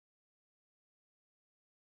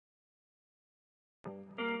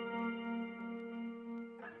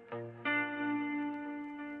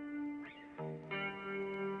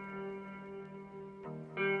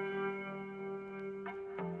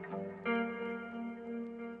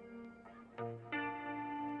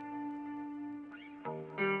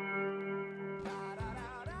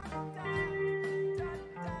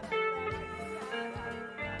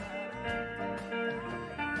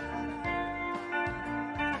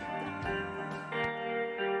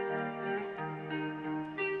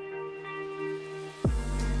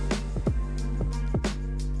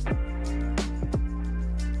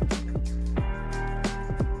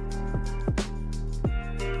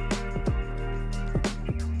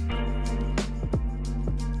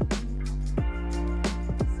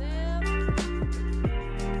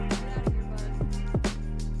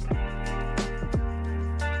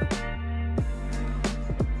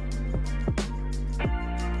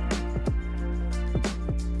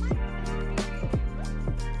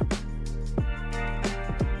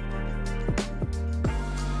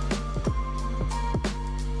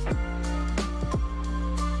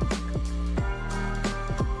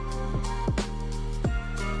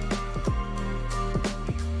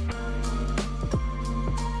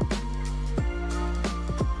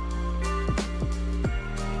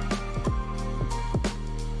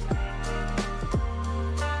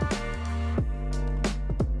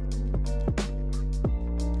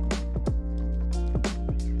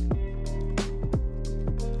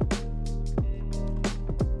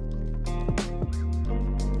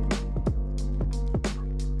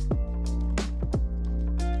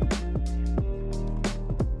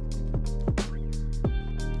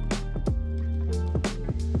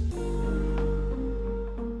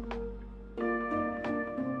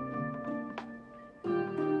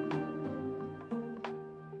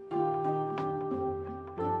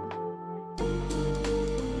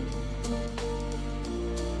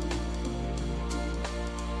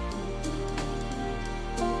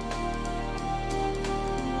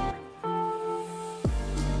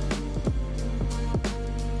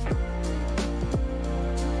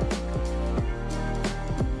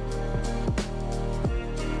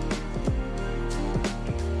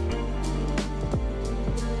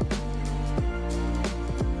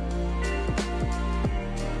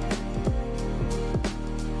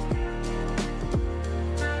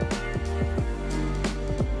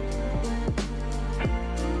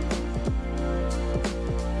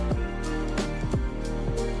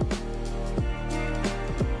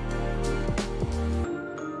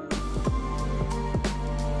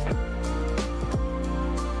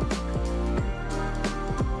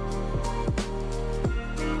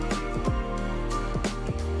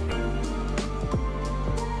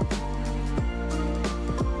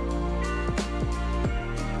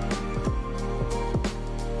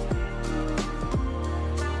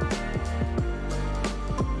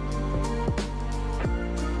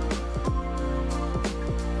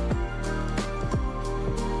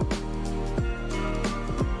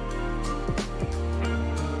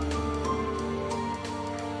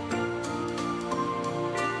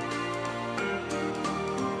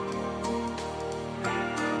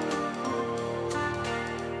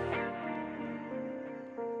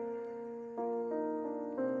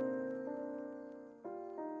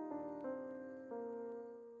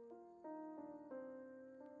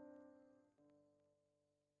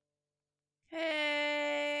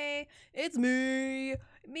It's me!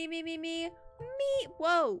 Me!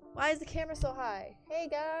 Whoa! Why is the camera so high? Hey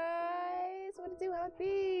guys! What to do? How it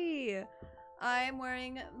be? I'm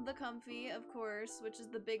wearing the comfy, of course, which is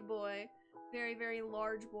the big boy. Very, very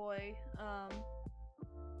large boy.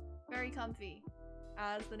 Very comfy,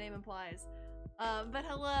 as the name implies. But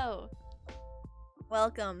hello!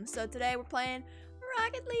 Welcome. So today we're playing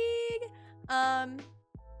Rocket League!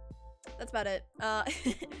 That's about it.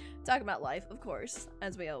 Talking about life, of course,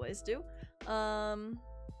 as we always do.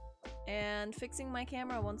 And fixing my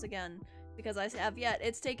camera once again, because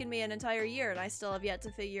it's taken me an entire year and I still have yet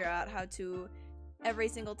to figure out how to every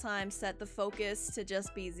single time set the focus to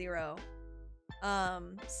just be 0.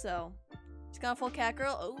 So, just gone full cat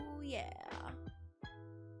girl. Oh yeah.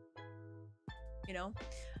 You know?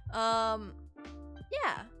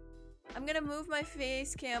 Yeah. I'm gonna move my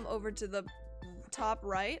face cam over to the top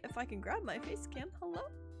right, if I can grab my face cam. Hello?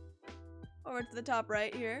 Over to the top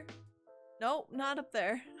right here. Nope, not up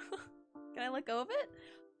there. Can I let go of it?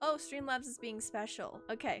 Oh, Streamlabs is being special.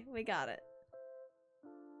 Okay, we got it.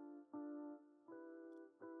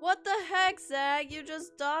 What the heck, Zag? You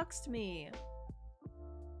just doxed me.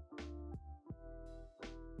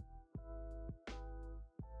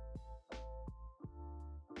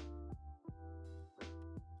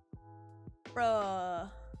 Bruh.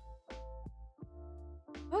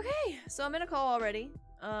 Okay, so I'm in a call already.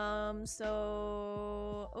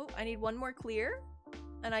 Oh, I need one more clear,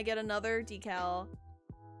 and I get another decal.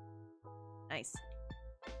 Nice.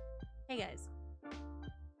 Hey guys.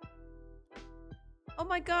 Oh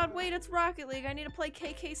my god, wait, it's Rocket League. I need to play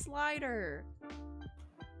KK Slider.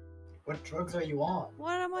 What drugs are you on?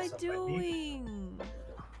 What am I doing?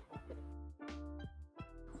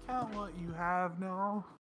 Count what you have now.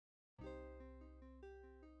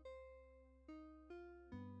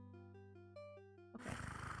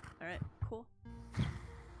 Alright, cool.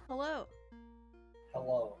 Hello.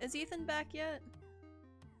 Hello. Is Ethan back yet?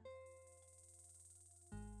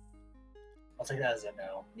 I'll take that as a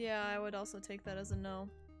no. Yeah, I would also take that as a no.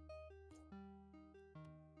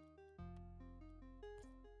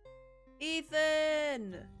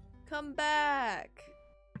 Ethan! Come back!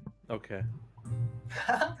 Okay.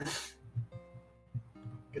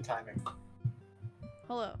 Good timing.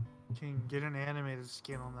 Hello. King, get an animated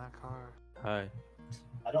skin on that car. Hi.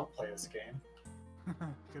 I don't play this game.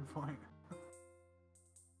 Good point.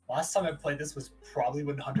 Last time I played this was probably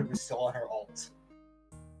when Hunter was still on her ult.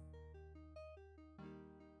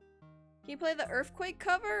 Can you play the Earthquake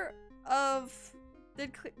cover of...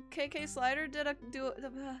 Did KK Slider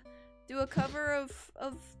do a cover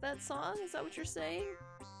of that song? Is that what you're saying?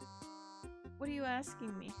 What are you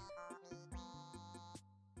asking me?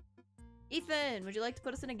 Ethan, would you like to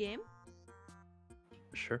put us in a game?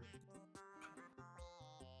 Sure.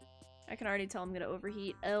 I can already tell I'm gonna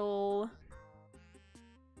overheat. L.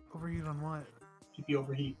 Overheat on what? Keep you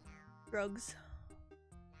overheat. Drugs.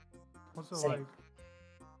 What's it Same. like?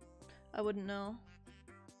 I wouldn't know.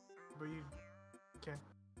 But you... Okay.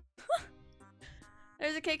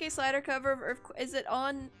 There's a KK Slider cover of Earthquake. Is it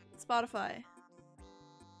on Spotify?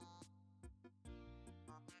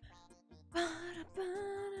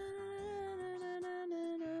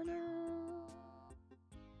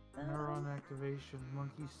 Neuron activation.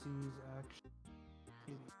 Monkey sees action.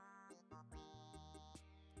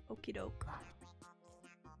 Okie doke.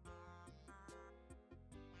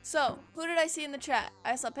 So, who did I see in the chat?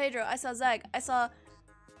 I saw Pedro, I saw Zeg, I saw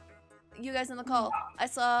you guys in the call, I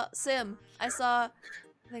saw Sim, I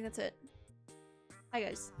think that's it. Hi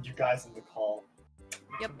guys. You guys in the call.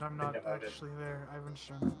 Yep. I'm not actually there. I haven't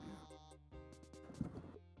shown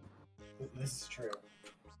it. This is true.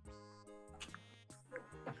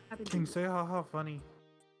 King, say how funny.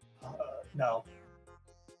 No.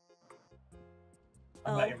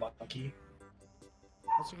 I'm Oh. not your monkey.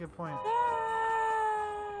 That's a good point.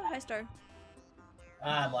 Ah, hi Star.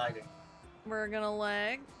 I'm lagging. We're gonna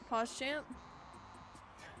lag. Pause champ.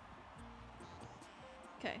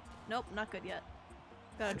 Okay. Nope, not good yet.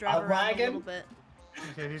 Gotta drive I'm around a lagging? little bit.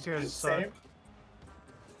 Okay, these guys Same. suck.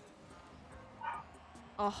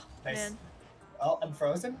 Oh, Nice. man. Oh, I'm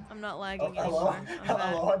frozen? I'm not lagging Oh, hello? anymore. I'm Hello,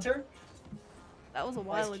 back. Hunter? That was a Nice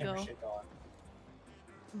while camera ago. shit on.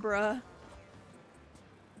 Bruh.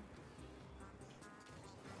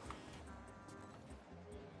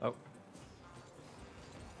 Oh.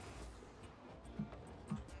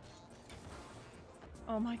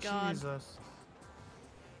 Oh my god. Jesus.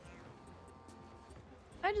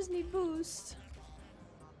 I just need boost.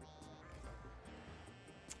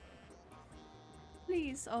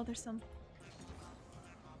 Please. Oh, there's some.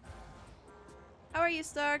 How are you,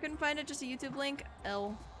 Star? Couldn't find it. Just a YouTube link.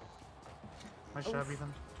 L. Nice Oof. job,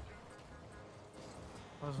 Ethan.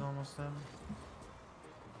 I was almost in.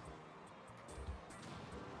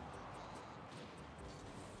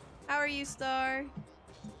 How are you, Star?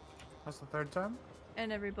 That's the third time?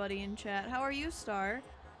 And everybody in chat. How are you, Star?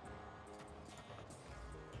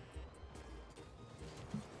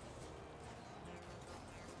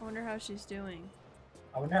 I wonder how she's doing.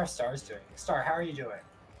 I wonder how Star's doing. Star, how are you doing?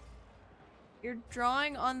 You're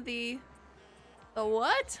drawing on the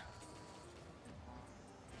what?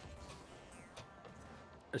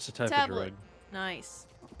 It's a type Tablet. of droid. Nice.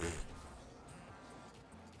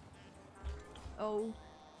 Oh.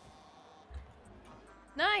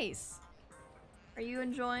 Nice. Are you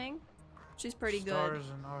enjoying? She's pretty good. Star's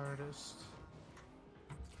an artist.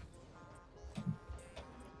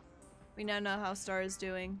 We now know how Star is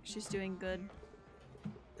doing. She's doing good.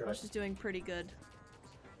 Good. Well, she's doing pretty good.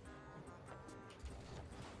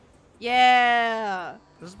 Yeah!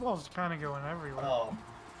 This ball's kind of going everywhere. Oh.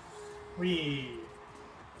 We.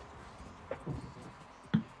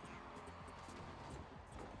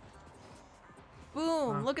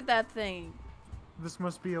 Boom! Huh. Look at that thing. This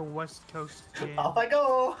must be a West Coast game. Off I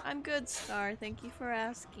go. I'm good, Star. Thank you for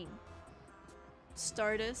asking.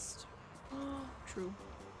 Stardust. True.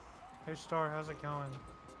 Hey Star, how's it going?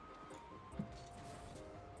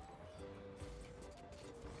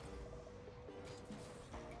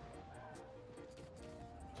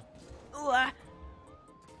 Ooh, ah.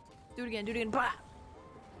 Do it again, do it again. Bah!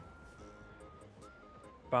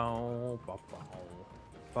 Bow, bow, bow.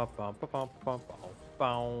 Bow, bow, bow, bow, bow, bow.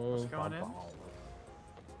 Bow, What's bow, going in? bow.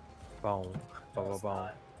 Bow, bow, bow, It's bow,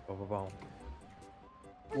 not. bow, bow, bow.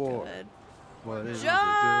 We're Whoa. good. What is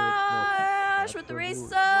Josh with the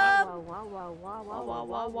resub!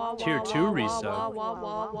 Tier 2 resub.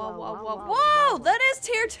 Whoa! That is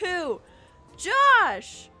tier 2!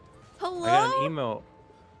 Josh! Hello? I got an email.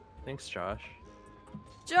 Thanks, Josh.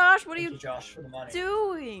 Josh, what are Thank you you, Josh, for the money.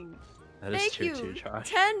 doing? That is Thank tier you. 2, Josh.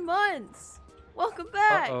 10 months. Welcome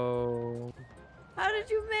back. Uh-oh. How did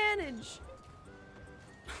you manage?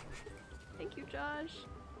 Thank you, Josh.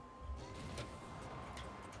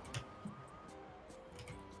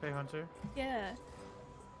 Hey Hunter, Yeah. do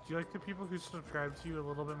you like the people who subscribe to you a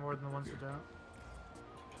little bit more than the ones who don't?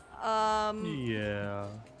 Yeah.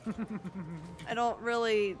 I don't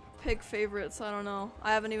really pick favorites. I don't know.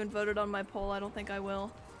 I haven't even voted on my poll. I don't think I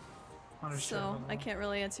will. So Understandable. I can't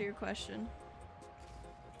really answer your question.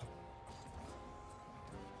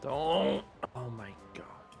 Don't. Oh my god.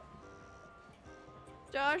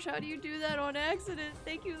 Josh, how do you do that on accident?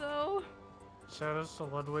 Thank you, though. Shout outs to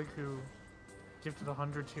Ludwig who gifted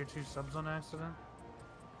 100 tier 2 subs on accident.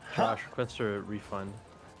 Josh, request a refund.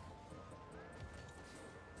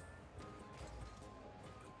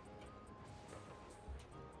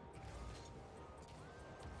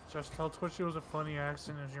 Just tell Twitch it was a funny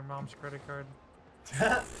accident as your mom's credit card.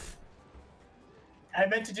 I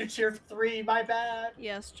meant to do tier 3, my bad.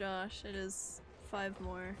 Yes, Josh. It is 5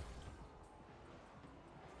 more.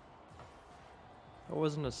 That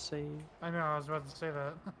wasn't a save. I know, I was about to say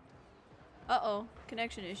that. Uh-oh.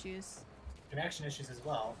 Connection issues. Connection issues as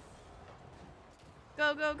well.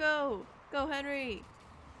 Go, go, go! Go, Henry!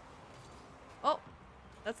 Oh!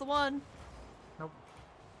 That's the one. Nope.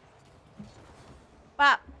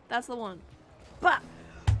 Bop! That's the one. Bop!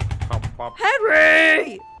 Pop, pop.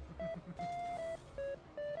 Henry!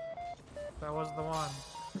 That was the one.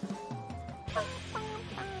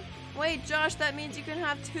 Wait, Josh, that means you can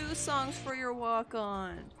have 2 songs for your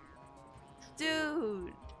walk-on.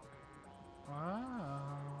 Dude. Wow.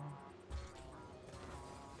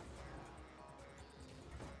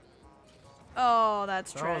 Oh,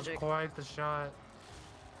 that's That tragic. was quite the shot.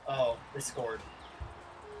 Oh, they scored.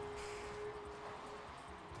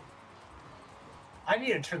 I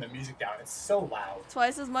need to turn the music down. It's so loud.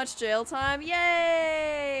 Twice as much jail time?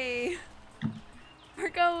 Yay! We're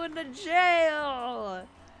going to jail!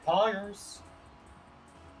 Poggers.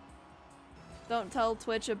 Don't tell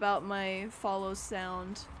Twitch about my follow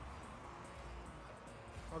sound.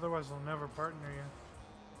 Otherwise, they'll never partner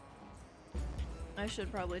you. I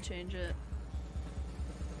should probably change it.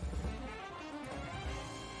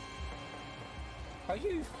 Are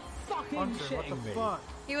you fucking Hunter, what the shitting me? fuck?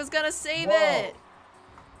 He was gonna save Whoa. it!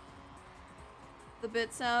 The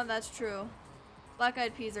bit sound, that's true. Black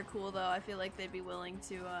Eyed Peas are cool though. I feel like they'd be willing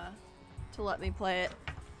to let me play it.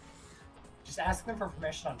 Just ask them for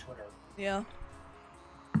permission on Twitter. Yeah.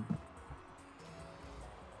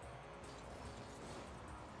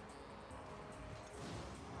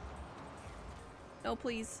 No,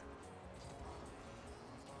 please.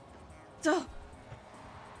 Duh.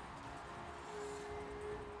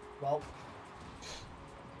 Well,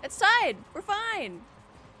 It's tied. We're fine.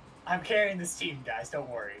 I'm carrying this team, guys. Don't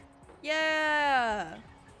worry. Yeah!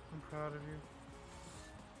 I'm proud of you.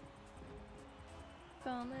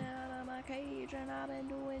 Coming out of my cage and I've been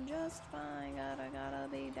doing just fine. Gotta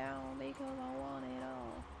be down because I want it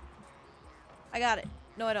all. I got it.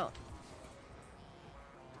 No, I don't.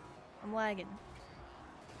 I'm lagging.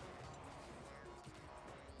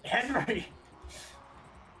 Henry!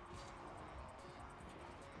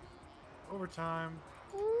 Overtime.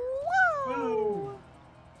 Woo!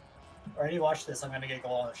 Already watched this. I'm gonna get a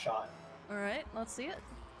goal on a shot. Alright, let's see it.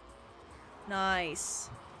 Nice.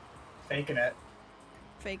 Faking it.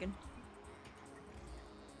 Faking.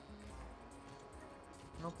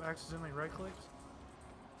 Nope, accidentally right clicked.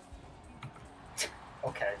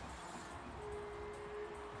 Okay.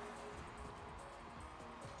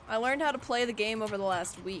 I learned how to play the game over the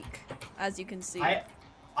last week, as you can see. I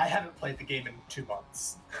haven't played the game in 2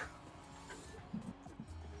 months.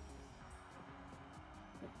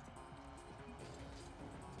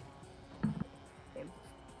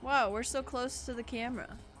 Wow, we're so close to the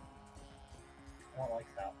camera. I don't like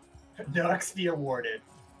that. No XP awarded.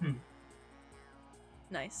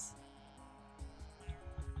 Nice.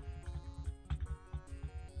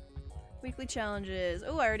 Weekly challenges.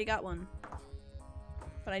 Oh, I already got one.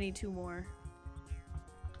 But I need 2 more.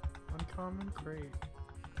 Uncommon crate.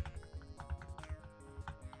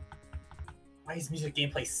 Why is music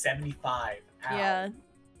gameplay 75? Ow. Yeah.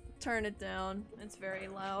 Turn it down. It's very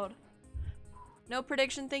loud. No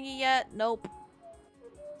prediction thingy yet? Nope.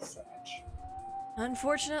 Such.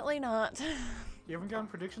 Unfortunately not. You haven't gotten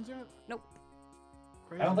predictions yet? Nope.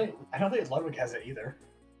 Crazy. I don't think Ludwig has it either.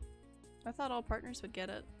 I thought all partners would get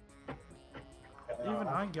it. Even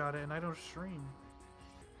I got it and I don't stream.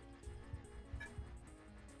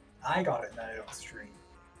 I got it and I don't stream.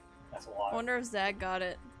 That's a lot. I wonder if Zach got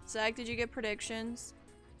it. Zach, did you get predictions?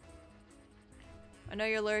 I know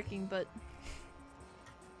you're lurking, but...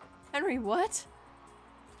 Henry, what?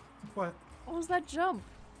 What? What was that jump?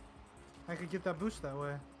 I could get that boost that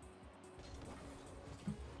way.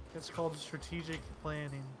 It's called strategic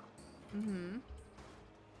planning. Mm-hmm.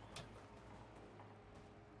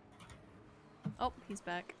 Oh, he's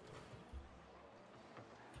back.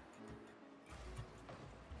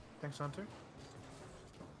 Thanks, Hunter.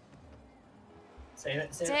 Save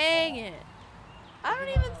it, save Dang it. it. I don't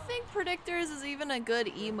even think Predictors is even a good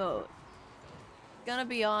emote. Gonna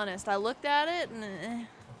be honest, I looked at it and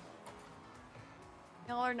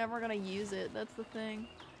y'all are never gonna use it, that's the thing.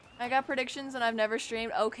 I got predictions and I've never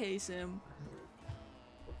streamed. Okay, Sim.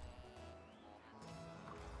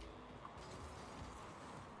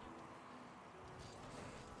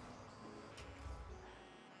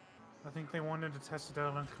 I think they wanted to test it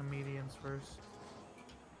out on comedians first.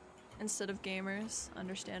 Instead of gamers,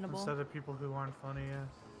 understandable. Instead of people who aren't funny, yeah.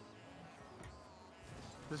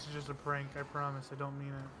 This is just a prank, I promise. I don't mean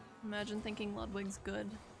it. Imagine thinking Ludwig's good.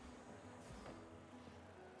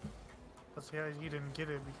 That's yeah, he didn't get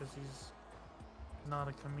it because he's not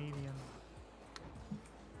a comedian.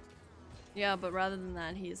 Yeah, but rather than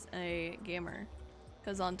that, he's a gamer.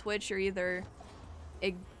 Because on Twitch, you're either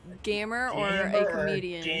a gamer or a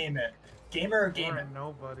comedian. Gamer or Or gamer.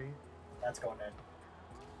 nobody. That's going in.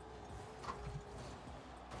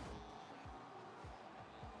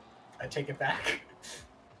 I take it back.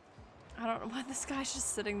 I don't know why this guy's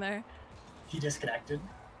just sitting there. He disconnected.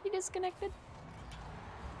 He disconnected.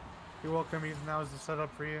 You're welcome, Ethan. That was the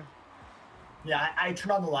setup for you. Yeah, I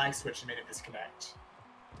turned on the lag switch and made it disconnect.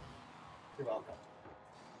 You're welcome.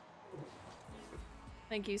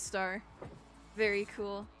 Thank you, Star. Very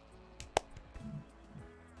cool.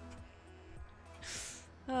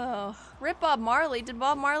 Oh, rip Bob Marley. Did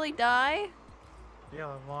Bob Marley die?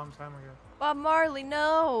 Yeah, a long time ago. Bob Marley,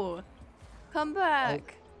 no! Come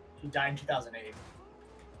back. He died in 2008.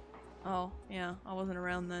 Oh, yeah, I wasn't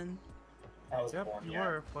around then. I was Yep, born. you Yeah.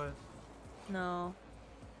 were, but No.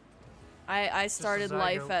 I started as I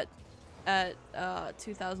life go. at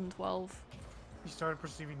 2012. you started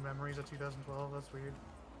perceiving memories at 2012. That's weird.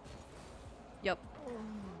 Yep.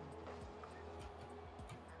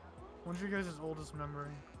 When's your guys' oldest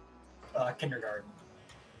memory? Kindergarten.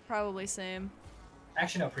 Probably same.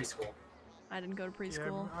 Actually, no, preschool. I didn't go to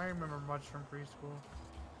preschool. Yeah, I remember much from preschool.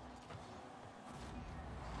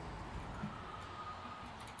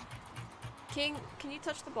 King, can you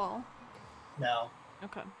touch the ball? No.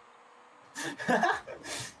 Okay.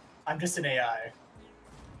 I'm just an AI.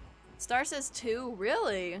 Star says 2.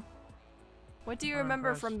 Really? What do you I'm remember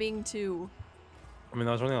impressed. from being 2? I mean,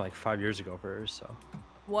 that was only like 5 years ago for her, so.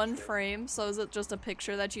 1 frame, so is it just a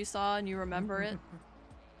picture that you saw and you remember it?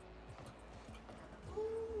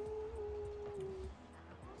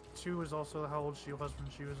 2 is also how old she was when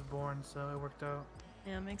she was born, so it worked out.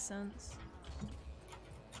 Yeah, makes sense.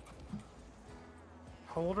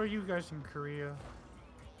 How old are you guys in Korea?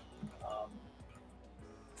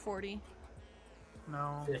 40.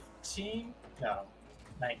 No. 15? No.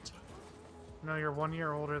 19. No, you're 1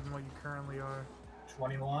 year older than what you currently are.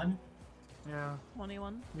 21? Yeah.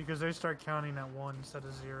 21. Because they start counting at 1 instead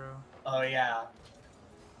of 0. Oh, yeah.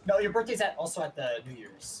 No, your birthday's also at the New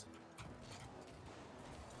Year's.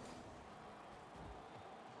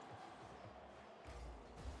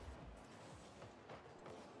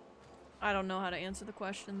 I don't know how to answer the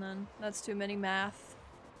question then. That's too many math.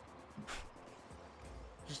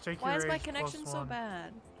 Just take Why your is my age plus connection so 1.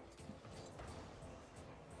 bad?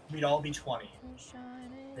 We'd all be 20,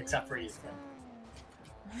 except for Ethan.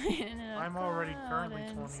 I'm already currently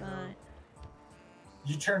 20 though.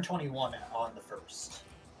 You turn 21 on the 1st.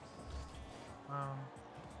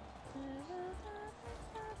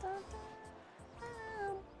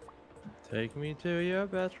 Take me to your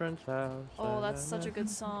best friend's house. Oh, that's such a good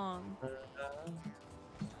song.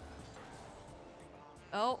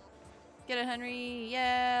 Oh, get it, Henry.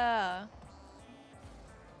 Yeah.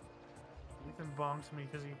 Ethan bonks me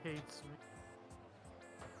because he hates me.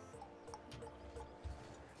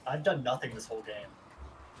 I've done nothing this whole game.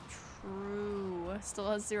 True. Still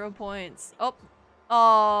has 0 points. Oh.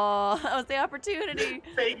 Oh, that was the opportunity.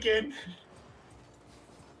 Bacon!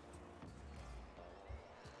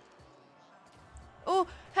 Oh,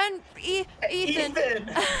 Ethan.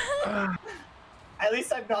 At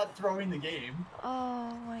least I'm not throwing the game.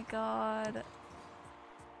 Oh my god.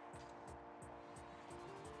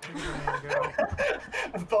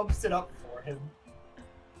 Bumps it up for him.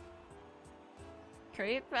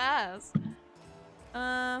 Great pass.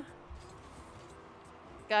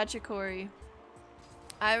 Gotcha, Corey.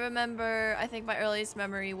 I remember, I think my earliest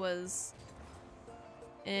memory was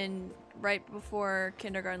right before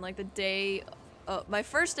kindergarten, like the day, my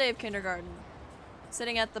first day of kindergarten,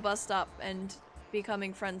 sitting at the bus stop and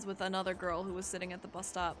becoming friends with another girl who was sitting at the bus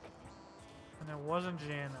stop. And it wasn't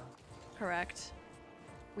Jana. Correct.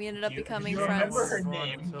 We ended up becoming you friends. remember her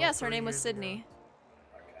name? Yes, her name was Sydney.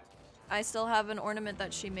 Okay. I still have an ornament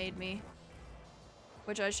that she made me,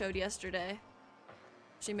 which I showed yesterday.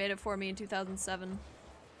 She made it for me in 2007.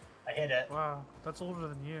 I hit it. Wow, that's older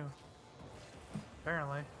than you.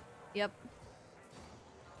 Apparently. Yep.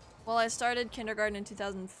 Well, I started kindergarten in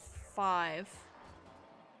 2005.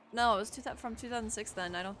 No, it was from 2006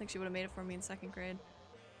 then. I don't think she would have made it for me in 2nd grade.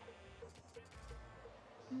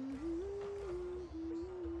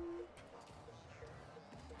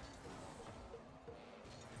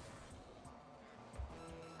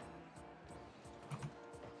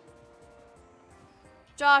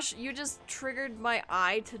 Josh, you just triggered my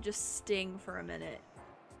eye to just sting for a minute.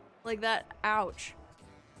 Like that, ouch.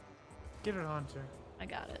 Get it, Hunter. I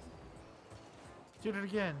got it. Did it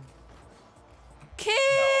again. King!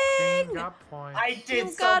 King got points. I did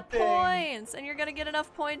You got something! points, and you're gonna get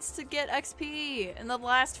enough points to get XP in the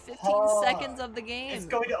last 15 seconds of the game. It's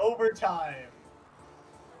going to overtime.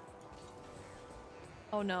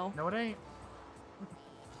 Oh no. No, it ain't.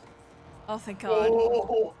 Oh, thank God.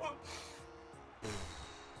 Oh.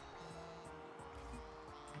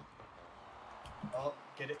 Oh,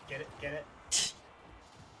 get it, get it, get it.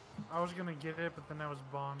 I was gonna get it, but then I was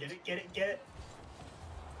bombed. Get it, get it, get it.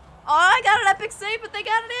 Oh, I got an epic save, but they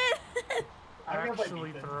got it in! I'm gonna play Actually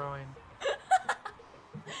Ethan. throwing.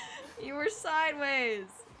 You were sideways.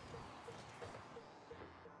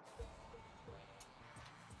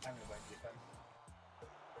 I'm gonna play Ethan.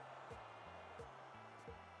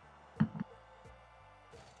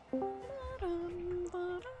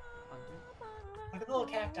 Look at the little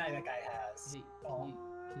cacti that guy has. Hey, Oh.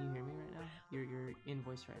 can you hear me right now? You're in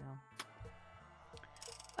voice right now.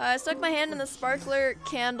 I stuck my hand in the sparkler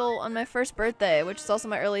candle on my first birthday, which is also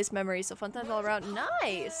my earliest memory, so fun times all around.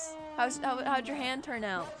 Nice! How'd your hand turn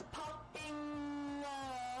out?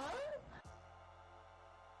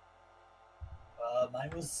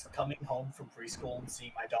 Mine was coming home from preschool and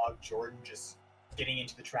seeing my dog Jordan just getting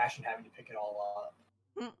into the trash and having to pick it all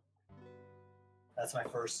up. That's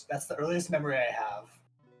the earliest memory I have.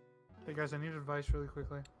 Hey guys, I need advice really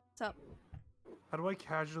quickly. What's up? How do I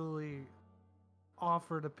casually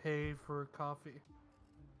offer to pay for coffee?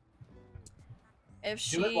 If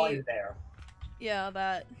she... Do it while you're there. Yeah,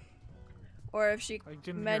 that. Or if she I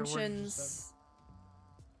didn't hear what you just mentions...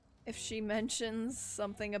 If she mentions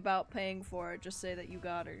something about paying for it, just say that you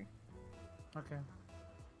got her. Okay.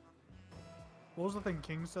 What was the thing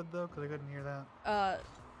King said though? Because I couldn't hear that.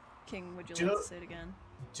 King, would you Do like it. to say it again?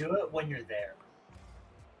 Do it when you're there.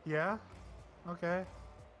 Yeah? Okay.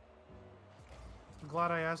 I'm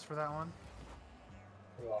glad I asked for that one.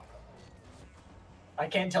 You're welcome. I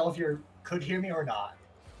can't tell if you could hear me or not.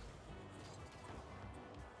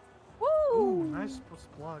 Woo! Ooh, nice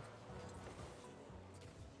block.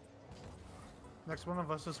 Next one of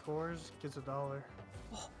us who scores gets $1.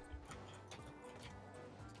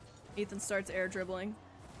 Ethan starts air dribbling.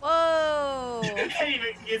 Whoa! He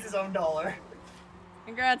gets his own dollar.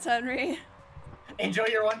 Congrats, Henry. Enjoy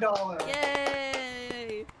your $1.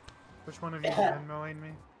 Yay! Which one of you is Venmoing me?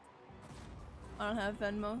 I don't have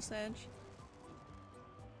Venmo, Sage.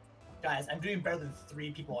 Guys, I'm doing better than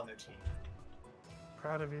 3 people on their team.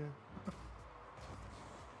 Proud of you.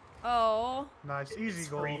 Oh. Nice, easy It's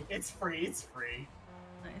goal. free. It's free. It's free.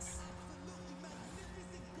 Nice.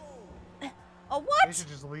 Oh, They what? should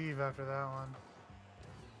just leave after that one.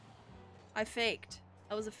 I faked.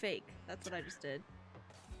 That was a fake. That's what I just did.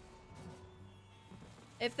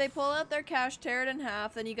 If they pull out their cash, tear it in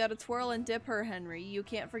half, then you gotta twirl and dip her, Henry. You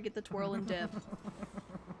can't forget the twirl and dip.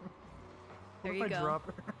 There What you if I go. drop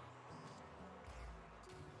her?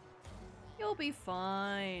 You'll be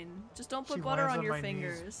fine. Just don't put She butter lands on your my knees,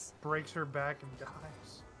 fingers. breaks her back and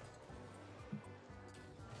dies.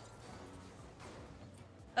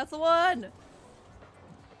 That's the one!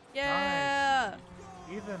 Yeah!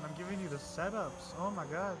 Ethan, I'm giving you the setups. Oh my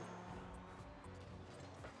god.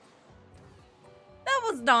 That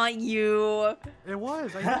was not you! It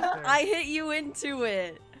was. I hit it there. I hit you into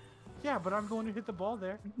it. Yeah, but I'm going to hit the ball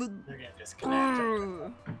there. They're gonna disconnect.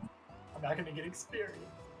 I'm not gonna get experience.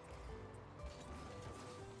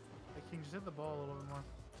 I can just hit the ball a little bit more.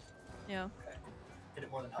 Yeah. Okay. Hit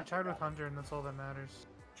it more than I 100. tried with Hunter, and that's all that matters.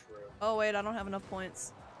 True. Oh wait, I don't have enough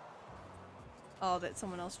points. Oh, that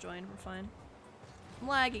someone else joined. We're fine. I'm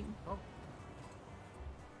lagging. Oh.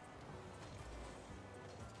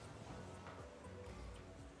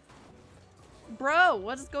 Bro,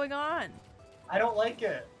 what is going on? I don't like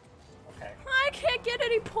it. Okay. I can't get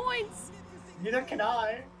any points. Neither can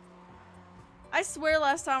I. I swear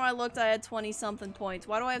last time I looked I had 20 something points.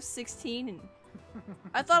 Why do I have 16?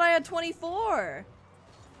 I thought I had 24.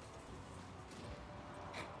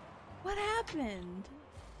 What happened?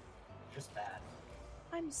 Just bad.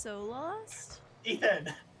 I'm so lost.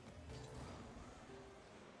 Ethan.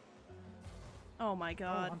 Oh my Oh,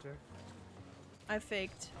 god. Hunter. I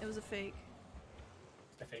faked. It was a fake.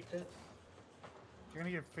 I faked it. You're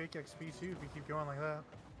gonna get fake XP too if you keep going like that.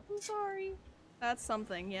 I'm sorry. That's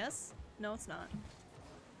something, yes? No, it's not.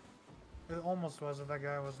 It almost was if that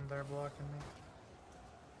guy wasn't there blocking me.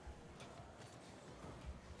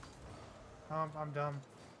 I'm dumb.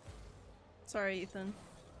 Sorry, Ethan.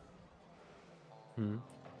 Hmm.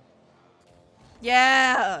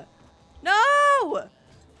 Yeah! No!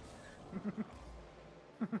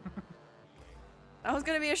 That was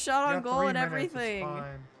gonna be a shot You on got goal 3 and minutes, it's everything.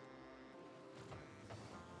 fine.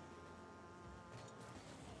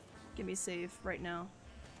 Give me save right now.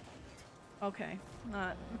 Okay,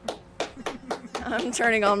 not. I'm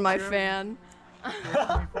turning on my fan.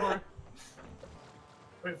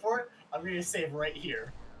 Wait for it. I'm gonna save right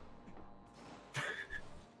here.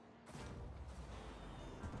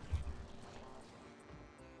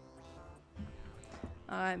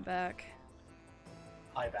 I'm back.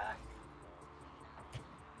 Hi back.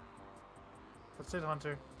 That's it,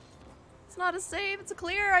 Hunter. It's not a save, it's a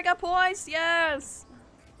clear. I got points. Yes.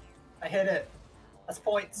 I hit it. That's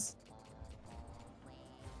points.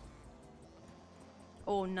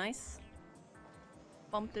 Oh, nice.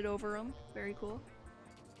 Bumped it over him. Very cool.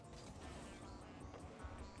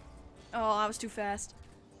 Oh, I was too fast.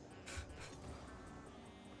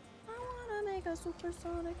 I wanna make a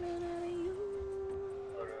supersonic man out of you.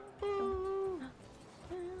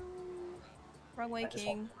 Wrong way,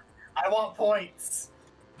 King. I want points.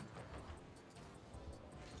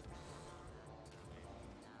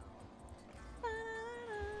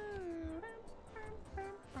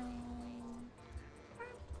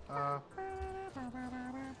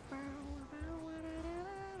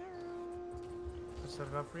 Set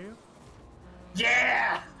it up for you.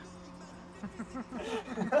 Yeah.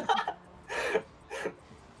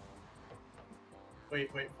 Wait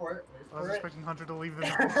for it. Wait I was for it. expecting Hunter to leave the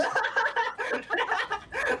match.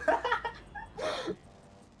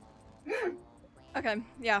 Okay,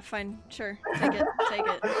 yeah, fine. Sure. Take it. Take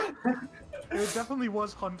it. It definitely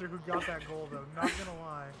was Hunter who got that goal, though. Not gonna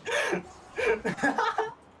lie.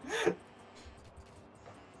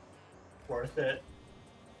 Worth it.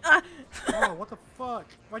 Ah! Oh, what the fuck?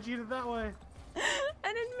 Why'd you hit it that way?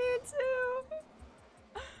 I didn't mean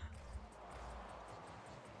to.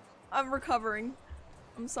 I'm recovering.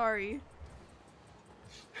 I'm sorry.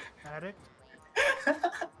 Addict?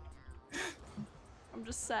 I'm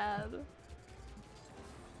just sad.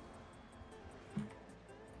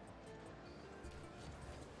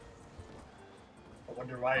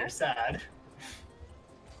 Wonder why you're sad.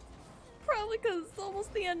 Probably because it's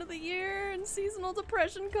almost the end of the year and seasonal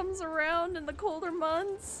depression comes around in the colder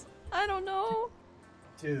months. I don't know.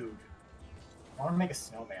 Dude, I want to make a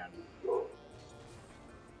snowman.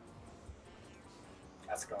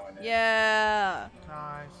 That's going in. Yeah.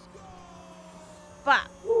 Nice. Bah.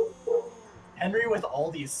 Henry with all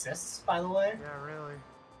the assists, by the way. Yeah, really.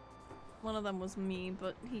 One of them was me,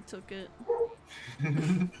 but he took it.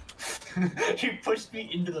 He pushed me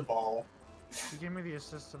into the ball. You gave me the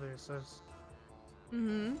assist to the assist.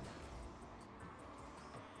 Mm-hmm.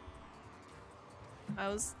 That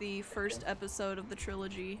was the first episode of the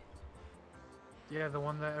trilogy. Yeah, the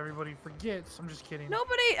one that everybody forgets. I'm just kidding.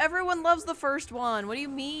 Everyone loves the first one. What do you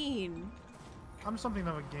mean? I'm something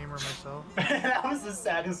of a gamer myself. That was the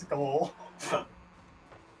saddest goal.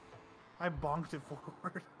 I bonked it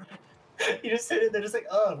forward. You just sit in there just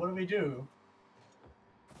like, what do we do?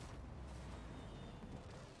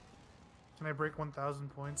 Can I break 1,000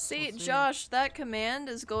 points? See, Let's Josh, that command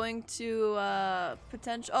is going to,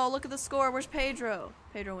 potential- Oh, look at the score. Where's Pedro?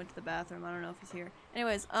 Pedro went to the bathroom. I don't know if he's here.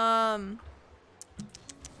 Anyways, What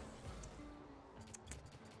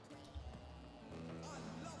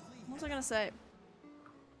was I gonna say?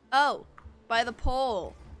 Oh, by the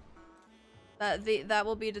poll. That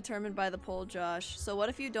will be determined by the poll, Josh. So what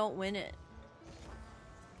if you don't win it?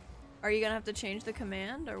 Are you gonna have to change the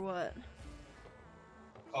command, or what?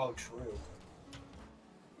 Oh, true.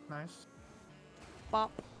 Nice.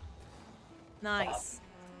 Bop. Nice.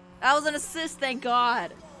 That was an assist, thank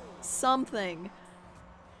God. Something.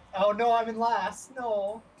 Oh no, I'm in last.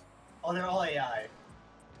 No. Oh, they're all AI.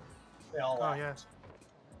 They all Oh, left. yeah.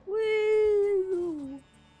 Woo!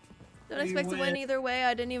 Don't We expect to win win. either way.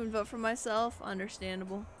 I didn't even vote for myself.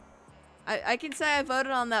 Understandable. I can say I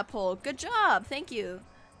voted on that poll. Good job! Thank you.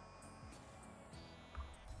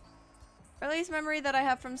 Earliest memory that I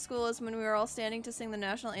have from school is when we were all standing to sing the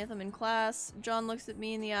national anthem in class. John looks at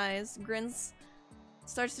me in the eyes, grins,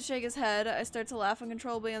 starts to shake his head. I start to laugh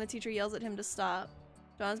uncontrollably and the teacher yells at him to stop.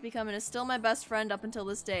 John's become and is still my best friend up until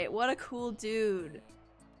this day. What a cool dude.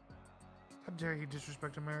 How dare you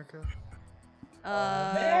disrespect America?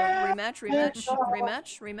 man. Rematch, rematch,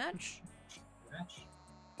 rematch, rematch. Match.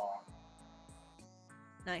 Oh.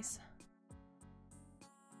 Nice.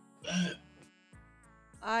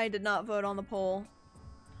 I did not vote on the poll.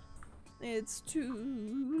 It's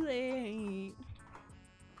too late.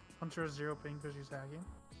 Hunter has 0 ping because he's hacking.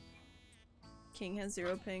 King has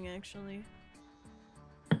 0 ping, actually.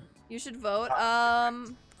 You should vote.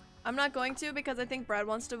 I'm not going to because I think Brad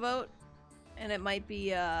wants to vote. And it might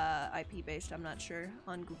be IP based, I'm not sure,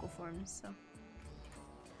 on Google Forms, so.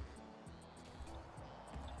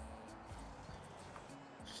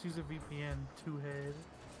 She's a VPN, 2-head.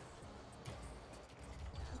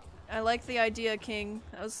 I like the idea, King.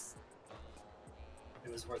 That was...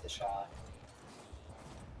 It was worth a shot.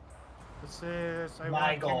 This is. I My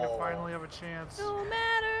want King to goal. finally have a chance. No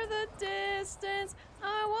matter the distance,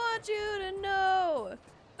 I want you to know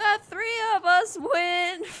that 3 of us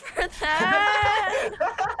win for that!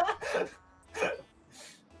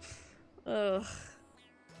 Ugh.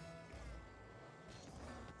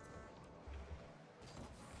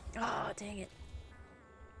 Oh, dang it.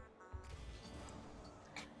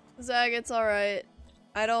 Zag, it's alright.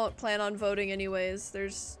 I don't plan on voting anyways.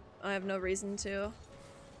 I have no reason to.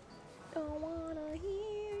 Don't wanna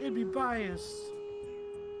hear It'd be biased.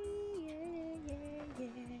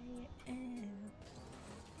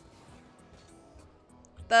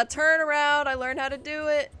 That turnaround, I learned how to do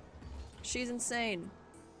it. She's insane.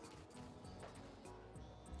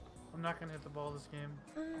 I'm not gonna hit the ball this game.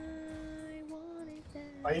 I wanted that.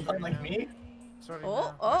 Are you playing like me? Starting Oh, now.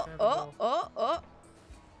 I'm oh, not gonna hit the oh, ball. oh,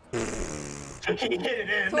 oh. He hit it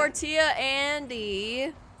in. Tortilla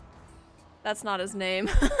Andy. That's not his name.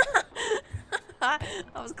 That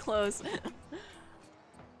was close.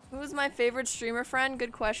 Who's my favorite streamer friend?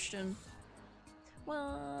 Good question.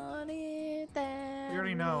 Want it that You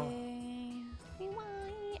already know. way. Why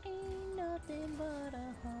ain't nothing but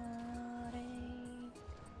a heartache?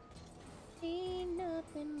 Ain't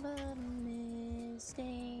nothing but a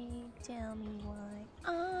mistake. Tell me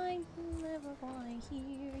why I never want to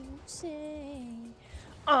hear you say.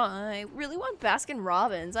 I really want Baskin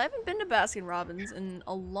Robbins. I haven't been to Baskin Robbins in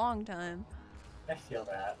a long time. I feel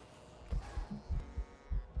that.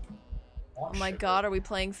 Oh my god, are we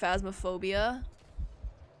playing Phasmophobia?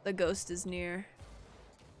 The ghost is near.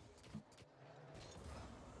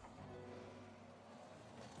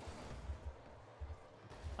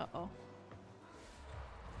 Uh-oh.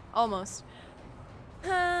 Almost.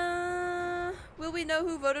 Will we know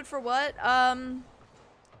who voted for what?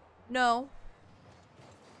 No.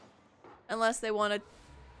 unless they want to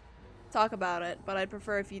talk about it, but I'd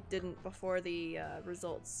prefer if you didn't before the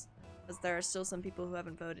results, because there are still some people who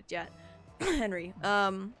haven't voted yet. Henry,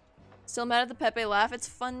 still mad at the Pepe laugh? It's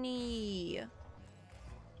funny.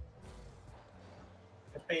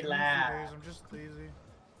 Pepe Give me a few laugh. days, I'm just lazy.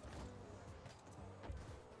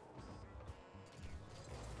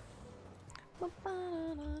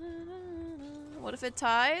 What if it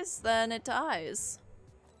ties? Then it ties.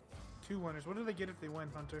 2 winners. What do they get if they win,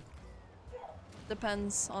 Hunter?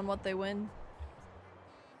 Depends on what they win.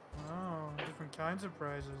 Oh, different kinds of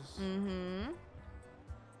prizes. Mm-hmm.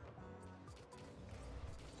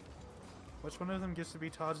 Which one of them gets to be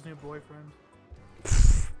Todd's new boyfriend?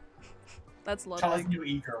 That's Todd's Ludwig. new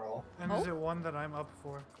e-girl. And Oh. is it one that I'm up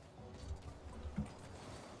for?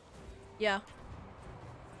 Yeah.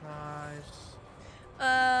 Nice.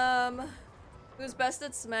 Who's best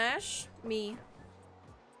at Smash? Me.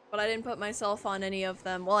 But I didn't put myself on any of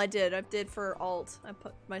them. Well, I did. I did for alt. I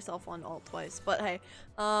put myself on alt twice. But hey,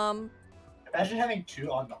 Imagine having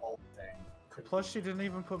 2 on the ult thing. Could Plus, she didn't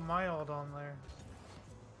even put my ult on there.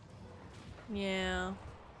 yeah.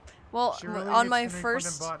 Well, She really on needs my Henry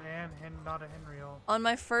first Bot and not a Henry ult. on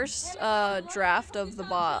my first draft of the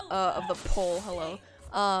poll, hello.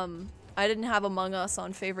 I didn't have Among Us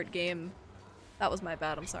on favorite game. That was my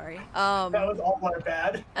bad. I'm sorry. that was all my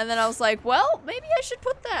bad. And then I was like, well, maybe I should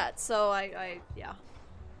put that. So yeah.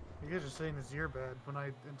 You guys are saying it's your bad when I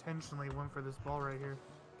intentionally went for this ball right here.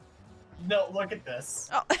 No, look at this.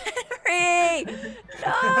 Oh, Henry!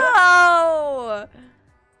 No!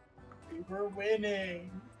 We were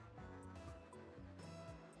winning.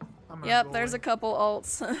 I'm gonna Yep, go there's a away. couple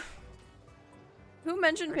alts. Who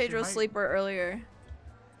mentioned Actually, Pedro's my- sleeper earlier?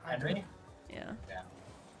 I did. Henry? Yeah.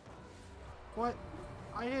 What?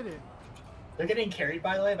 I hit it. They're getting carried,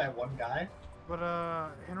 by the way, by one guy. But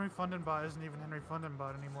Henry Fundenbot isn't even Henry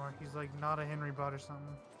Fundenbot anymore. He's like not a Henry bot or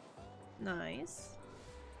something. Nice.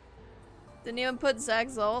 Didn't even put Zag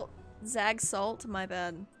Salt. My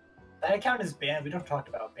bad. That account is banned. We don't talk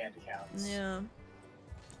about banned accounts. Yeah.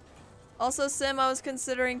 Also, Sim, I was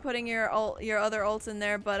considering putting your other ults in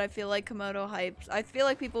there, but I feel like Komodo hyped. I feel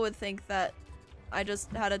like people would think that I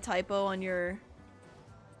just had a typo on your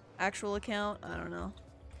actual account. I don't know.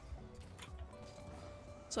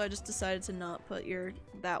 So I just decided to not put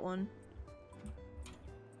that one.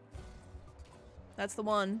 That's the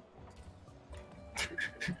one.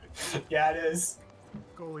 Yeah, it is.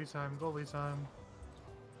 Goalie time, goalie time.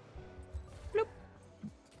 Bloop.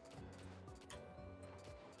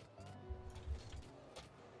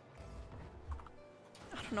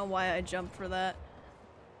 I don't know why I jumped for that.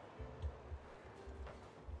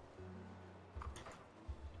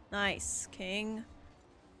 Nice, King.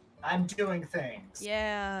 I'm doing things.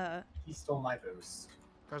 Yeah. He stole my boost.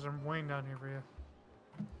 Guys, I'm waiting down here for you.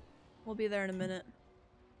 We'll be there in a minute.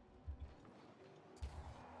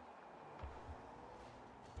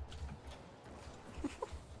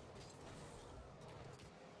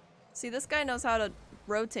 See, this guy knows how to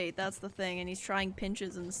rotate, that's the thing, and he's trying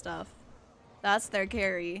pinches and stuff. That's their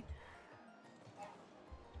carry.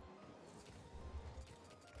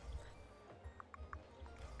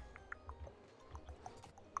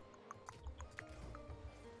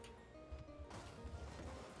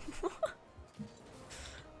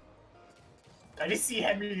 I just see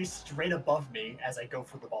Henry straight above me as I go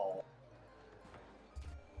for the ball.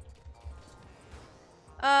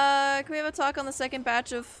 Can we have a talk on the second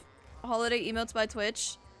batch of holiday emotes by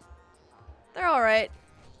Twitch? They're alright.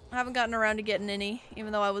 I haven't gotten around to getting any,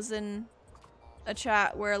 even though I was in a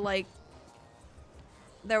chat where, like,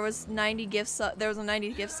 there was a 90 gift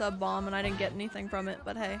sub bomb and I didn't get anything from it,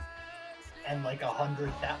 but hey. And like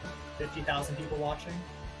 50,000 people watching.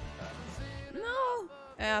 No!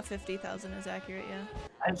 Yeah, 50,000 is accurate, yeah.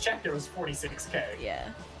 I checked, there was 46k. Yeah.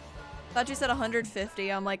 Thought you said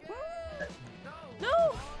 150, I'm like, no!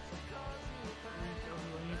 Let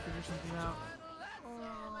me figure something out.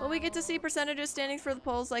 Will we get to see percentages standings for the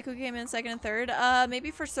polls, like who came in second and third?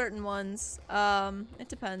 Maybe for certain ones. It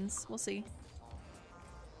depends. We'll see.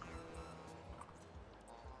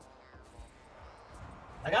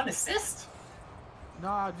 I got an assist.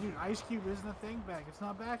 Nah, dude, Ice Cube isn't a thing back. It's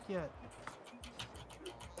not back yet.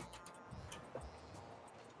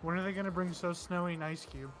 When are they gonna bring So Snowy and Ice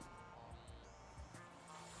Cube?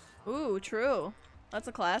 Ooh, true. That's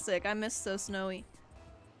a classic. I miss So Snowy.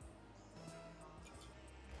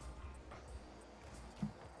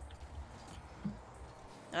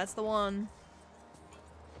 That's the one.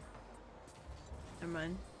 Never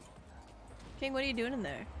mind. King, what are you doing in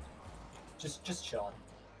there? Just chilling.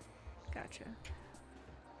 Gotcha.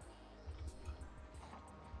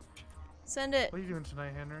 Send it. What are you doing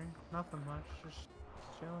tonight, Henry? Nothing much. Just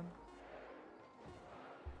chilling.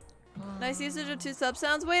 Nice usage of 2 sub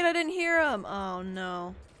sounds. Wait, I didn't hear him. Oh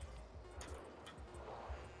no.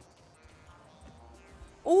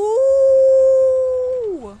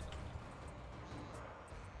 Ooh!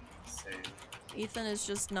 Save. Ethan is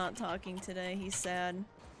just not talking today. He's sad.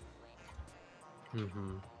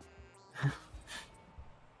 Mm-hmm.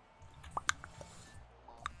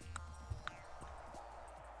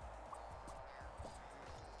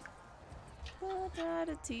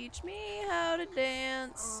 Gotta teach me how to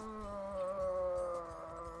dance.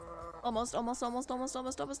 Almost. Oh,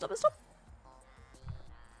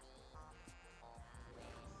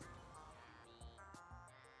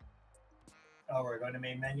 we're going to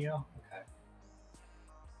main menu? Okay.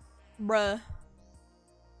 Bruh.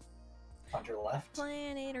 Hunter left.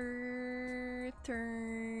 Planet Earth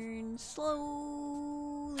turns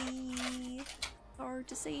slowly. Hard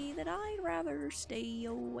to say that I'd rather stay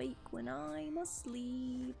awake when I'm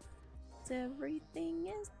asleep. 'Cause everything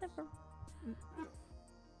is never.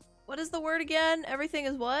 What is the word again? Everything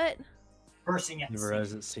is what? Bursting at the Never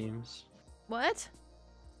as seams. it seems. What?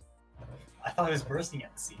 I thought it was bursting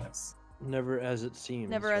at the seams. Never as it seems.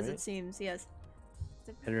 Never as right? it seems, yes.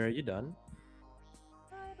 Henry, are you done?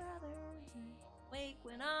 I'd rather wake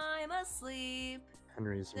when I'm asleep.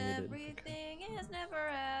 Henry's muted. Everything is never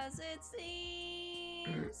as it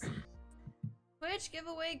seems. Twitch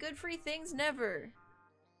giveaway good free things never.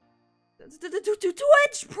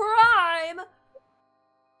 Twitch Prime!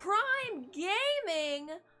 Prime Gaming?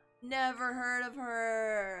 Never heard of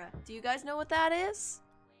her. Do you guys know what that is?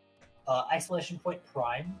 Isolation Point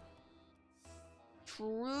Prime.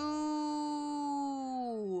 True.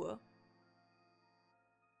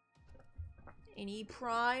 Any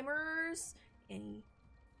primers? Any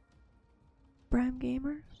Prime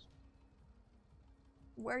gamers?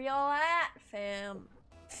 Where y'all at, fam?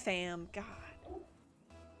 Fam, God.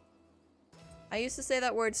 I used to say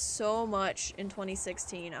that word so much in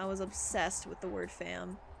 2016. I was obsessed with the word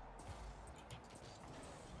fam.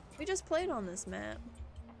 We just played on this map.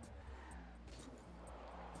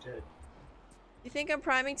 Did. You think I'm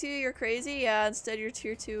priming to you? You're crazy? Yeah, instead you're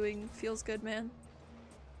tier 2ing. Feels good, man.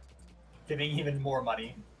 Giving even more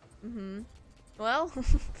money. Mm-hmm. Well,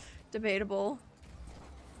 debatable.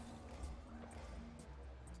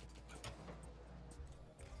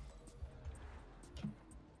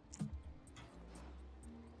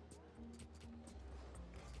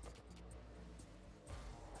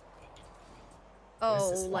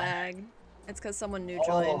 Oh, this lag? lag. It's because someone new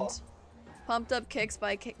Oh. joined. Pumped Up Kicks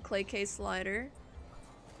by Clay K Slider.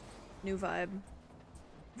 New vibe.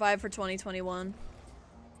 Vibe for 2021.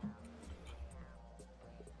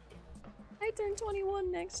 I turn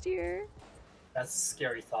 21 next year. That's a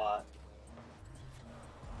scary thought.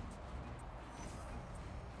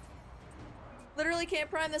 Literally can't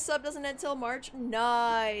prime. The sub doesn't end till March.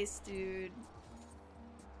 Nice, dude.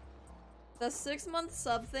 The 6-month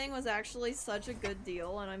sub thing was actually such a good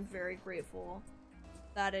deal, and I'm very grateful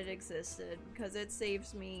that it existed, because it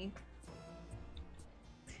saves me.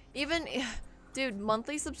 Even, dude,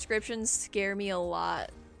 monthly subscriptions scare me a lot.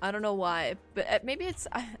 I don't know why, but maybe it's,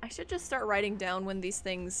 I should just start writing down when these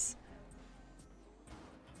things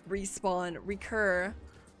recur.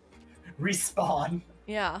 Respawn.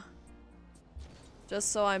 Yeah.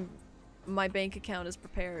 Just so my bank account is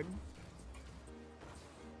prepared.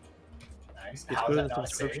 Nice. Just How go is to that the not a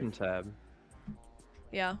subscription save? tab.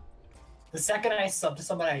 Yeah. The second I subbed to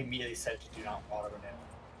someone, I immediately said to do not auto renew.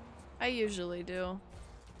 I usually do.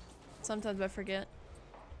 Sometimes I forget.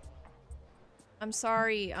 I'm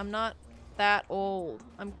sorry, I'm not that old.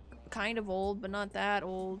 I'm kind of old, but not that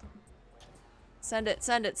old. Send it,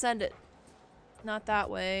 send it, send it. Not that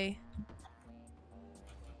way.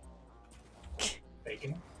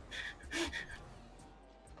 Bacon.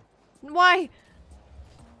 Why?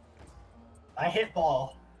 I hit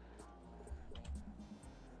ball.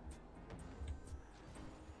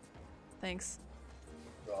 Thanks.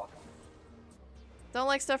 You're welcome. Don't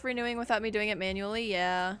like stuff renewing without me doing it manually?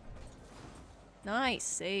 Yeah. Nice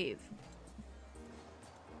save.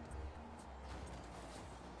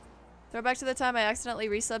 Throw back to the time I accidentally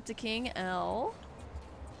resubbed to King L.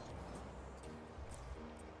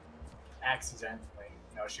 Accidentally.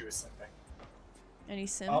 No, she was simping. Any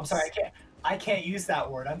simps? Oh, I'm sorry. I can't use that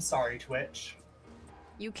word. I'm sorry, Twitch.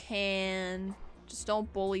 You can. Just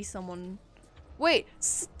don't bully someone. Wait,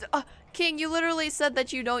 King, you literally said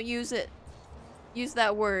that you don't use it. Use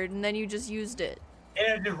that word, and then you just used it. In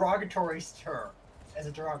a derogatory term. As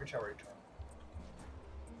a derogatory term.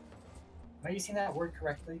 Am I using that word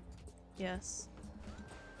correctly? Yes.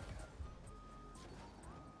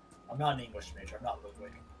 I'm not an English major. I'm not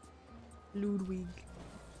Ludwig. Ludwig.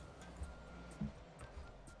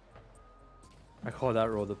 I call that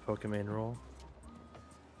role the Pokemon role.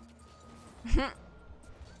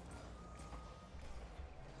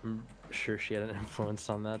 I'm sure she had an influence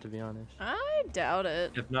on that, to be honest. I doubt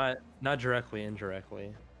it. If not directly,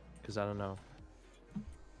 indirectly. Because I don't know.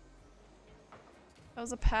 That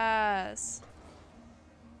was a pass.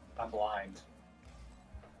 I'm blind.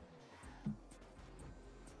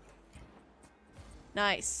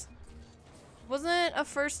 Nice. Wasn't a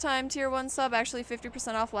first time tier 1 sub actually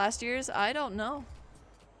 50% off last year's? I don't know.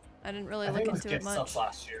 I didn't really I look think it was into it gift much. subs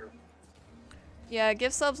last year. Yeah,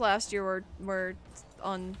 gift subs last year were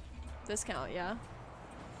on discount, yeah.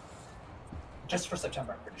 Just for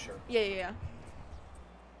September, I'm pretty sure. Yeah.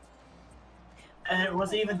 And it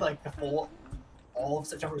wasn't even like the full, all of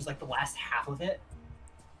September. It was like the last half of it.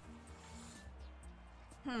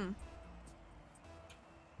 Okay.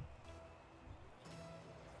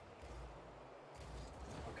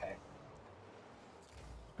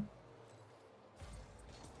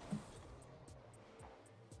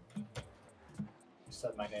 You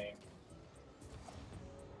said my name.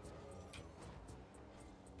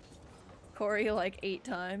 Corey like 8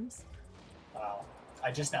 times. Wow.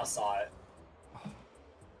 I just now saw it.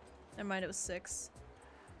 Never mind, it was 6.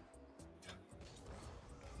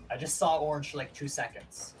 I just saw orange for like 2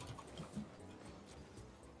 seconds.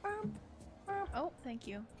 Oh, thank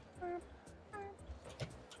you.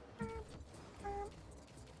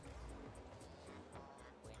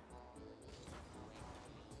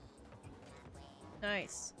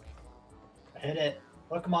 Nice. I hit it.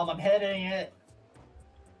 Look, Mom, I'm hitting it.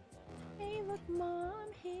 Hey, look, Mom,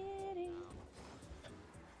 hitting.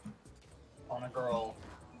 On a girl.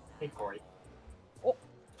 Hey, Corey.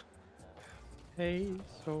 Hey,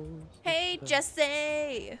 so. Hey,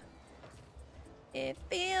 Jesse! It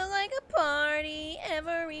feels like a party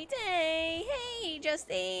every day. Hey,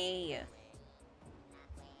 Jesse!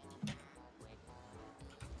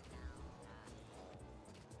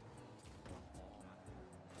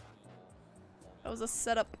 That was a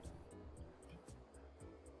setup.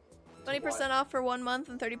 20% off for 1 month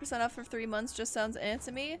and 30% off for 3 months just sounds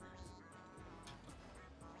to me.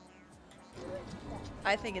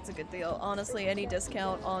 I think it's a good deal. Honestly, any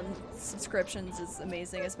discount on subscriptions is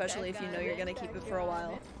amazing, especially if you know you're gonna keep it for a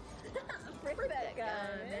while.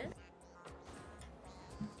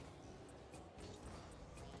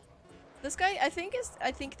 This guy, I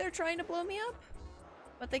think they're trying to blow me up,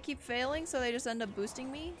 but they keep failing, so they just end up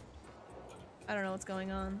boosting me. I don't know what's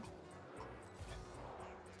going on.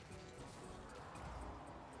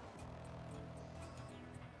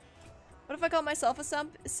 What if I call myself a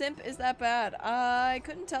simp? Is that bad? I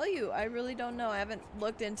couldn't tell you. I really don't know. I haven't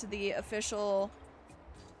looked into the official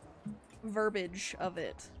verbiage of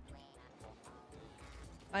it.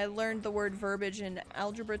 I learned the word verbiage in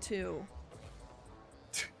Algebra 2.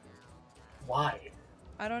 Why?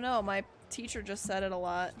 I don't know. My teacher just said it a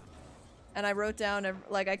lot. And I wrote down,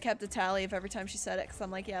 like, I kept a tally of every time she said it, because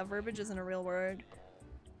I'm like, yeah, verbiage isn't a real word.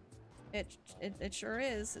 It sure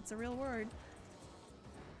is. It's a real word.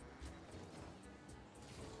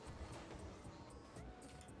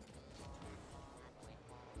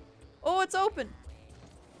 Oh, it's open!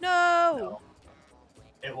 No! No.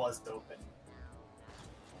 It was open.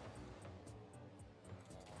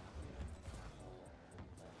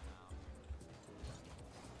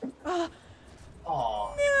 Ah!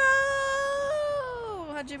 Aww.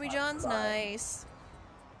 No! Had Jimmy John's nice.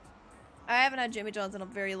 I haven't had Jimmy John's in a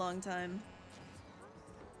very long time.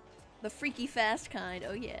 The freaky fast kind,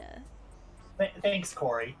 oh yeah. Thanks,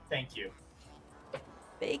 Corey. Thank you.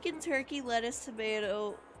 Bacon, turkey, lettuce,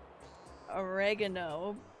 tomato,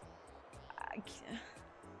 oregano.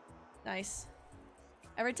 Nice.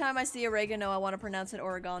 Every time I see oregano, I want to pronounce it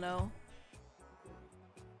oregano.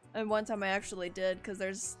 And one time I actually did, because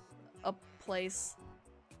there's a place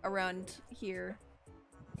around here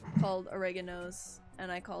called Oregano's,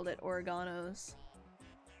 and I called it Oreganos.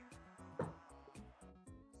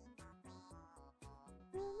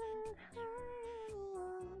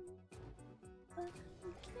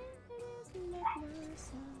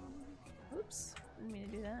 Oops, didn't mean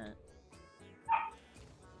to do that.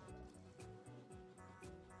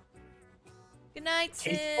 Good night,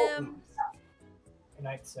 Sim! Good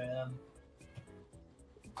night, Sam.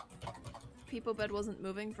 People bed wasn't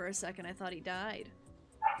moving for a second. I thought he died.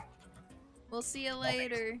 We'll see you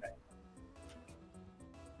later.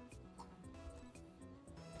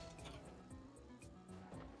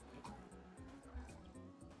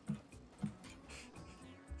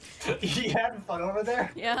 You having fun over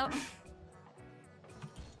there? Yeah.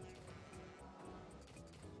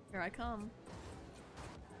 Here, Here I come.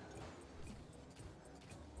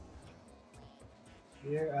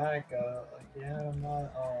 Here I go again on my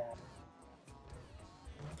own.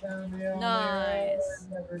 Down the only Nice.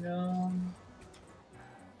 road never known.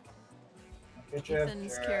 Get your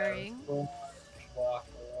Ethan's carrying. walk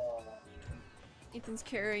along. Ethan's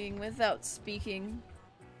carrying without speaking.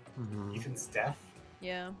 Mhm. Ethan's deaf?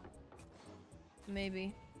 Yeah.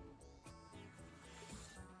 Maybe.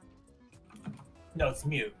 No, it's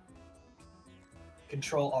mute.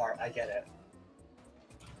 Control R, I get it.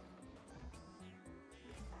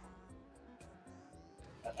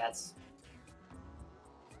 That's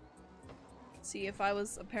See, if I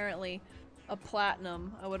was apparently a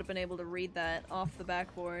platinum, I would have been able to read that off the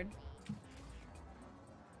backboard.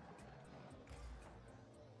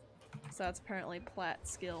 So that's apparently plat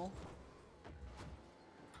skill.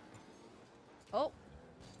 Oh!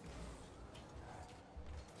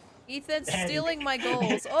 Ethan's Dang. stealing my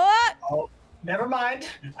goals. Oh! oh, never mind.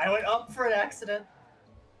 I went up for an accident.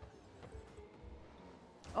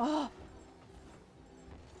 Oh!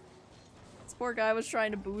 This poor guy was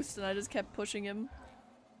trying to boost and I just kept pushing him.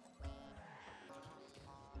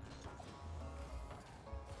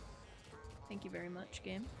 Thank you very much,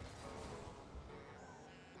 game.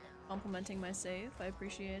 Complimenting my save, I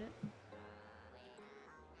appreciate it.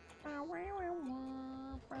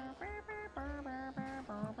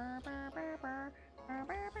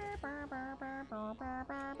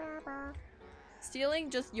 Stealing,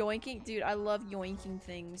 just yoinking? Dude, I love yoinking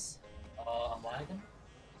things. I'm lagging.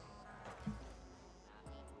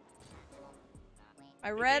 I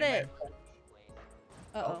read it!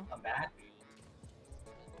 Uh-oh. Oh, I'm back.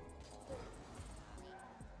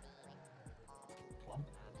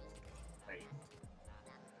 Wait.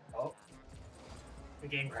 Oh. The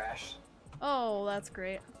game crashed. Oh, that's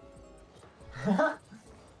great.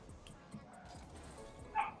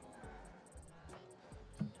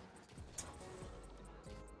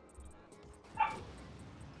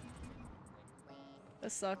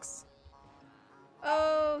 This sucks.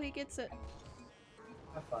 Oh, he gets it.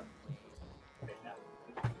 Have fun. Okay, now.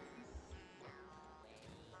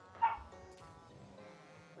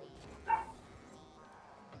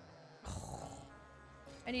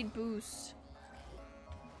 I need boost.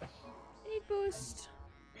 I need boost.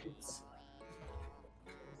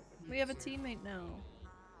 We have a teammate now.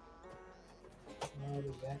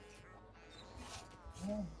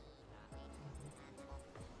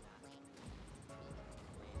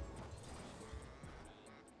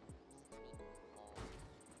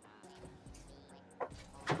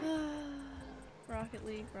 Rocket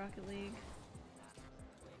League, Rocket League.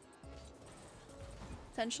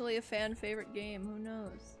 Potentially a fan favorite game, who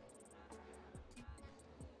knows?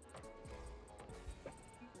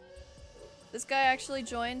 This guy actually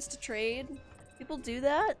joins to trade? People do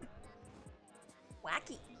that?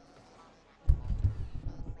 Wacky.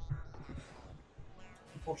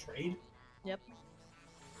 People trade? Yep.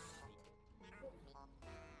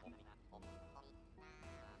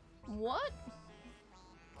 What?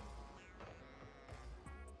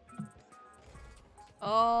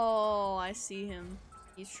 Oh, I see him.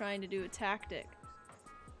 He's trying to do a tactic.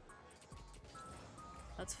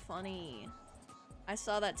 That's funny. I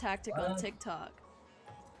saw that tactic on TikTok.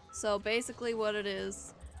 So basically what it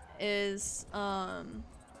is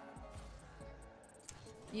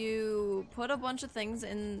you put a bunch of things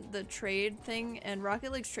in the trade thing, and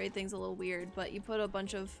Rocket League's trade thing's a little weird, but you put a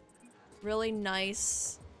bunch of really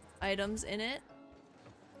nice items in it,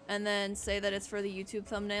 and then say that it's for the YouTube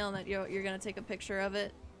thumbnail and that you're gonna take a picture of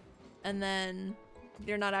it, and then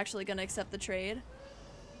you're not actually gonna accept the trade.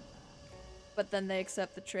 But then they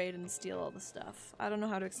accept the trade and steal all the stuff. I don't know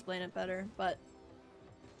how to explain it better, but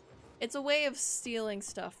it's a way of stealing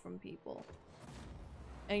stuff from people.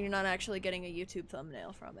 And you're not actually getting a YouTube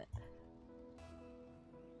thumbnail from it.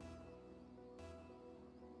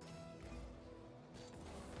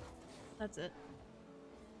 That's it.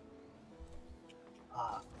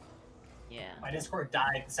 Yeah. My Discord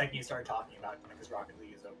died the second you started talking about it because Rocket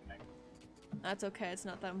League is opening. That's okay, it's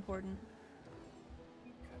not that important.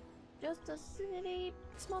 Just a city,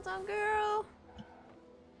 small town girl,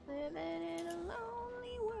 living in a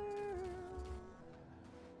lonely world.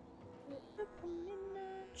 With a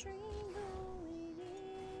midnight train going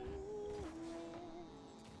anywhere.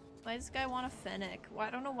 Why does this guy want a Fennec? Well, I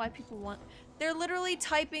don't know why people want. They're literally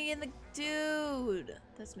typing in the dude.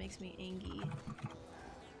 This makes me angry.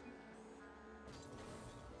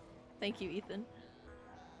 Thank you, Ethan.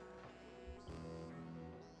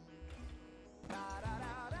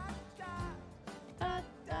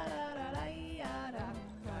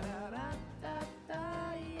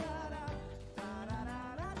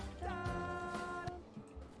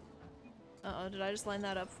 Uh-oh, did I just line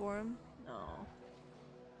that up for him? No.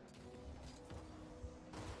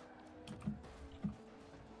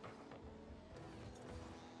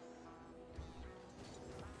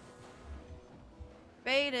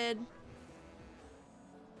 Baited.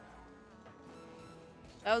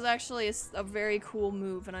 That was actually a very cool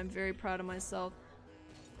move, and I'm very proud of myself.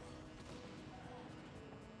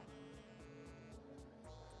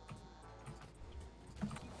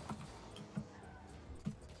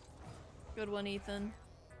 Good one, Ethan.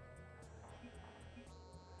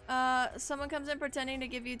 Someone comes in pretending to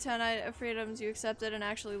give you 10 free items, you accept it and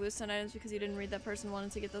actually lose 10 items because you didn't read that person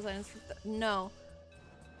wanted to get those items for no.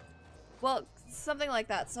 Well, something like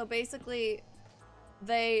that. So basically,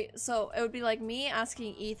 so it would be like me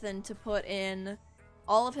asking Ethan to put in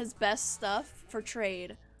all of his best stuff for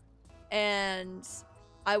trade, and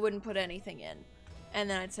I wouldn't put anything in. And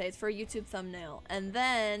then I'd say it's for a YouTube thumbnail. And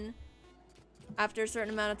then, after a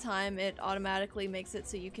certain amount of time, it automatically makes it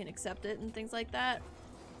so you can accept it and things like that.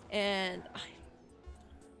 And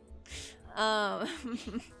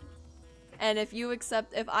and if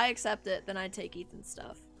I accept it, then I take Ethan's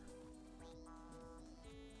stuff.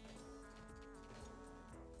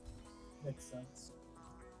 Makes sense.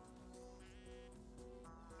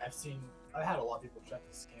 I've had a lot of people try to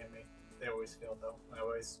scam me. They always fail though. I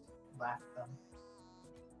always laugh at them.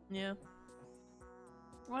 Yeah.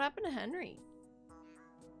 What happened to Henry?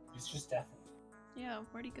 He's just deafened. Yeah,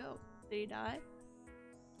 where'd he go? Did he die?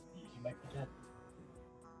 He might be dead.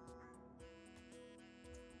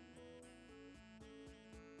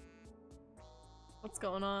 What's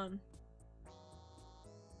going on?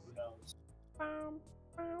 Who knows?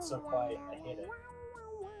 So quiet, I hate it.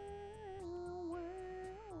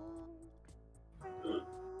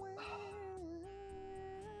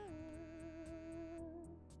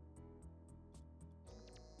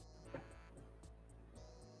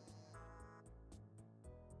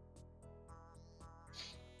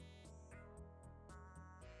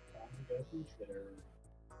 Time to go through Twitter.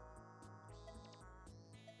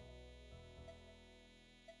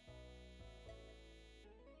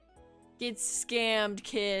 Get scammed,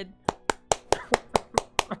 kid.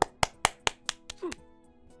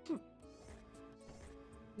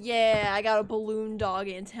 Yeah, I got a balloon dog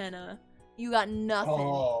antenna. You got nothing.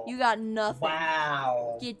 Oh, You got nothing.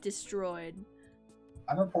 wow. Get destroyed.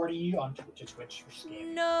 I'm reporting you on to Twitch for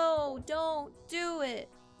scamming. No, don't do it.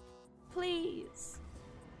 Please.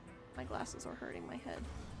 My glasses are hurting my head.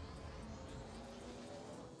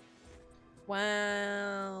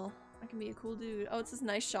 Wow. I can be a cool dude. Oh, it's this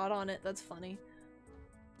nice shot on it. That's funny.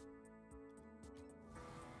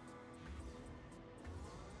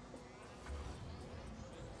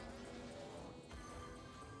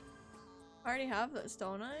 I already have this,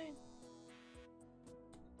 don't I?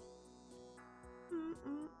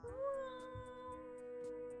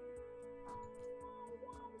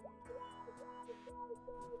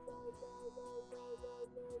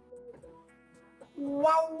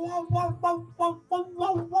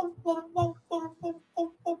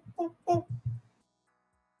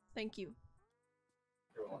 Thank you.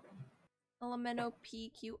 You're welcome. Elemento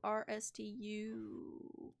PQRSTU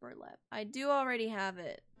burlap. I do already have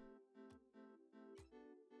it.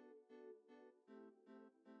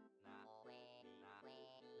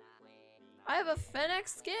 I have a Fennec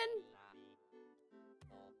skin?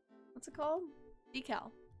 What's it called?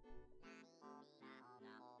 Decal.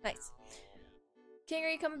 Nice. King, are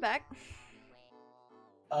you coming back?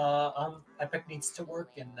 Epic needs to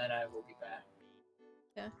work and then I will be back.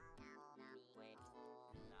 Yeah.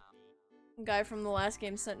 A guy from the last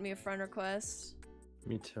game sent me a friend request.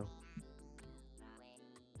 Me too.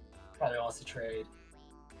 Probably wants to trade.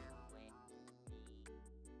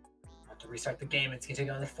 Have to restart the game. It's gonna take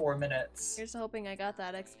another 4 minutes. Here's hoping I got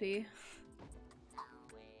that XP.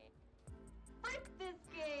 Like this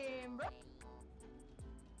game, bro.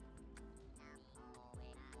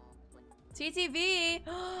 TTV!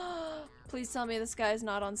 Please tell me this guy's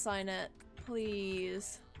not on Cynet.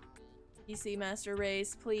 Please. PC Master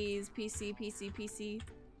Race, please. PC, PC, PC.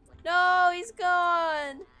 No, he's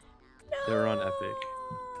gone! No! They're on Epic.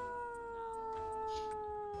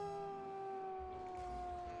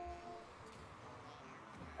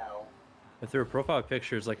 Hell. If their profile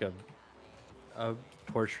picture is like a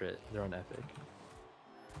portrait, they're on Epic.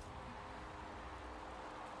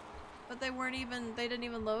 But they didn't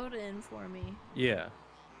even load in for me. Yeah,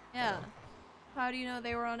 Yeah. How do you know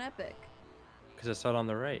they were on Epic? because I saw it on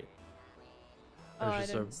the right. Oh, There's I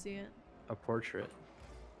just didn't see it. a portrait.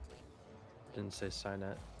 Didn't say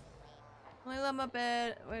Cynet. Only love my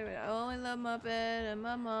bed. Wait. I only love my bed and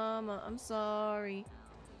my mama. I'm sorry.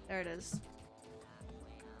 There it is.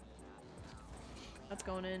 That's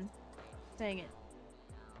going in. Dang it.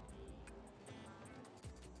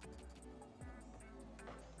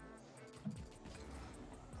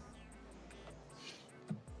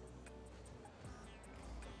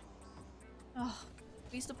 Oh,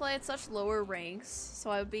 we used to play at such lower ranks, so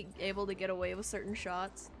I would be able to get away with certain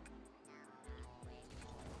shots.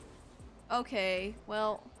 Okay,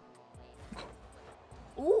 well.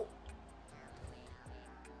 Ooh!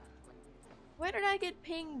 Where did I get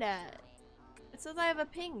pinged at? It says I have a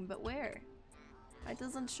ping, but where? It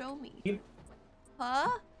doesn't show me. You-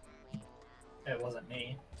 Huh? It wasn't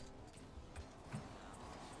me.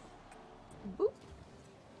 Boop.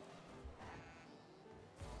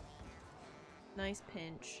 Nice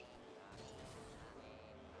pinch.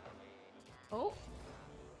 Oh.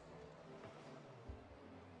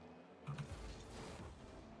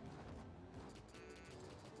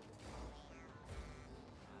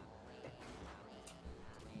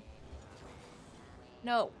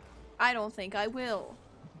 No, I don't think I will.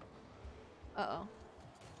 Uh-oh.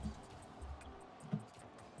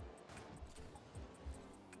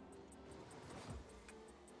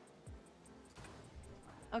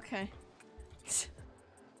 Okay.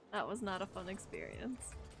 That was not a fun experience.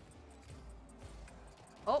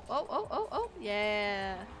 Oh, oh, oh, oh, oh,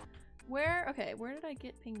 yeah. Where, okay, where did I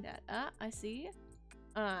get pinged at? Ah, I see.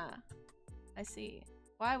 Ah, I see.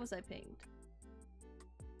 Why was I pinged?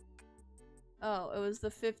 Oh, it was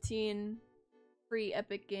the 15 free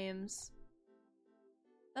Epic Games.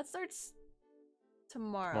 That starts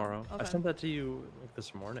tomorrow. Tomorrow. Okay. I sent that to you like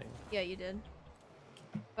this morning. Yeah, you did.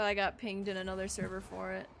 But I got pinged in another server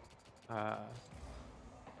for it.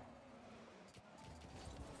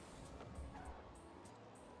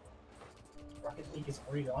 Rocket League is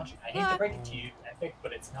already launching. I hate to break it to you, Epic,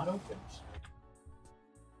 but it's not opened.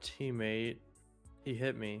 Teammate, he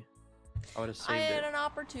hit me. I would have saved I had it. an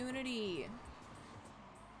opportunity.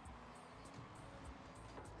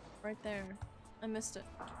 Right there. I missed it.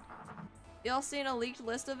 Y'all seen a leaked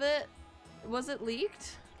list of it? Was it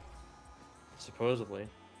leaked? Supposedly.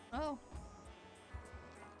 Oh.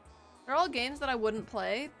 They're all games that I wouldn't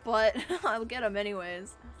play, but I'll get them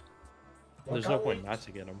anyways. There's no point not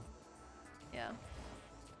to get him. Yeah.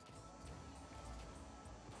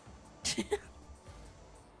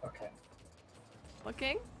 Okay.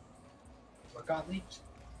 Looking? What got leaked?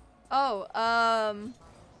 Oh,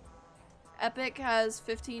 Epic has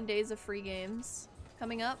 15 days of free games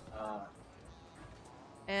coming up,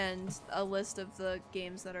 and a list of the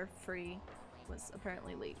games that are free was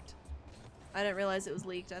apparently leaked. I didn't realize it was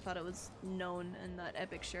leaked. I thought it was known and that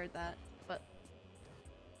Epic shared that, but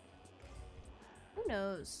who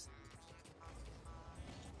knows?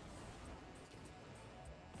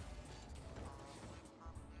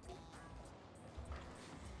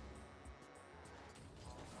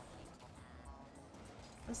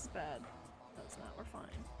 This is bad. That's not, we're fine.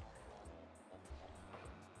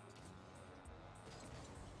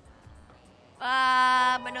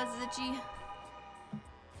 Ah, my nose is itchy.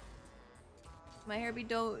 My hair be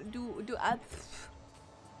do.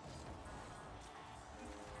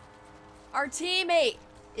 Our teammate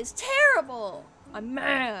is terrible. I'm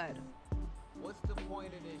mad. What's the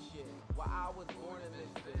point of this shit? Well, I was born in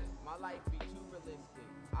this shit. My life be too realistic.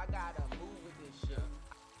 I gotta move with this shit.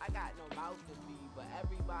 I got no mouth to feed, but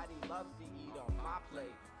everybody loves to eat on my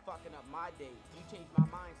plate. Fucking up my day. You changed my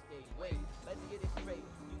mind state. Wait, let's get it straight.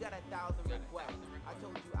 You got 1,000 requests. I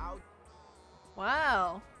told you I'll.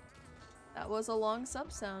 Wow. That was a long sub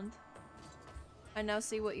sound. I now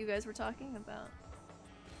see what you guys were talking about.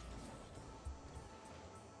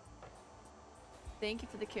 Thank you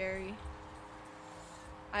for the carry.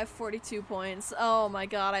 I have 42 points. Oh my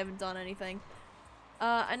god, I haven't done anything.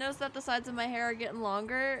 I noticed that the sides of my hair are getting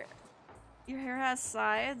longer. Your hair has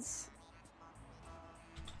sides?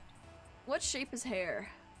 What shape is hair?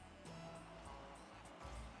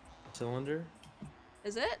 Cylinder?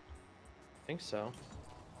 Is it? I think so.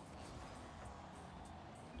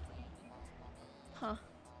 Huh.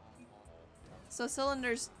 So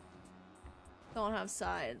cylinders don't have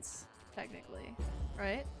sides, technically,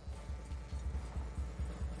 right?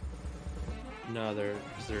 No, they're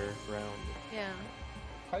round. Yeah.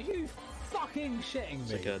 Are you fucking shitting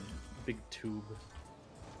It's me? like a big tube.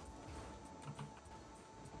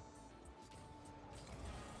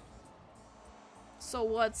 So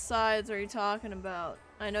what sides are you talking about?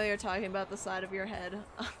 I know you're talking about the side of your head.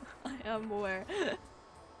 I am aware.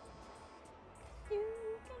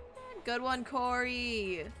 Good one,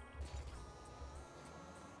 Corey.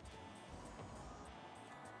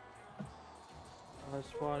 I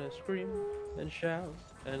just wanna scream and shout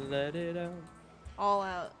and let it out. All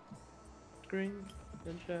out. Scream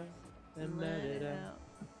and shout and let it out.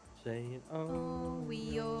 Saying, Oh, wee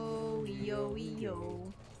yo, wee yo, wee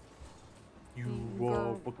yo. You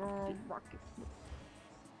Girl, are girl, rocket.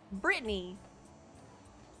 Brittany.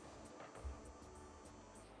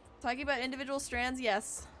 Talking about individual strands,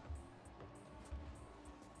 yes.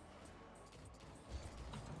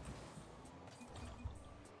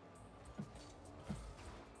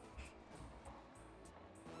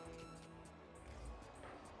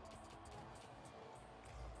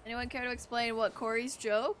 Anyone care to explain what Corey's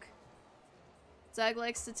joke? Zach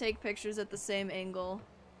likes to take pictures at the same angle.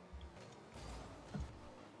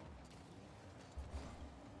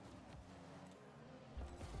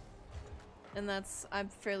 And that's, I'm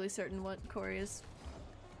fairly certain what Corey is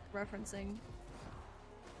referencing.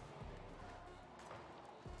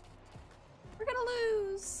 We're gonna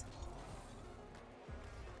lose!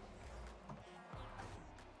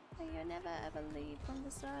 You never ever leave from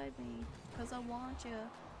beside me, 'cause I want you,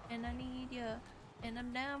 and I need you, and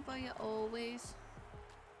I'm down for you always.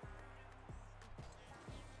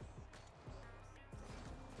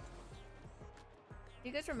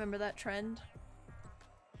 You guys remember that trend?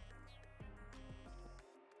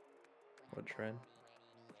 What trend?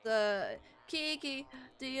 The Kiki,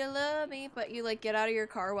 do you love me? But you like get out of your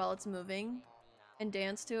car while it's moving and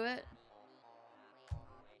dance to it.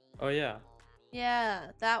 Oh yeah. Yeah,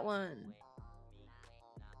 that one.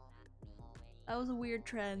 That was a weird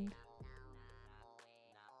trend.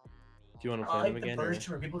 Do you want to I play them like the again? Or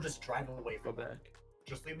version where people just drive away go from it. back.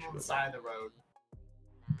 Just leave them on Go the side of the road.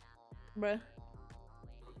 Bruh.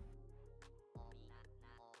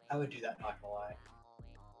 I would do that, not gonna lie.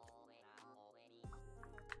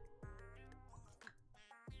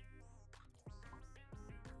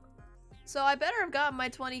 So I better have gotten my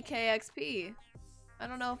 20k XP. I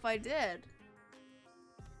don't know if I did.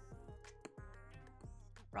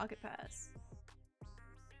 Rocket pass.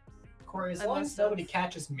 Corey, as I long as must have. nobody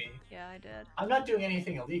catches me, Yeah, I did. I'm not doing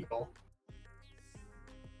anything illegal.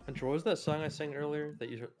 Hunter, what was that song I sang earlier that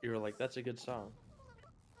you were like, that's a good song?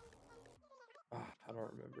 Ah, I don't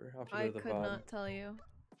remember. I'll have to go I to the could VOD. not tell you.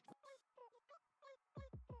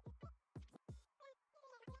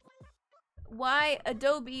 Why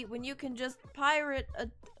Adobe when you can just pirate a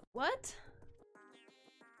what?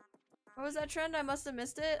 What was that trend? I must have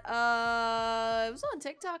missed it. It was on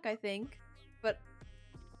TikTok, I think. But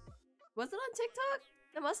was it on TikTok?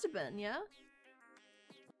 It must have been, yeah?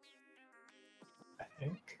 I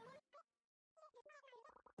think.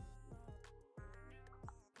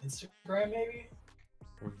 Instagram, maybe?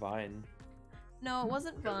 Or Vine. No, it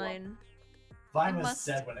wasn't Good one. Vine. Vine It was must-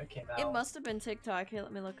 dead when it came out. It must have been TikTok. Here,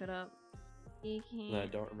 let me look it up. No, I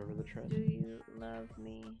don't remember the trend. Do you love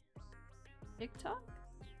me? TikTok?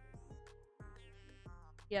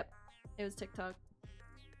 Yep, it was TikTok.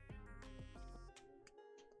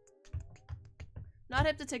 Not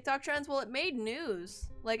hip to TikTok trends? Well, it made news.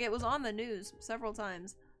 Like, it was on the news several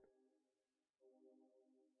times.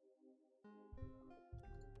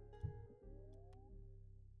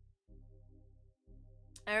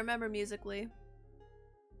 I remember Musical.ly.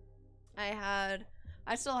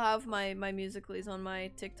 I still have my Musical.lys on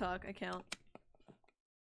my TikTok account.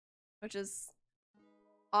 Which is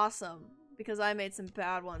awesome. Because I made some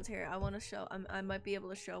bad ones here. I want to show, I might be able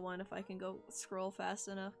to show one if I can go scroll fast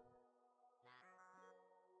enough.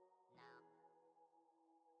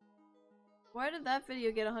 Why did that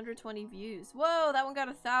video get 120 views? Whoa, that one got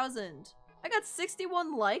 1,000. I got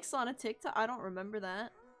 61 likes on a TikTok. I don't remember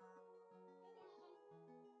that.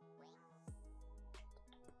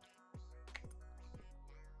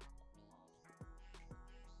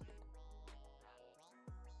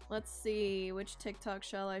 Let's see, which TikTok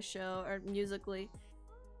shall I show? Or Musical.ly.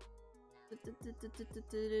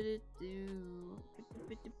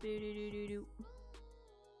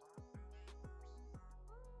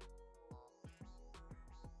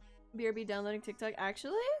 BRB downloading TikTok.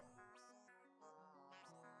 Actually?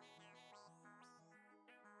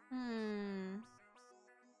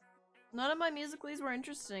 None of my Musical.lys were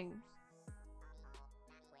interesting.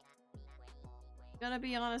 Gonna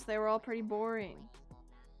be honest, they were all pretty boring.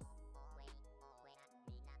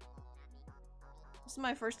 This is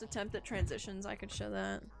my first attempt at transitions. I could show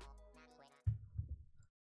that.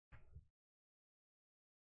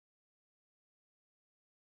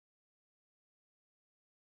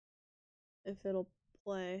 If it'll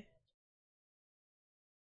play.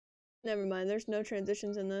 Never mind, there's no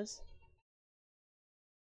transitions in this.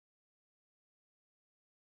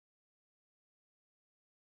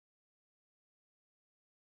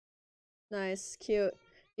 Nice, cute.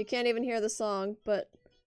 You can't even hear the song, but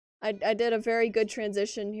I did a very good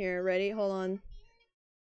transition here. Ready? Hold on.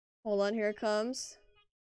 Hold on, here it comes.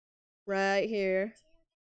 Right here.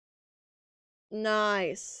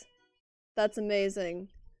 Nice. That's amazing.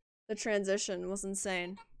 The transition was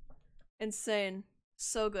insane. Insane.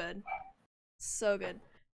 So good. So good.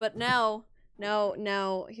 But now,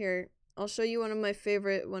 here. I'll show you one of my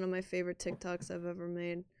favorite TikToks I've ever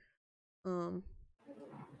made.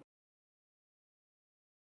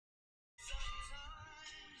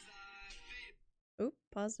 Oop,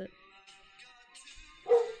 paused it.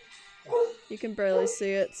 You can barely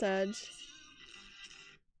see it, Sag.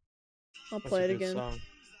 I'll play it again. Song.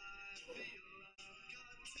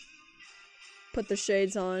 Put the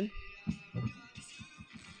shades on.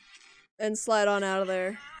 And slide on out of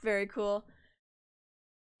there. Very cool.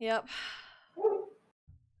 Yep.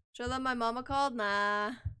 Show them my mama called?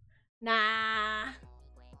 Nah. Nah.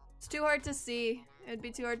 It's too hard to see. It'd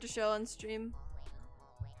be too hard to show on stream.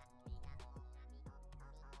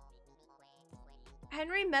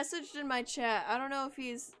 Henry messaged in my chat. I don't know if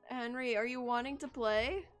he's... Henry, are you wanting to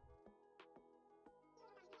play?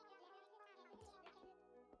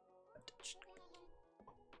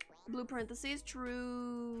 Blue parentheses,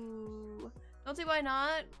 true. Don't see why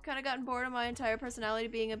not. Kind of gotten bored of my entire personality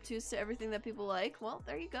being obtuse to everything that people like. Well,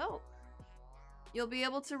 there you go. You'll be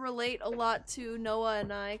able to relate a lot to Noah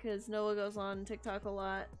and I, because Noah goes on TikTok a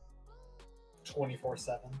lot.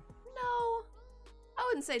 24/7. No. I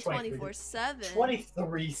wouldn't say 24/7.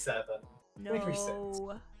 23/7. No.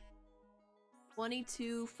 23/6.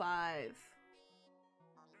 22/5.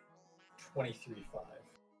 23/5.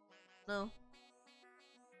 No.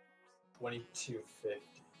 22/50.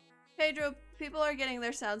 Pedro, people are getting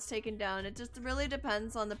their sounds taken down. It just really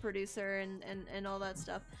depends on the producer and all that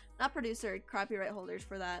stuff. Not producer, copyright holders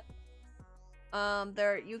for that.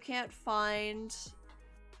 You can't find...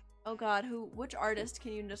 Oh god, which artist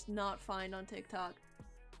can you just not find on TikTok?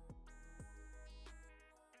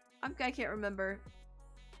 I can't remember.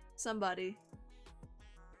 Somebody.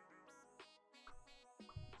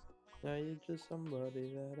 Now you're just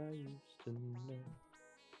somebody that I used to know.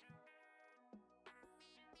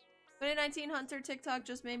 2019 Hunter TikTok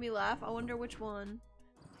just made me laugh. I wonder which one.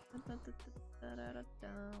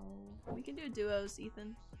 We can do duos,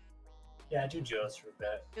 Ethan. Yeah, do duos for a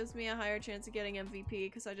bit. Gives me a higher chance of getting MVP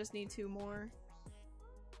because I just need 2 more.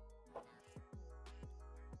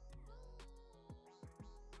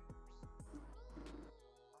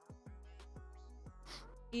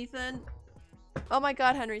 Ethan. Oh my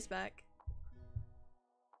god, Henry's back.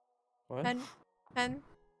 What? Hen.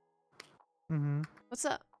 Mm-hmm. What's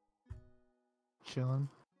up? Chilling.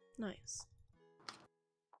 Nice.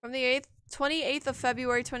 From the 28th of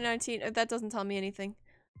February 2019. That doesn't tell me anything.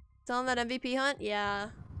 Tell him that MVP hunt? Yeah.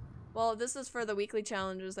 Well, this is for the weekly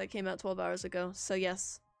challenges that came out 12 hours ago, so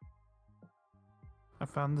yes. I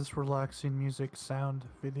found this relaxing music sound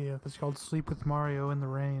video. It's called Sleep with Mario in the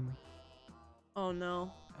Rain. Oh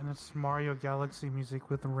no. And it's Mario Galaxy music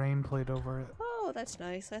with the rain played over it. Oh, that's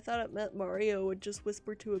nice. I thought it meant Mario would just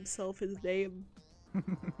whisper to himself his name.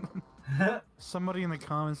 Somebody in the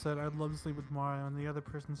comments said, I'd love to sleep with Mario, and the other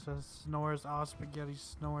person says, snores all spaghetti,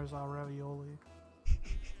 snores all ravioli.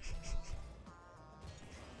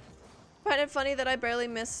 Find it funny that I barely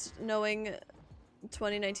missed knowing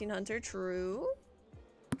 2019 Hunter. True.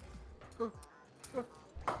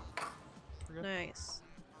 Nice.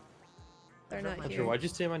 They're not here. Why'd you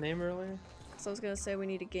say my name earlier? So I was gonna say we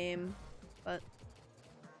need a game, but...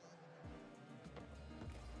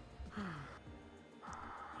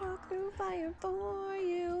 Walk through fire for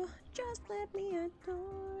you. Just let me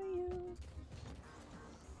adore you.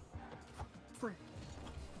 Free.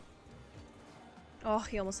 Oh,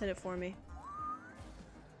 he almost hit it for me.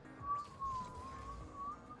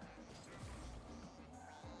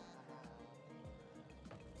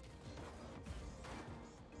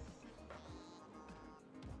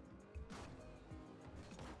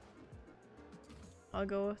 I'll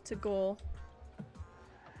go to goal.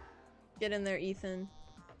 Get in there, Ethan.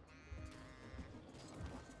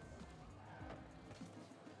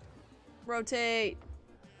 Rotate.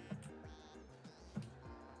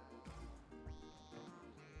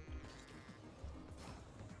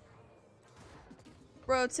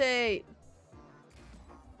 Rotate.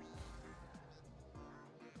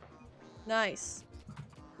 Nice.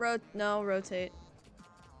 No, rotate.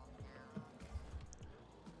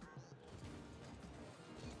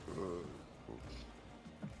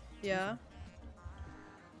 Yeah.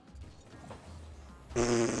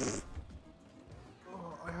 Oh,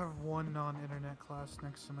 I have one non-internet class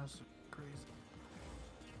next semester. Crazy.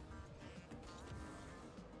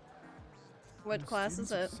 What class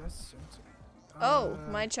is it? Success Center. Oh,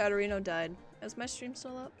 my Chatterino died. Is my stream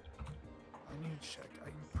still up? I need to check.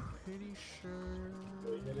 I'm pretty sure.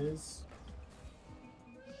 Wait, it is.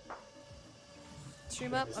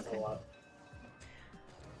 Stream up? It's Okay. still up.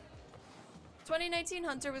 2019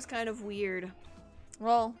 Hunter was kind of weird.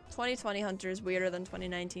 Well, 2020 Hunter is weirder than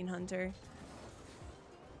 2019 Hunter.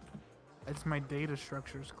 It's my data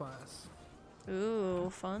structures class. Ooh,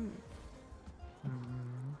 fun.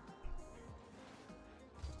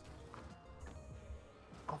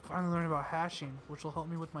 I'll finally learn about hashing, which will help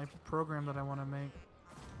me with my program that I want to make.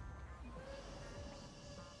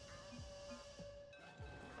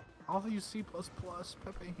 I'll use C++,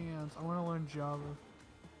 Pepe Hands. I want to learn Java.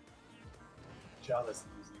 Java's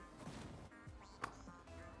easy.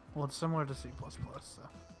 Well, it's similar to C++, so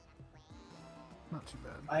not too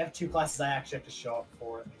bad. I have 2 classes I actually have to show up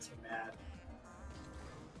for. It makes me mad.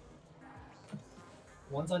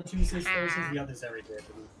 One's on Tuesdays, Thursdays, the other's every day of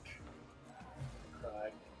the week.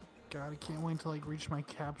 Cry. God, I can't wait until I reach my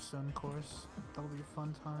capstone course. That'll be a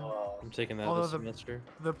fun time. Oh, I'm taking that Although this the- semester.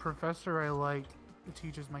 The professor I like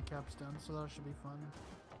teaches my capstone, so that should be fun.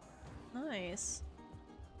 Nice.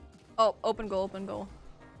 Oh, open goal, open goal.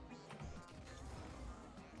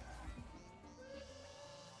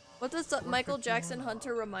 What does the Michael Jackson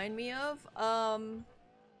Hunter remind me of?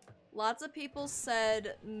 Lots of people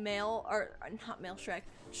said male, or not male Shrek.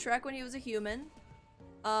 Shrek when he was a human.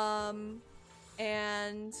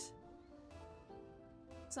 And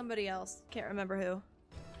somebody else. Can't remember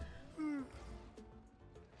who.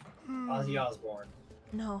 Ozzy Osbourne.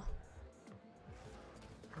 No.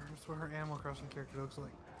 That's what her Animal Crossing character looks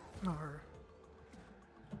like. Not her.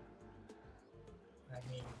 I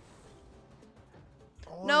mean,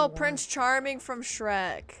 All I No, want- Prince Charming from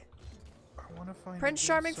Shrek. I want to find a Prince good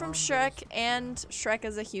Charming from song Shrek that is- and Shrek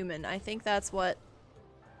as a human. I think that's what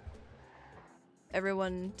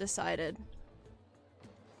everyone decided.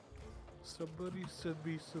 Somebody send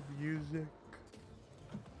me some music.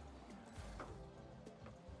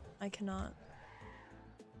 I cannot.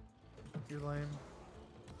 You're lame.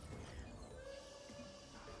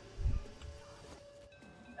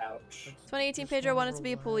 ouch. 2018 Just Pedro wanna wanted to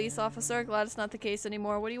be a police relax. officer. Glad it's not the case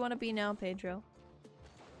anymore. What do you want to be now, Pedro?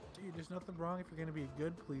 Dude, there's nothing wrong if you're gonna be a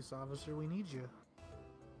good police officer. We need you.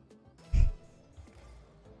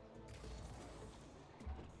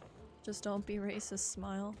 Just don't be racist,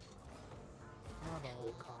 smile. Not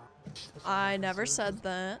all cops. That's I what never said. said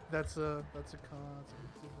that. That's a con.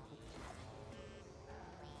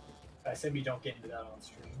 I said we don't get into that on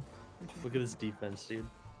stream. Look at this defense, dude.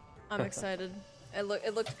 I'm excited. It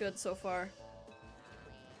looked good so far.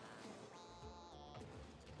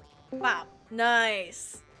 Wow.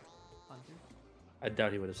 Nice. Hunter? I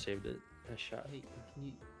doubt he would have saved it. That shot. Hey, can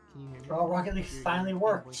you hear me? Bro, Rocket League You're finally in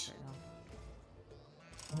worked. voice right now.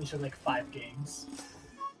 Only showed like 5 games.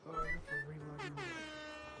 Oh, I have to reload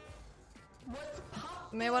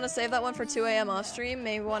it. May want to save that one for 2 a.m. off stream.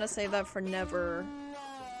 May want to save that for never.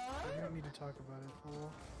 I don't need to talk about it. Oh.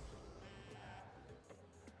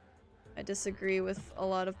 I disagree with a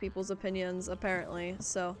lot of people's opinions, apparently,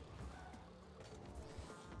 so.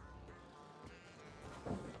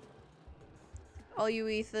 All you,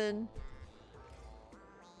 Ethan.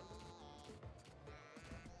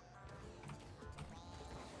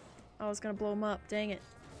 I was gonna blow him up, dang it.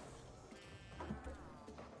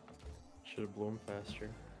 Should have blown faster.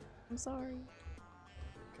 I'm sorry.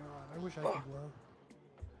 God, I wish I could blow.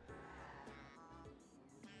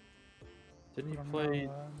 Didn't you but I'm play? not Didn't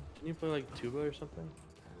allowed. you play like tuba or something?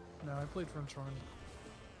 No, I played French horn.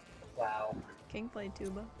 Wow. King played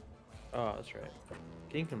tuba. Oh, that's right.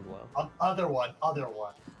 King can blow. Other one.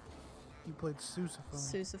 You played sousaphone.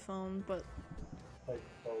 Sousaphone, but Like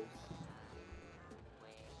both.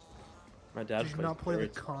 My dad Did you plays not play the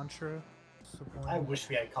birds. Contra? I wish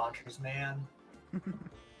we had Contras, man.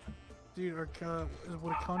 Dude, would a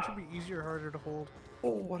Contra be easier or harder to hold? Oh,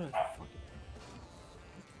 what a fucking.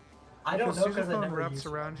 I don't know because I sousaphone never wraps used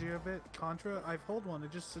around one. you a bit. Contra, I've held one.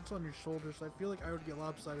 It just sits on your shoulder, so I feel like I would get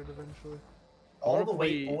lopsided eventually. All wanna the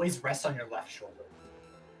weight play- always rests on your left shoulder.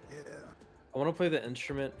 Yeah. I want to play the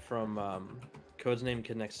instrument from Codename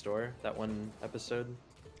Kid Next Door. That one episode.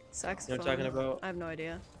 saxophone. what I'm talking about? I have no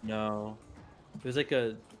idea. No, it was like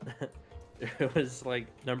a. It was like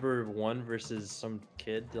number 1 versus some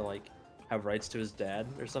kid to like have rights to his dad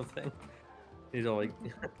or something. He's all like,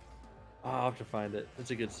 I'll have to find it. It's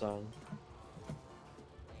a good song.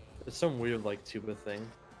 It's some weird like tuba thing.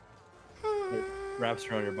 It wraps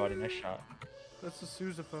around your body. Nice shot. That's the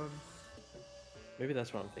sousaphone. Maybe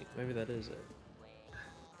that's what I'm thinking. Maybe that is it.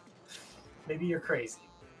 Maybe you're crazy.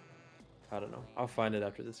 I don't know. I'll find it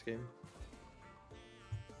after this game.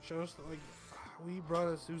 Show us that, like, we brought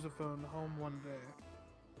a sousaphone home one day.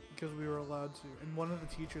 because we were allowed to. And one of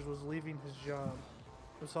the teachers was leaving his job.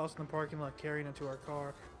 He saw us in the parking lot carrying it to our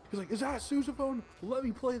car. He's like, "Is that a sousaphone? Let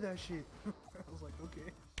me play that shit." I was like,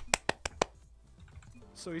 "Okay."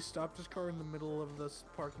 So he stopped his car in the middle of this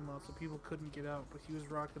parking lot so people couldn't get out, but he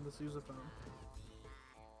was rocking the sousaphone.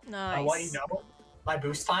 Nice. I want you to know, my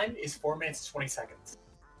boost time is 4 minutes and 20 seconds.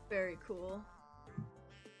 Very cool.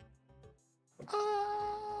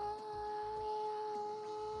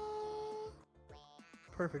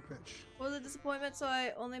 Perfect pitch. Was a disappointment, so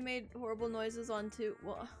I only made horrible noises on two.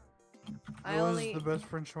 Well, I was the best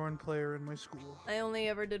French horn player in my school. I only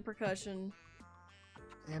ever did percussion.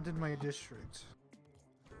 And in my district.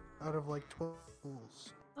 Out of like 12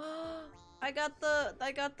 schools. I got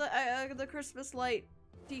the Christmas light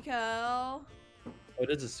decal.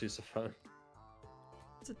 What is a sousaphone?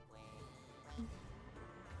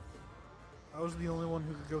 I was the only one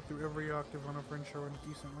who could go through every octave on a French horn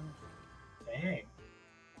decently. Dang.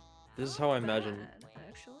 This is how I imagine. Bad,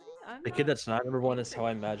 actually. I'm The kid that's not number one is how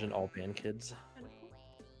I imagine all band kids.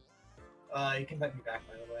 You can let me back,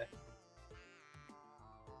 by the way.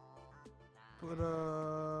 But,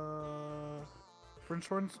 French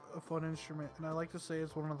horn's a fun instrument, and I like to say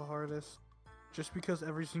it's one of the hardest, just because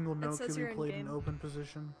every single note can be played in open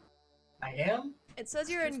position. I am? It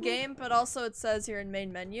says you're in game, but also it says you're in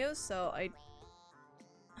main menu, so I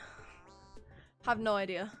have no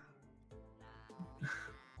idea.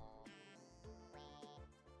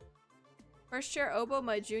 First chair oboe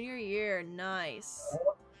my junior year, nice.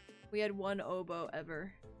 We had one oboe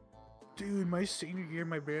ever. Dude, my senior year,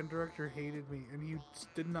 my band director hated me, and he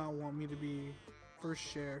did not want me to be first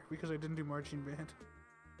chair because I didn't do marching band.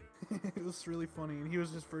 It was really funny, and he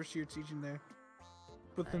was his first year teaching there.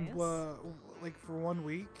 But then, like for 1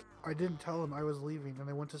 week, I didn't tell him I was leaving, and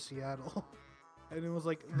I went to Seattle. And it was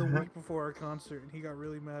like the week before our concert, and he got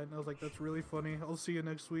really mad, and I was like, "That's really funny. I'll see you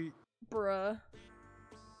next week." Bruh.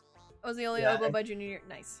 I was the only oboe by junior year.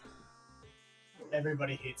 Nice.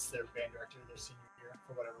 Everybody hates their band director their senior year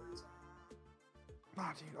for whatever reason.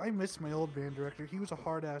 Nah, dude, I miss my old band director. He was a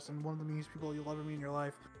hard ass and one of the meanest people you'll ever meet in your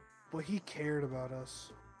life. But he cared about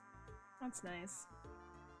us. That's nice.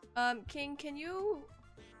 King, can you...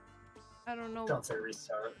 I don't know. Don't say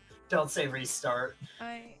restart. Don't say restart.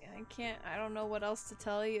 I can't. I don't know what else to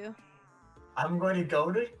tell you. I'm going to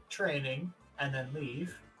go to training and then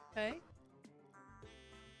leave. Okay.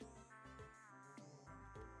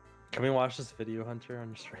 Can we watch this video, Hunter,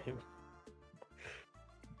 on stream?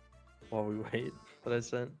 While we wait, that I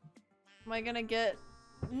sent? Am I gonna get...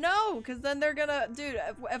 No, because then they're gonna... Dude,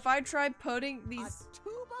 if I try putting these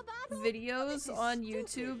videos on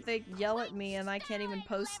YouTube, they yell at me and I can't even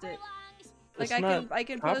post it. Like, I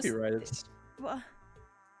can post... Copyright, it's... What?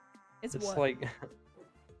 It's what? like...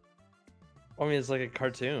 I mean, it's like a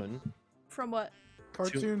cartoon. From what?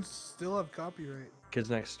 Cartoons still have copyright. Kids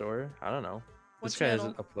Next Door? I don't know. What this guy channel?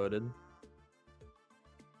 hasn't uploaded.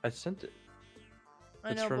 I sent it. I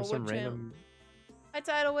It's know, from but some what random... Hi,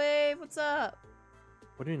 Tidal Wave, what's up?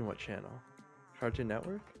 What do you mean, what channel? Cartoon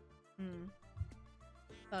Network? Hmm.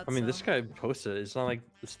 I mean, this guy posted it. It's not like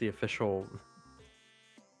it's the official...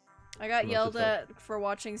 I got Unless yelled it's like- at for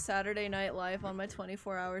watching Saturday Night Live on my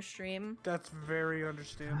 24-hour stream. That's very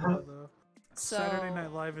understandable, though. So... Saturday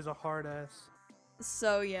Night Live is a hard ass.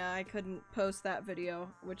 So yeah, I couldn't post that video,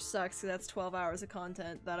 which sucks because that's 12 hours of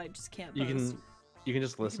content that I just can't post. You can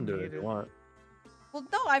just listen to it if you want. Well,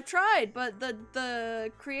 no, I've tried, but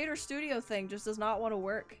the Creator Studio thing just does not want to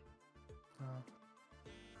work. You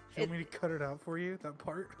want me to cut it out for you, that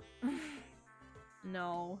part?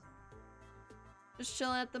 No. Just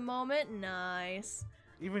chilling at the moment? Nice.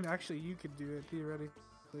 Even actually, you could do it, theoretically,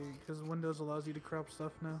 because Windows allows you to crop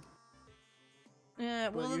stuff now. Yeah,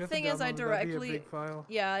 well, But you the have to thing is, I download it, that'd be a directly... big file.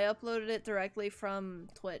 Yeah, I uploaded it directly from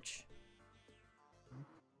Twitch.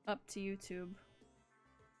 Up to YouTube.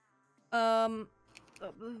 What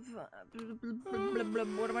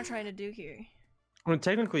am I trying to do here? I mean,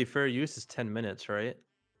 technically, fair use is 10 minutes, right?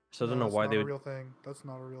 So I don't know why they That's would... not a real thing. That's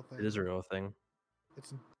not a real thing. It is a real thing.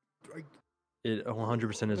 It's... It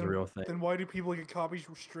 100% is a real thing. Then why do people get copies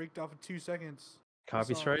streaked off in 2 seconds?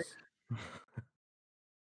 Copy strike?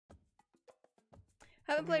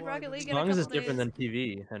 Haven't played Rocket League As in a long couple as it's different days, than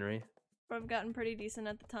TV, Henry. but I've gotten pretty decent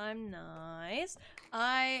at the time. Nice.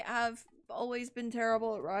 I have always been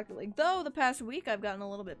terrible at Rocket League, though the past week I've gotten a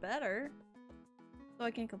little bit better. So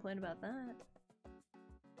I can't complain about that.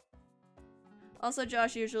 Also,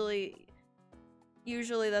 Josh, usually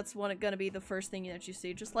that's gonna be the first thing that you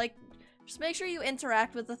see. Just make sure you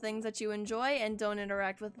interact with the things that you enjoy and don't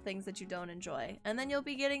interact with the things that you don't enjoy. And then you'll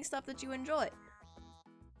be getting stuff that you enjoy.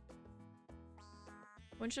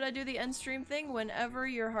 When should I do the end stream thing? Whenever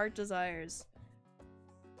your heart desires.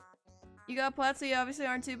 You got plat, so you obviously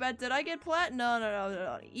aren't too bad. Did I get plat?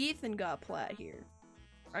 No. Ethan got plat here.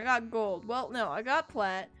 I got gold. Well, no, I got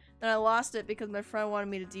plat, then I lost it because my friend wanted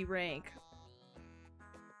me to D-rank.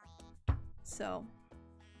 So.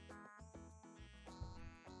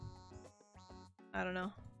 I don't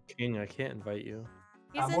know. King, I can't invite you.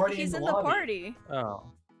 He's in the lobby. party. Oh.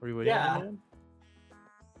 Were you waiting Yeah. on him?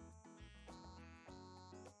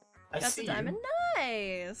 I Got see the diamond. you.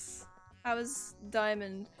 Nice. How was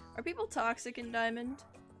diamond? Are people toxic in diamond?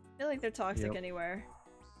 I feel like they're toxic Yep. anywhere.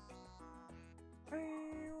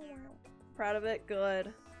 Proud of it.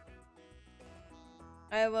 Good.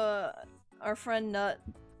 I have our friend Nut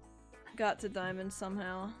got to diamond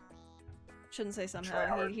somehow. Shouldn't say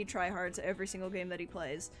somehow. He tryhards every single game that he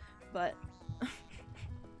plays, but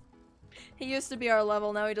he used to be our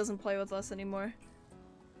level. Now he doesn't play with us anymore.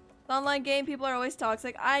 The online game, people are always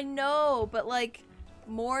toxic. I know, but like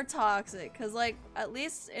more toxic, cause like at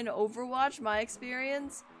least in Overwatch, my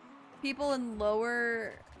experience, people in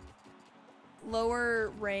lower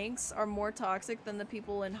ranks are more toxic than the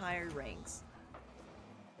people in higher ranks.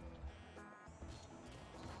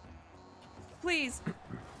 Please.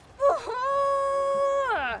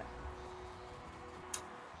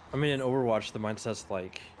 I mean, in Overwatch, the mindset's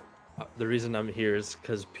like, the reason I'm here is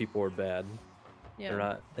because people are bad.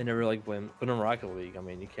 Yeah. They never like blame. But in Rocket League, I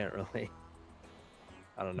mean, you can't really.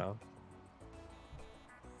 I don't know.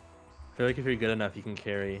 I feel like if you're good enough, you can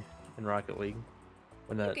carry in Rocket League.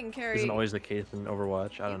 When that can carry- isn't always the case in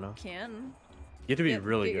Overwatch. I don't know. You can. You have to be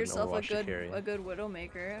really get good in yourself Overwatch to carry. a good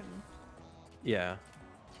Widowmaker. And Yeah.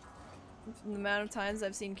 the amount of times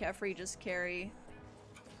I've seen Kefri just carry.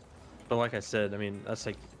 But like I said, I mean, that's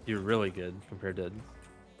like, you're really good compared to,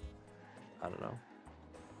 I don't know.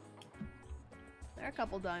 There are a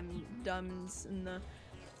couple diamonds in the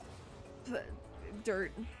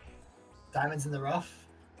dirt. Diamonds in the rough.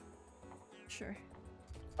 Sure.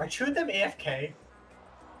 Are two of them AFK?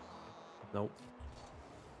 Nope.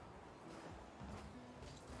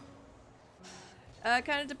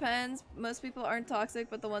 Kind of depends. Most people aren't toxic,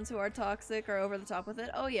 but the ones who are toxic are over the top with it.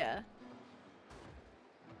 Oh yeah.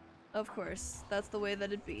 Of course. That's the way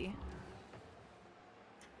that it be.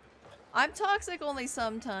 I'm toxic only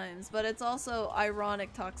sometimes, but it's also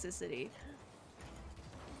ironic toxicity.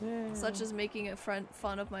 Such as making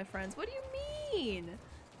fun of my friends. What do you mean?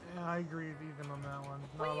 Yeah, I agree with Ethan on that one.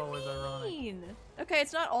 What Not do you always ironic. mean? Okay,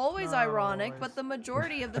 it's not always Not ironic, always. but the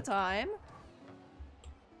majority of the time.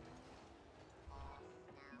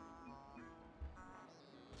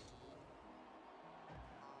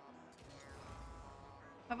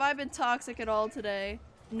 Have I been toxic at all today?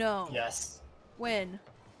 No. Yes. When?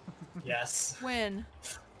 Yes. When?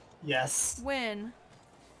 Yes. When?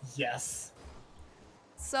 Yes.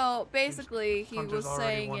 So basically, he Hunter's was already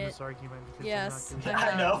saying won it. this argument because Yes, you're not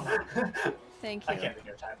I I know. Thank I you. can't think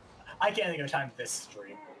of time. I can't think of time this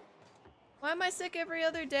stream. Why am I sick every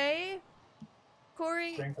other day?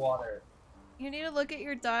 Corey, Drink water. you need to look at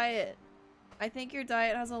your diet. I think your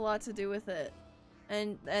diet has a lot to do with it.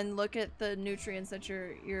 And look at the nutrients that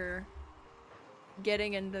you're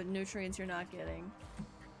getting and the nutrients you're not getting.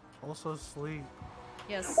 Also sleep.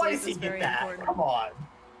 Yes, Why sleep does he is get very that? important. Come on.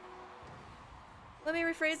 Let me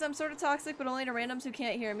rephrase. I'm sort of toxic, but only to randoms who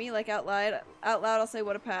can't hear me. Like out loud, I'll say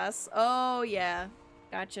what a pass. Oh yeah,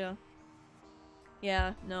 gotcha.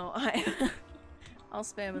 Yeah, no, I'll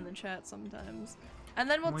spam in the chat sometimes, and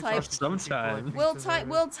then we'll Only type. talk to two people I think We'll deserve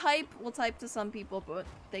type. it. We'll type to some people, but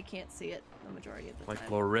they can't see it the majority of the Like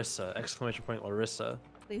time. Larissa! Exclamation point Larissa!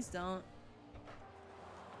 Please don't.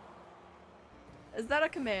 Is that a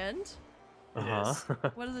command? It Uh is. huh.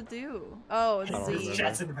 What does it do? Oh, it's I don't Z. remember.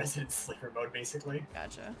 Chat's in resident sleeper mode, basically.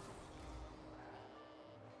 Gotcha.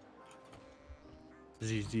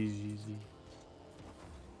 Z Z Z Z.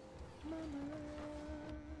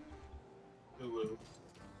 Ooh.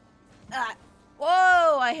 Ah!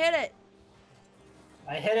 Whoa! I hit it.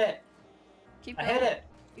 I hit it. Keep I going. hit it.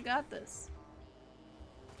 You got this.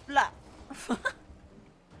 Blah.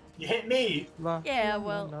 You hit me. Yeah,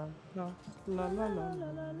 well. La la la la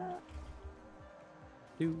la la.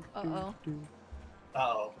 Do Uh-oh. do.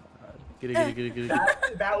 Uh-oh. Get it.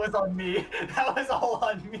 That was on me. That was all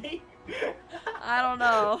on me. I don't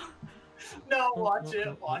know. No, watch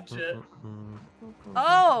it. Watch it.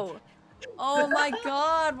 Oh! Oh my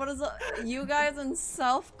god, what is you guys and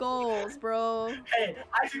self goals, bro. Hey,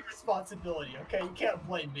 I take responsibility, okay? You can't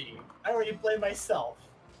blame me. I already blame myself.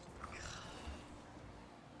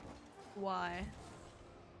 Why?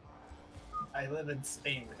 I live in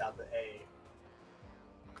Spain without the A.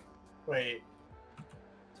 Wait.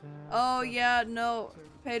 Oh yeah, no,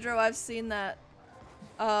 Pedro, I've seen that.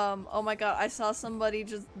 Oh my god, I saw somebody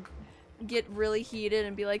just get really heated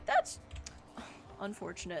and be like, that's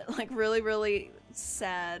unfortunate. Like, really, really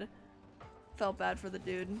sad. Felt bad for the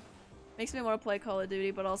dude. Makes me want to play Call of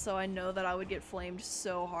Duty, but also I know that I would get flamed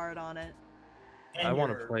so hard on it. And I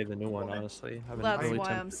want to you're play the new one, woman. honestly. I've been That's really why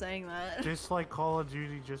I'm tempted. saying that. Dislike Call of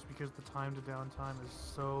Duty just because the time to downtime is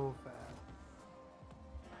so bad.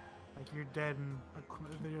 Like you're dead and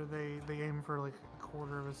they aim for like a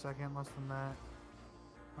quarter of a second, less than that.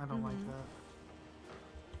 I don't like that.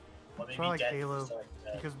 Well, It's maybe not like dead Halo, for like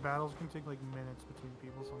that. because battles can take like minutes between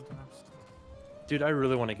people sometimes. Dude, I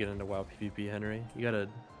really want to get into WoW PvP, Henry. You gotta.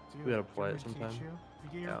 Dude, We gotta do you play want it me to sometime. teach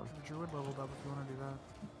you? You get your druid leveled up if you want to do that.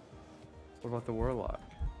 What about the Warlock?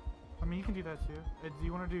 I mean, you can do that too. Do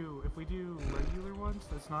you want to do, if we do regular ones,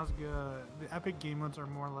 that's not as good. The epic game modes are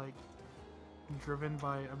more like driven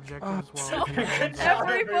by objectives while the other ones are-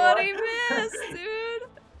 Everybody missed, dude!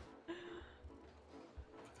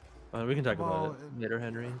 We can talk Well, about it later,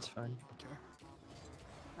 Henry. It's fine. Okay.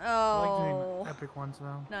 I like Oh. doing epic ones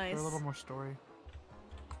though. Nice. They're a little more story.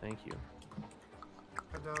 Thank you.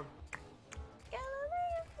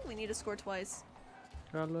 We need to score twice.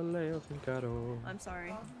 Galileo Figaro. I'm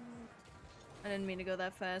sorry. I didn't mean to go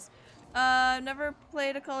that fast. I've never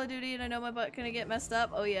played a Call of Duty and I know my butt gonna get messed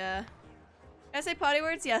up. Oh yeah. Can I say potty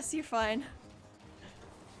words? Yes, you're fine.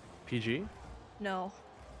 PG? No.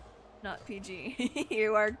 Not PG.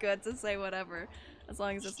 You are good to say whatever. As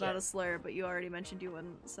long as it's not a slur, but you already mentioned you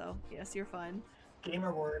wouldn't, so yes, you're fine.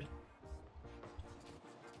 Gamer word.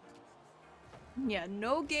 Yeah,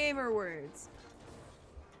 no gamer words.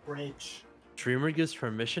 Bridge. Dreamer gives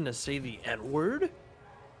permission to say the N-word?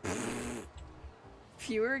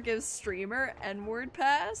 Viewer gives streamer N-word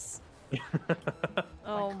pass?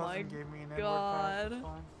 Oh my cousin gave me an N-word god. pass, it's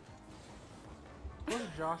fine. What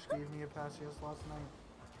if Josh gave me a pass last night?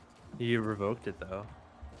 You revoked it though.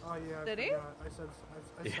 Oh yeah, I Did he? forgot. I said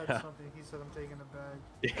Yeah. something. He said I'm taking it back.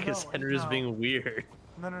 Because No, Henry's no. being weird.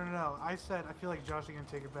 No. I said I feel like Josh is gonna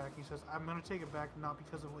take it back. He says I'm gonna take it back not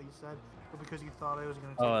because of what you said, but because you thought I was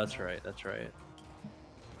gonna take Oh, it that's back. right. That's right.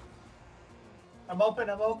 I'm open.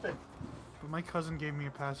 But my cousin gave me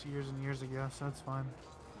a pass years and years ago, so it's fine.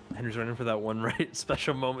 Henry's waiting for that one right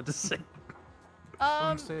special moment to say.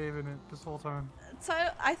 I'm saving it this whole time. So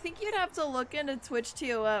I think you'd have to look into Twitch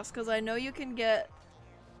TOS because I know you can get.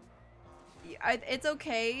 It's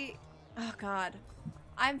okay. Oh god,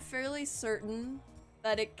 I'm fairly certain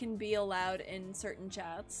that it can be allowed in certain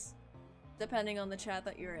chats, depending on the chat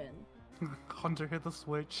that you're in. Hunter hit the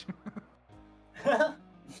switch.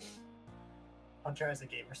 Hunter has a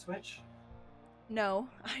gamer switch. No,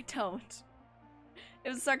 I don't. It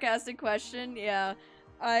was a sarcastic question. Yeah,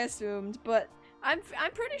 I assumed, but I'm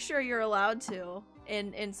pretty sure you're allowed to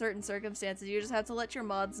in certain circumstances. You just have to let your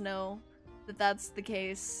mods know that that's the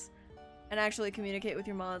case and actually communicate with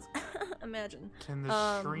your mods. Imagine. Can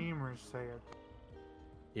the streamers say it?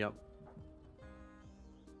 Yep.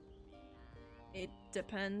 It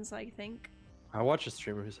depends, I think. I watch a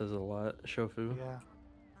streamer who says it a lot. Shofu. Yeah.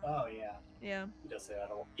 Oh yeah. Yeah. He does say that.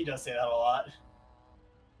 He does say that a lot.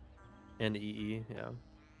 And EE, yeah.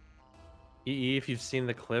 EE, if you've seen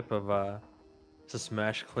the clip of it's a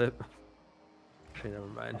Smash clip. Actually, never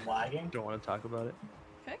mind. I'm lagging. Don't want to talk about it.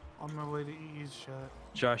 Okay. On my way to EE's chat.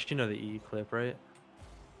 Josh, you know the EE clip, right?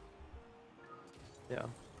 Yeah.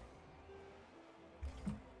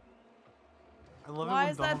 I love Why it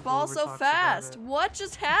when is that Donald ball Glover so talks about fast? it. What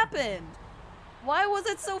just happened? Why was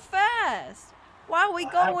it so fast? Why are we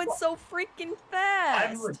going so freaking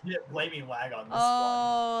fast? I'm legit blaming lag on this one.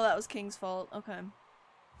 Oh, that was King's fault. Okay.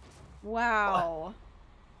 Wow.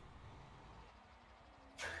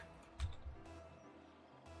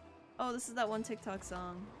 Oh, this is that one TikTok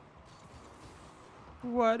song.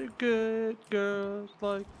 Why do good girls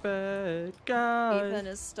like bad guys? Ethan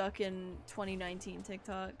is stuck in 2019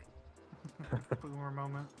 TikTok. Boomer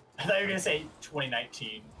moment. I thought you were gonna say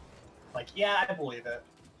 2019. Like, yeah, I believe it.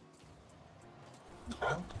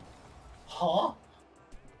 Huh? Huh?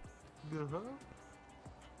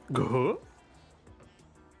 Go.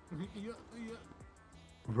 Yeah.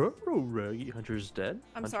 Raggy Hunter's dead.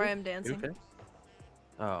 I'm Hunter? sorry, I'm You dancing. okay?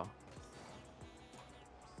 Oh.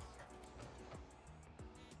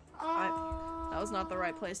 That was not the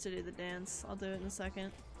right place to do the dance. I'll do it in a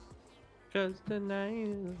second. Cause the night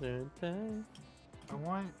is the time. I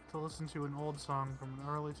want to listen to an old song from the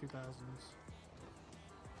early 2000s.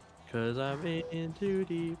 Cause I'm in too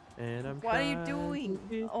deep and I'm What are you trying to doing?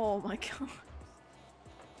 be- Oh my god.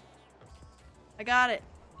 I got it.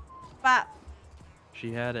 Bop.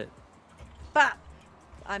 She had it. Bop.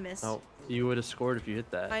 I missed. Oh, you would have scored if you hit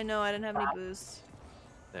that. I know, I didn't have any boosts.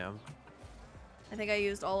 Damn. I think I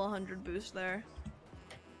used all 100 boosts there.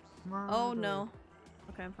 Oh no.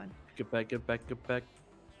 Okay, I'm fine. Get back, get back, get back.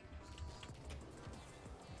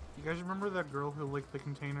 You guys remember that girl who licked the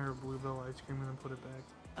container of Bluebell ice cream and then put it back?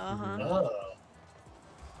 Uh-huh. Oh.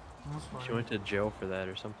 That was She fine. went to jail for that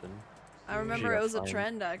or something. I remember got it was a fined.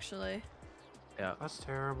 trend, actually. Yeah. That's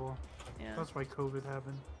terrible. Yeah. That's why COVID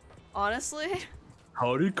happened. Honestly?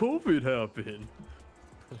 How did COVID happen?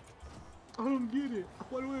 I don't get it.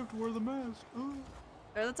 Why do I have to wear the mask? Oh.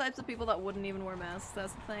 They're the types of people that wouldn't even wear masks,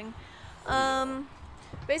 that's the thing.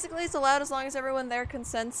 Basically it's allowed as long as everyone there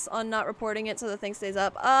consents on not reporting it so the thing stays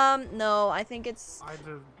up. No, I think it's...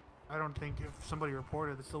 I don't think if somebody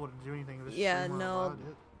reported, they still wouldn't do anything. If the Yeah, streamer no.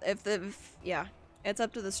 allowed it. Yeah, it's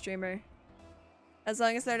up to the streamer. As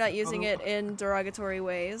long as they're not using it in derogatory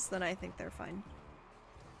ways, then I think they're fine.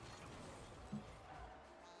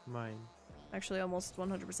 Mine. Actually, almost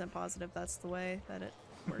 100% positive that's the way that it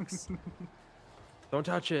works. Don't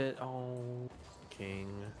touch it. Oh,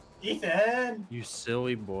 King. Ethan! You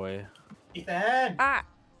silly boy. Ethan! Ah!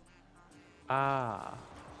 Ah.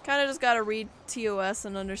 Kinda just gotta read TOS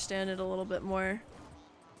and understand it a little bit more.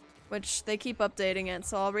 Which, they keep updating it,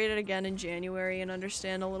 so I'll read it again in January and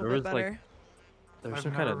understand a little There bit was, like, better. There was I've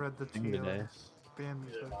some never kind of read the thing today. TOS. Ban me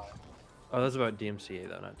Neither stuff. have Oh, that's about DMCA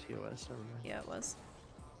though, not TOS. Never mind. Yeah, it was.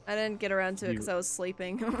 I didn't get around to it because I was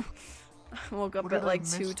sleeping. I woke up What at did I like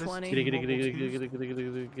miss this 2:20.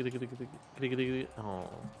 Oh.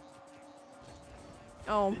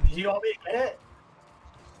 Oh. I. Do you want me to get it?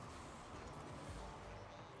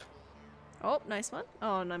 Oh, nice one.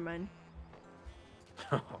 Oh, never mind.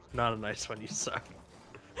 Not a nice one, you suck.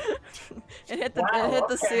 It hit the Wow, it hit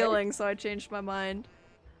the okay. ceiling, so I changed my mind.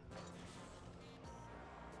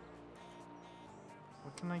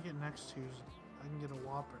 What can I get next Tuesday? I can get a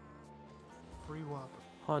Whopper. Free Whopper.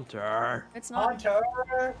 Hunter. It's not.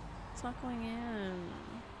 Hunter! It's not going in.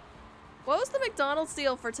 What was the McDonald's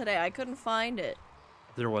deal for today? I couldn't find it.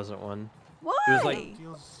 There wasn't one. Why? It was like-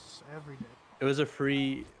 Deals every day. It was a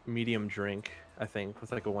free medium drink, I think,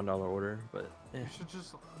 with like a $1 order, but eh. You should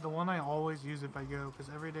just the one I always use if I go,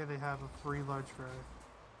 because every day they have a free large fry.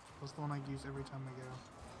 That's the one I use every time I go.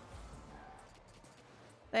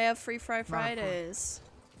 They have free Fry a free- Fridays.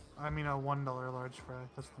 I mean a $1 large fry.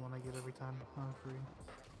 That's the one I get every time on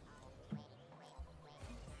free.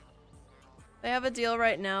 They have a deal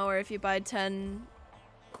right now where if you buy 10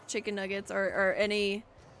 chicken nuggets or any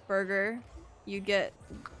burger, you get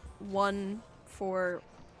one for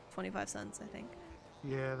 25 cents, I think.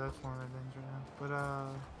 Yeah, that's one of the things right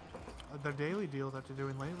now. But the daily deal that they're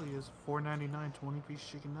doing lately is $4.99 20-piece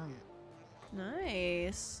chicken nugget.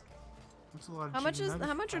 Nice. That's a lot of How much chicken is nuggets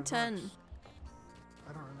how for much are $5. 10?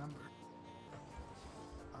 I don't remember.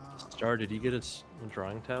 Star, did you get a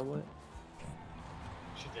drawing tablet?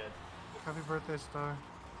 She did. Happy birthday, Star.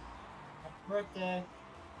 Happy birthday.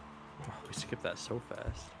 Oh, we skipped that so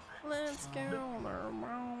fast. Let's go.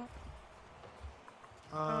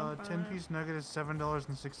 10-piece nugget is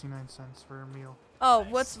 $7.69 for a meal. Oh,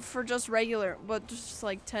 Nice. what's for just regular? What, just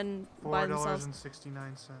like 10 by themselves?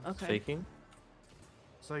 $4.69. Okay. Faking?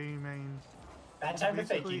 So you mean Bad time to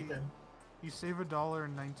fake, Basically- Ethan. you save $1.19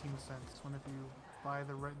 when if you buy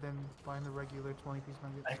then buying the regular 20-piece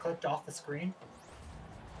nugget. I clicked off the screen.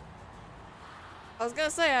 I was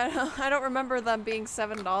gonna say, I don't remember them being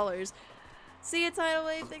 $7. See you, Tidal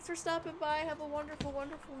Wave. Thanks for stopping by. Have a wonderful,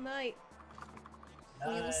 wonderful night.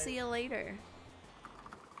 We will see you later.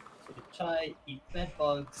 Sleep tight, eat bed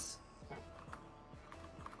bugs.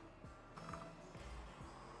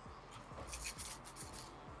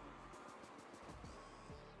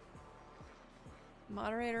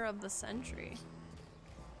 Moderator of the century.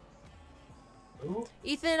 Ooh.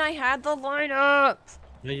 Ethan, I had the lineup.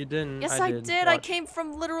 No, you didn't. Yes, I did. I Watch. came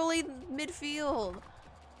from literally midfield.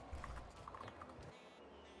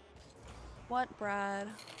 What, Brad?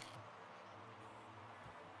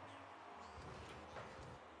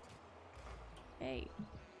 Hey.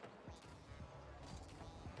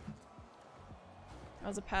 That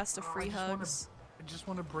was a pass to Oh, free hugs. I just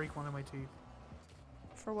want to break one of my teeth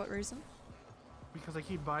For what reason? because I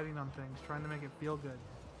keep biting on things, trying to make it feel good.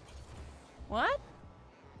 What?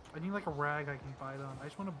 I need like a rag I can bite on. I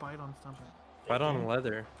just want to bite on something. Bite on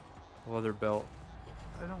leather belt.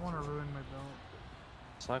 I don't want to ruin my belt.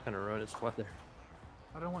 It's not gonna ruin its leather.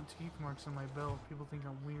 I don't want teeth marks on my belt. People think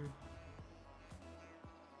I'm weird.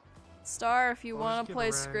 Star, if you I'll want just to get play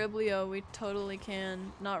a rag. Scriblio, we totally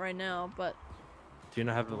can. Not right now, but Do you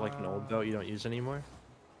not have like an old belt you don't use anymore?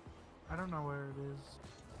 I don't know where it is.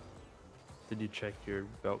 Did you check your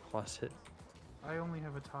belt closet? I only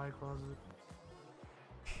have a tie closet.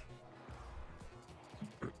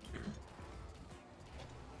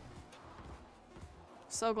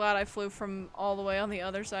 So glad I flew from all the way on the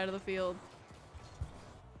other side of the field.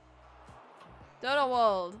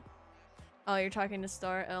 Donald! Oh, you're talking to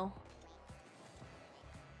Star L.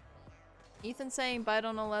 Ethan saying bite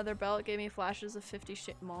on a leather belt gave me flashes of 50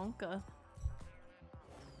 Shades Monka.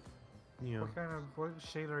 Yeah. What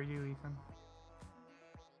shade are you, Ethan?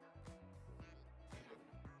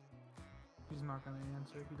 He's not gonna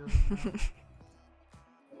answer. He doesn't know.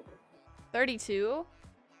 32?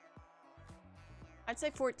 I'd say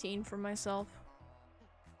 14 for myself.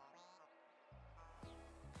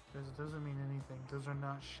 Because it doesn't mean anything. Those are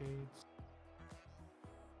not shades.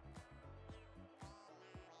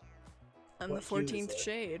 I'm What the hue is 14th it?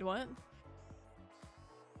 shade, what?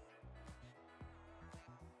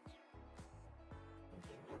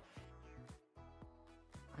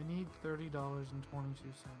 I need $30.22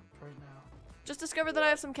 right now. Just discovered that I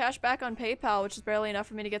have some cash back on PayPal, which is barely enough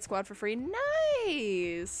for me to get squad for free.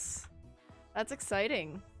 Nice! That's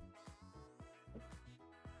exciting.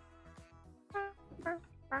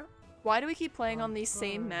 Why do we keep playing on these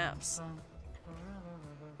same maps?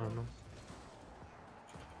 I don't know.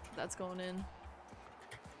 That's going in.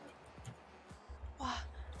 Wow,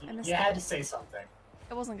 I missed You that. had to say something.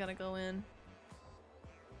 It wasn't gonna go in.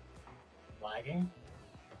 Lagging?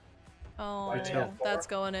 Oh, Why'd you go that's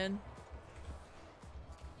four? going in.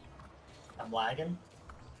 I'm lagging?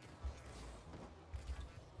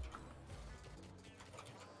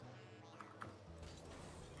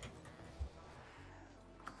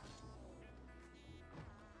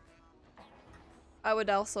 I would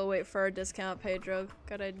also wait for a discount, Pedro.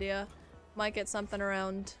 Good idea. Might get something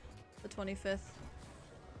around the 25th.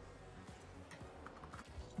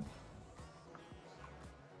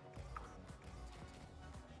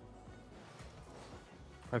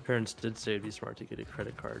 My parents did say it'd be smart to get a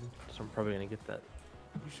credit card, so I'm probably gonna get that.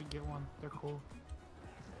 You should get one. They're cool.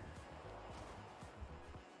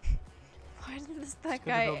 Why did that It's good to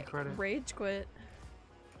guy build credit. rage quit?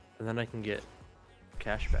 And then I can get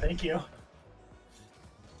cash back. Thank you.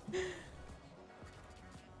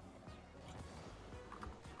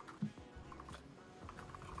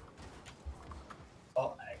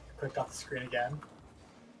 Oh, I clicked off the screen again.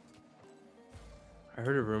 I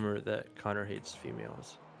heard a rumor that Connor hates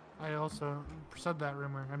females. I also said that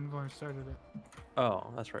rumor. I'm the one who started it. Oh,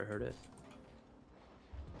 that's where I heard it.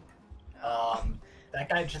 That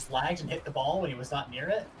guy just lagged and hit the ball when he was not near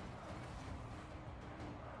it.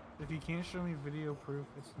 If you can't show me video proof,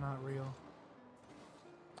 it's not real.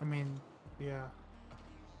 I mean, yeah.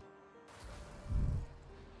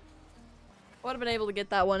 I would have been able to get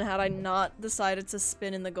that one had I not decided to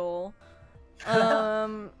spin in the goal. It's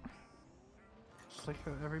like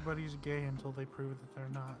how everybody's gay until they prove that they're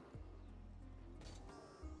not.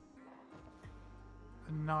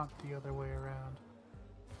 And not the other way around.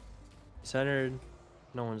 Centered,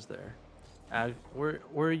 no one's there. Where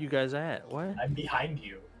are you guys at? What? I'm behind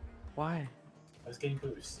you. Why? I was getting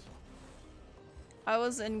boost. I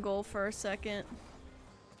was in goal for a second.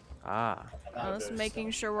 Ah, I'm out I of was boost,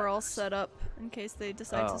 making so- sure we're all set up in case they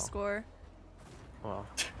decide Oh. to score. well.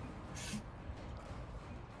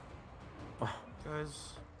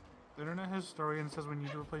 Guys, the internet historian says we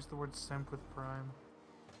need to replace the word simp with prime.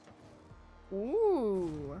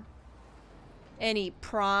 Ooh. Any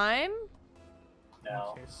prime? No.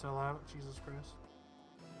 Okay, sell out. Jesus Christ.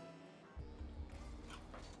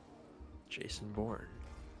 Jason Bourne.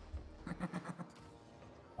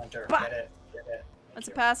 Hunter, Bah! get it. Get it. That's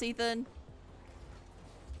a Thank pass, Ethan.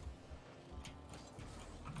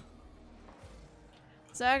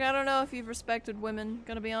 Zach, I don't know if you've respected women,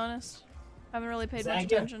 gonna be honest. Haven't really paid much Zach,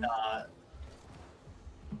 attention.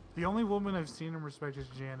 The only woman I've seen him respect is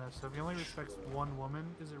Jana, so if he only respects one woman,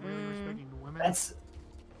 is it really respecting women? That's...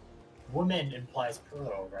 Woman implies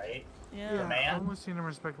plural, right? Yeah. yeah, man? I've only seen him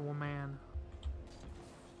respect woman.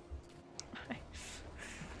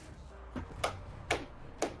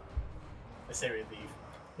 I say we leave.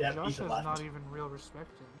 Yep, Josh Ethan is left. not even real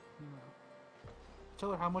respecting, you know.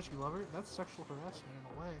 Tell her how much you love her, that's sexual harassment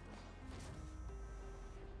in a way.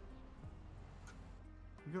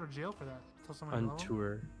 You go to jail for that. Tell someone you On love 'em.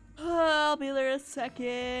 tour. I'll be there in a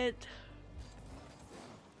second.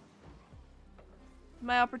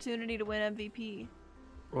 My opportunity to win MVP.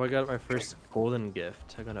 Well, I got my first golden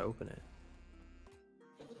gift. I gotta open it.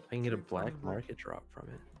 I can get a black market drop from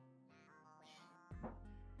it.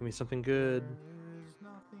 Give me something good.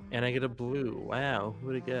 And I get a blue. Wow, who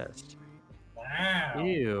would have guessed? Wow.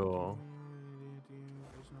 Ew.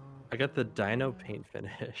 I got the dino paint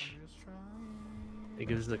finish. It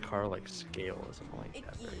gives the car like scale or something like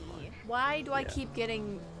that very Icky. much. Why do I Yeah. keep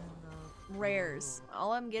getting rares?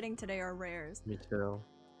 All I'm getting today are rares. Me too.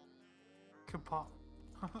 Kapop.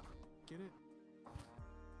 Get it?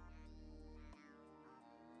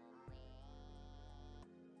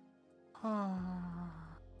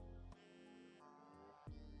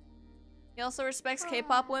 He also respects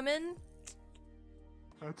K-pop women.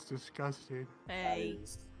 That's disgusting. That Hey.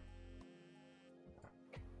 is.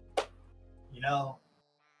 You know,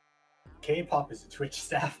 K-pop is a Twitch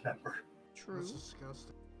staff member. True. That's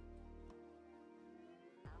disgusting.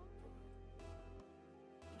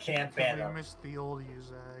 Can't ban I them. miss the old you,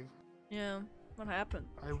 Zag. Yeah. What happened?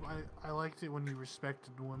 I liked it when you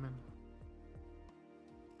respected women.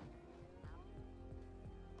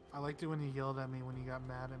 I liked it when you yelled at me when you got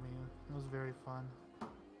mad at me. It was very fun.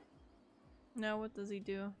 Now what does he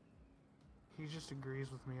do? He just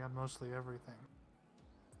agrees with me on mostly everything.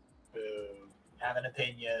 Boo. Have an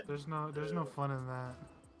opinion. There's no fun in that.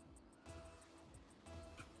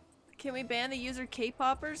 Can we ban the user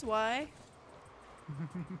K-poppers? Why?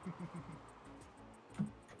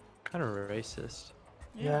 Kind of racist.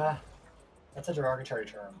 Yeah. That's a derogatory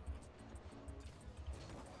term.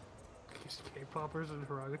 These K-poppers are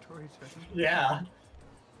derogatory term. Yeah.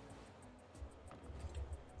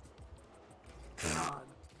 God.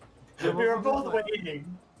 We were both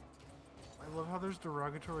waiting. I love how there's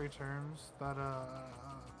derogatory terms that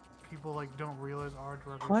people like don't realize are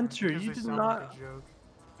derogatory. Hunter, because you they did sound not- like a joke.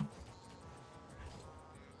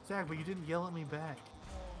 Zach, but you didn't yell at me back.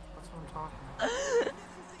 That's what I'm talking about.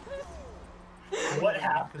 What Because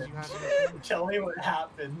happened? you had to- Tell me what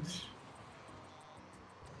happened.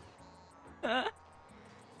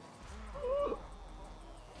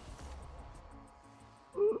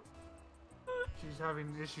 She's having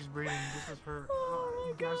issues breathing. This is her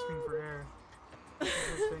gasping for air. She's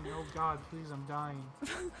just saying, "Oh God, please, I'm dying."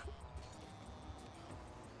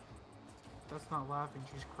 That's not laughing.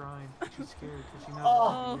 She's crying. She's scared because she knows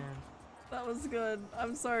Oh. it's That was good.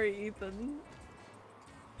 I'm sorry, Ethan.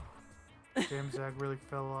 the end. Damn, Zach really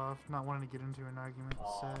fell off, not wanting to get into an argument with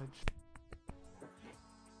Aw. Sag.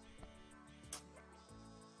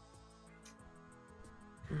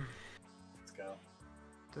 Let's go.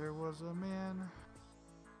 There was a man.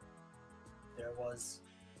 There was.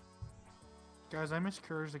 Guys, I miss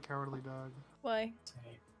Courage the Cowardly Dog Why?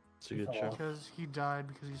 It's a good Aw. show. because he died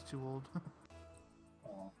because he's too old.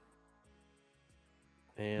 Oh.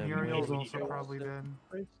 And Muriel's we need also to- probably dead.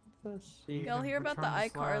 Y'all Ethan, hear about the return to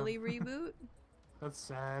Slab. iCarly reboot? That's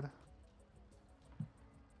sad.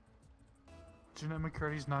 Jeanette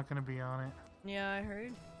McCurdy's not gonna be on it. Yeah, I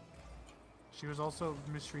heard. She was also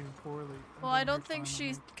mistreated poorly. Well, I during her don't think time on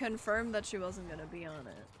she's it. confirmed that she wasn't gonna be on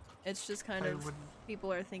it. It's just kind I of would-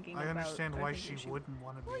 people are thinking I about. understand are why thinking she wouldn't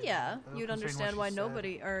want to be. Well, on it. yeah, I you'd don't understand she why said.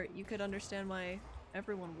 nobody, or you could understand why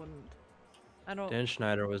everyone wouldn't. I don't. Dan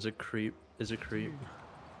Schneider was a creep. Is a creep.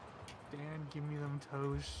 Dude, Dan, give me them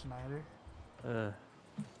toes, Schneider.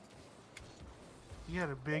 He had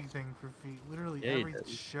a big thing for feet. Literally Yeah, he every did.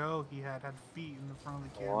 show he had feet in the front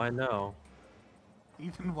of the Oh, I camera. know.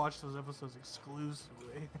 Ethan watched those episodes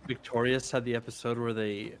exclusively. Victorious had the episode where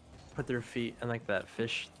they put their feet in like that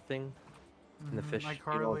fish thing. And the fish eat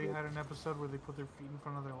all iCarly the- had an episode where they put their feet in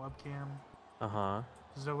front of their webcam. Uh huh.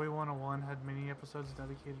 Zoe 101 had many episodes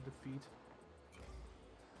dedicated to feet.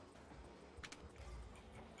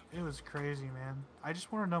 It was crazy, man. I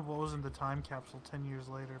just want to know what was in the time capsule 10 years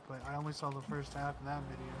later, but I only saw the first half of that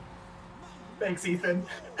video. Thanks, Ethan.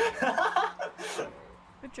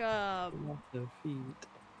 Good job. The feet.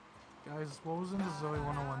 Guys, what was in the Zoe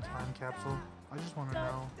 101 time capsule? I just want to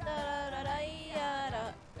know.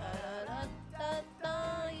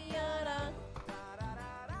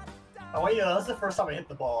 Oh wait, yeah, that was the first time I hit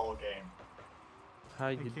the ball all game. How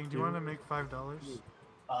Hey, you King, do you want to make $5?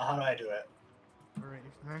 How do I do it? Alright,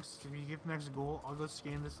 if you get next goal, I'll go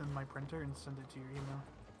scan this in my printer and send it to your email.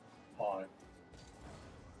 Pog.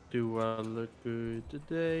 Do I look good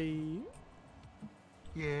today?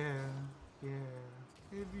 Yeah, yeah.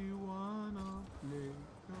 If you wanna play,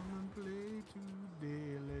 come and play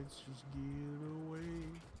today. Let's just get away.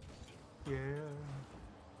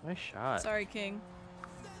 Yeah. Nice shot. Sorry, King.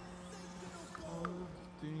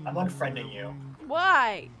 I'm unfriending you.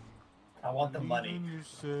 Why? I want the money.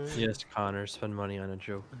 Yes, Connor, spend money on a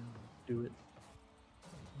joke. Do it.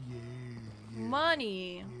 Yeah, yeah.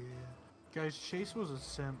 Money. Yeah. Guys, Chase was a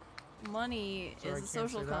simp. Money Sorry, I is a can't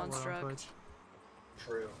social say that word on construct. Twitch.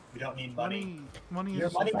 True. We don't need money. Money Your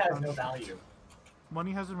is a money social has no construct. value.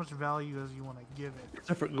 Money has as much value as you want to give it.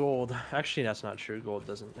 Except for gold. Actually, that's not true. Gold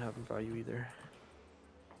doesn't have value either.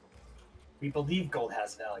 We believe gold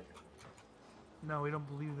has value. No, we don't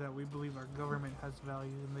believe that. We believe our government has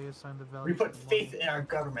value, and they assign the value. We put to the faith money. in our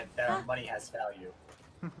government that our money has value.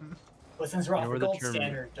 But since we're You know off, where the the gold term-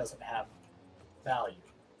 standard doesn't have value.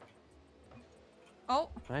 Oh.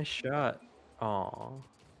 Nice shot. Aw.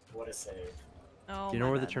 What a save. Oh, Do you know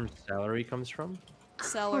my where bad. the term salary comes from?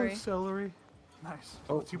 Celery. Oh, celery. Nice.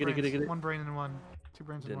 Oh, Two get it, brains. get it, get it. One brain and one. Two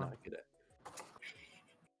brains Did and one. not get it.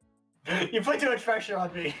 You put too much pressure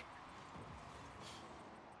on me.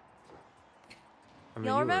 I mean, Y'all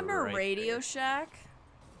you were remember right Radio there. Shack?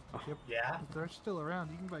 Yep. Yeah. They're still around.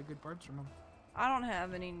 You can buy good parts from them. I don't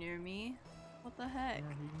have any near me. What the heck? Yeah,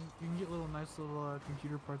 you can get nice little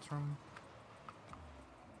computer parts from 'em.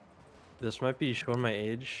 This might be showing my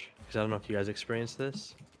age, because I don't know if you guys experienced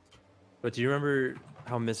this. But do you remember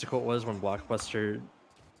how mystical it was when Blockbuster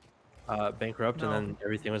bankrupt No. and then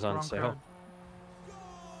everything was on Wrong sale? crowd.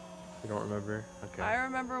 You don't remember? Okay. I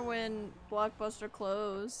remember when Blockbuster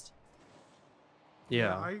closed.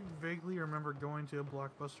 Yeah. I vaguely remember going to a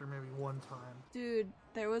Blockbuster maybe one time. Dude,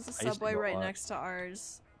 there was a I used to Subway go a right lot. next to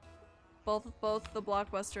ours. Both the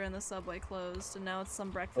Blockbuster and the Subway closed, and now it's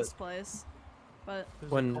some breakfast place. But Is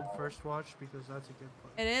When- it called First Watch? Because that's a good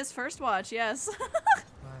place. it is First Watch, yes.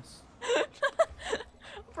 Nice.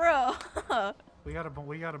 Bro. We got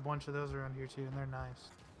a bunch of those around here too, and they're nice.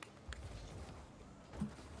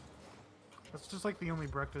 That's just like the only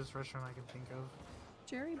breakfast restaurant I can think of.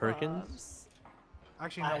 Jerry Perkins? Bob's.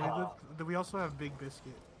 Actually, no. We also have Big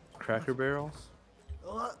Biscuit. Cracker Barrel?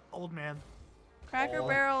 Old man. Cracker Oh.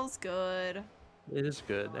 Barrel's good. It is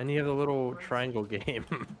good. And you have the little triangle game.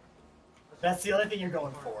 That's the only thing you're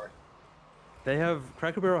going for. They have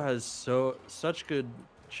Cracker Barrel has such good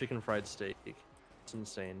chicken fried steak. It's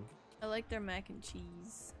insane. I like their mac and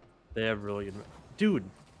cheese. They have really good. Dude,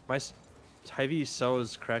 Hy-Vee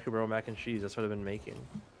sells Cracker Barrel mac and cheese. That's what I've been making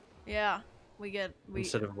Yeah, we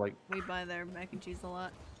instead of like buy their mac and cheese a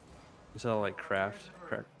lot. instead of like Kraft.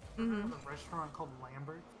 Mm-hmm. There's a restaurant called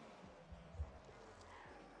Lambert.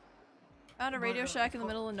 Found a Radio Shack in the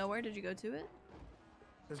middle of nowhere. Did you go to it?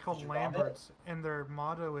 It's called Did you rob it? Lambert's, and their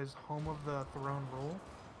motto is "Home of the Throne Roll,"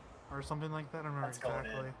 or something like that. I don't remember That's going in.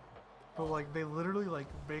 exactly. But like, they literally like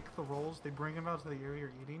bake the rolls. They bring them out to the area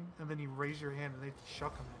you're eating, and then you raise your hand and they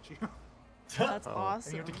chuck them at you. That's Oh. And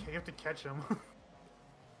awesome. you have to catch them. I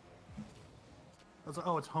was like,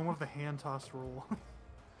 oh, it's home of the hand tossed roll.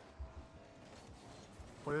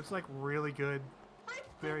 But it's like really good.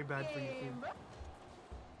 Very bad for you too.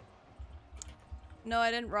 No,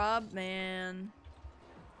 I didn't rob, man.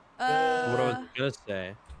 What I was gonna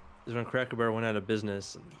say is when Cracker Barrel went out of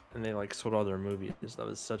business and they like sold all their movies. That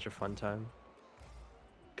was such a fun time.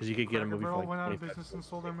 Because you could get a Cracker movie for Barrel like went out of 25 business and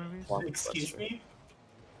sold their movies. Blockbuster. Excuse me?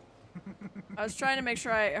 I was trying to make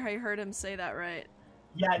sure I heard him say that right.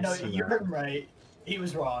 Yeah, no, So you now- heard him right. He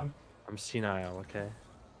was wrong. I'm senile, okay?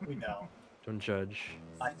 We know. Don't judge.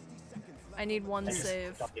 I need one I just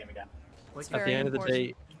save. stopped gaming down. Like, It's At the very end of the important.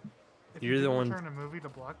 day, if you're you the did one- return a movie to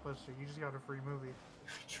Blockbuster, you just got a free movie.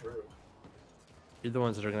 True. you're the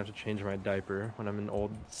ones that are gonna have to change my diaper when I'm an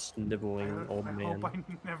old sniveling old I man. hope I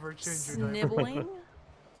never change your diaper. Snibbling?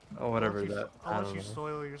 Oh, whatever I'll let you, that. I I'll let don't you know.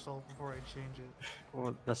 soil yourself before I change it.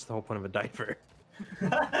 Well, that's the whole point of a diaper.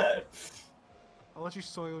 I'll let you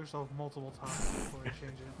soil yourself multiple times before I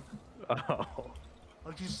change it. Oh,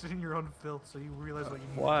 I'll let you sit in your own filth so you realize what you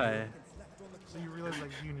need. why? To do. So you realize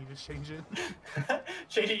like you need to change it.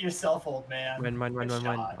 Change it yourself, old man. Mine. Good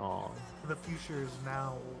shot. Oh, The future is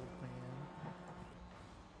now, old man.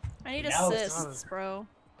 I need Now it's assists, bro.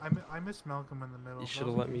 I miss Malcolm in the Middle. You That should've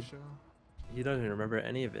was a let good me- show. he doesn't even remember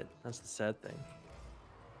any of it. That's the sad thing.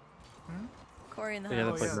 Corey in the Yeah,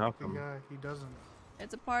 house. that's like the Malcolm. guy. He doesn't.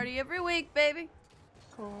 It's a party every week, baby.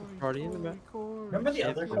 Corey, Party in the Corey, back. Corey, Remember the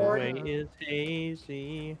other The Corey? way is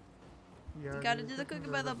hazy. Yeah, You gotta do the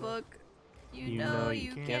cooking by the book. You know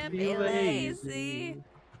you can't be lazy.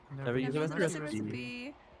 Never use Never a use a recipe.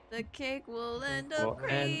 recipe. The cake will end Will up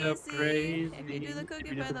crazy. end up crazy. If you do the If cooking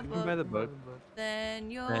you do by the the cooking by book, the book.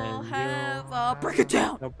 then you'll Then have you'll a break it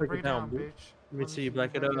down. Now break it down, bitch. bitch. Let me see you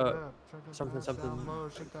black it back up. Check it Something, out, something. down low,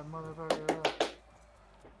 shake that motherfucker up.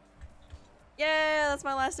 Yeah, that's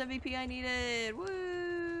my last MVP I needed.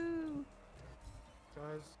 Woo!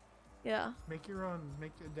 Guys, Yeah. make your own.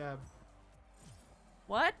 Make a dab.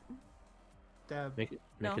 What? Dab. Make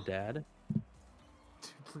No. a dad.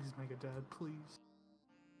 Please make a dab, please.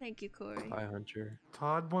 Thank you, Corey. Hi, Hunter.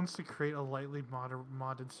 Todd wants to create a lightly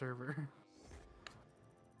modded server.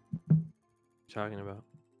 What you talking about?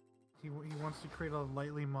 He wants to create a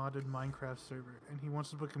lightly modded Minecraft server, and he wants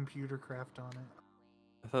to put computer craft on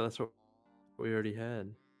it. I thought that's what we already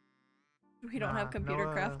had. We don't Nah, have computer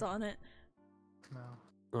no, craft on it. No.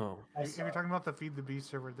 Oh, I If saw. you're talking about the Feed the Beast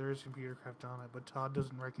server, there is computer craft on it, but Todd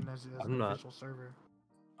doesn't recognize it as I'm an not- official server.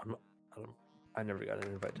 I never got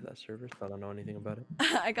an invite to that server, so I don't know anything about it.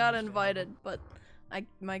 I got Understandable. invited, but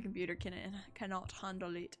my computer cannot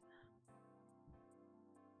handle it.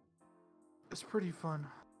 It's pretty fun.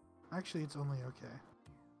 Actually, it's only okay.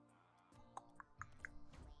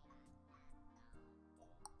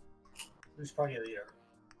 Who's party leader?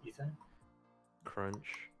 Ethan? Crunch.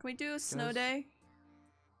 Can we do a snow Guys? day?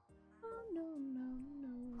 Oh, no, no,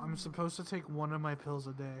 no. I'm supposed to take one of my pills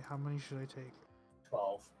a day. How many should I take?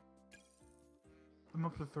 12. I'm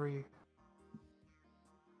up to 3.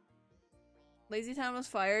 Lazy Town was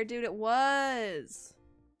fire, dude. It was.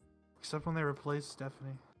 Except when they replaced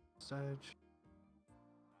Stephanie. Sedge.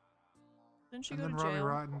 Didn't she And go then to Robbie jail?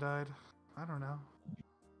 Rotten died. I don't know.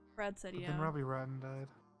 Brad said But yeah. then Robbie Rotten died.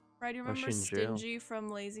 Brad, you Was remember she in jail? Stingy from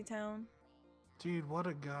Lazy Town? Dude, what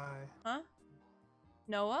a guy. Huh?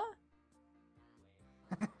 Noah?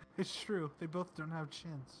 It's true. They both don't have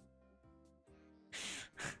chins.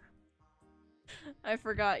 I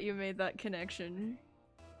forgot you made that connection.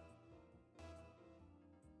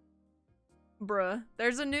 Bruh.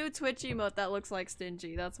 There's a new Twitch emote that looks like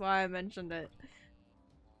Stingy. That's why I mentioned it.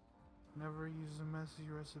 Never use a messy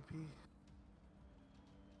recipe.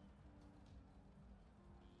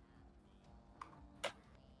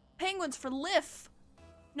 Penguins for Liff!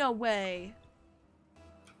 No way.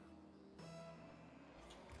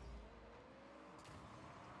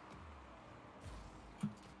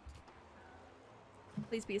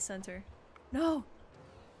 Please be a center. No!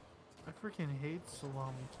 I freaking hate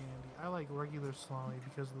salami candy. I like regular salami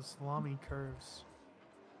because the salami curves.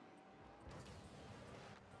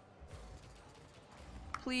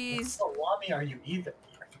 What Please. salami are you eating?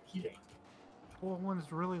 Well, when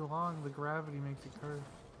it's really long, the gravity makes it curve.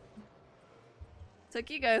 Took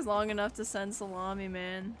you guys long enough to send salami,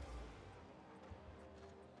 man.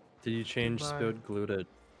 Did you change Goodbye. spilled glue to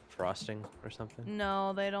frosting or something?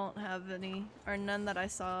 No, they don't have any. Or none that I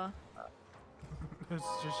saw. It's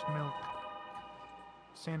just milk.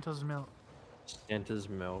 Santa's milk. Santa's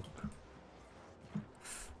milk.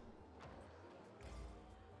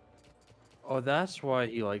 Oh, that's why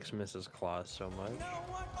he likes Mrs. Claus so much.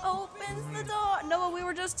 Opens the door! Noah, we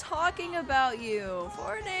were just talking about you.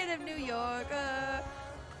 For a native New Yorker.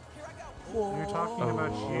 We were talking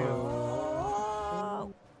about you.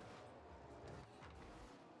 Whoa.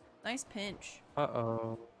 Nice pinch.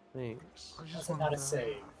 Uh-oh. Thanks. I just That's wanted not a to-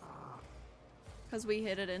 save. Because we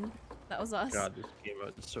hit it in. That was us. God, this game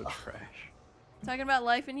is so trash. Talking about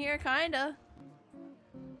life in here, kinda.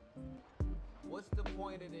 What's the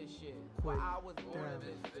point of this shit? Well, I was born in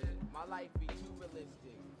this shit. My life be too realistic.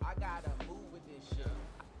 I gotta move with this shit.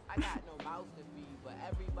 I got no mouth to feed, but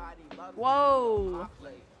everybody loves me. Whoa. My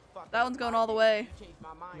plate. Fuck That it. one's going all the way. You changed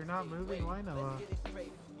my mind You're not state. moving, why Let's Noah? get it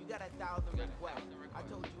straight. You got 1,000 requests. I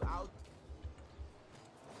told you I'll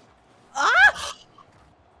Ah!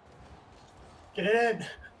 Get it in!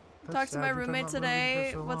 That's Talked to sad my you're talking roommate about moving for today.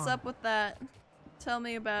 so What's long. up with that? Tell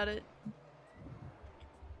me about it.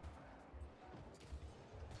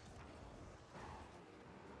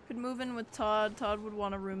 Could move in with Todd. Todd would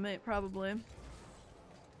want a roommate, probably.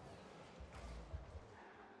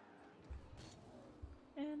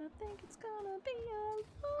 And I think it's gonna be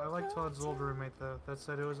a I like Todd's old roommate though. That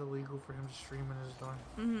said it was illegal for him to stream in his dorm.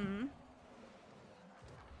 Mm-hmm.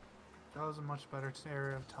 That was a much better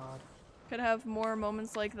area of Todd. Could have more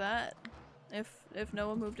moments like that if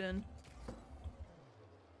Noah moved in.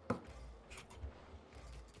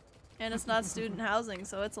 And it's not student housing,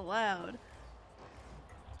 so it's allowed.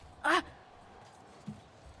 Ah!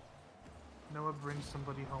 Noah brings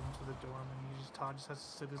somebody home to the dorm and Todd just has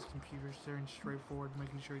to sit at his computer staring straight forward,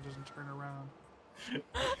 making sure he doesn't turn around.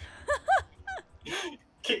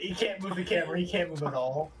 He can't move the camera, he can't move at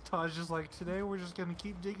all. Todd's just like, today we're just gonna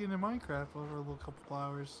keep digging in Minecraft over a little couple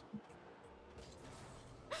hours.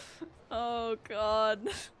 Oh god.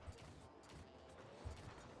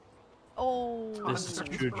 Oh. This is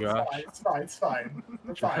Todd, true, It's Josh. fine, it's fine, it's fine.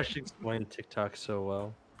 We're fine. Josh explained TikTok so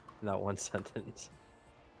well in that one sentence.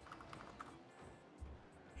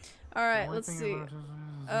 Alright, The only let's thing see. about it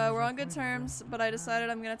is We're on it's good funny, terms, but I decided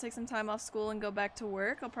I'm gonna take some time off school and go back to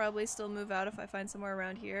work. I'll probably still move out if I find somewhere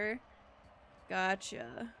around here.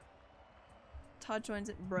 Gotcha. Todd joins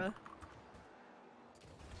it, bruh.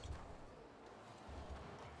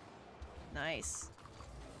 Nice.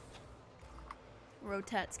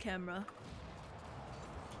 Rotats camera.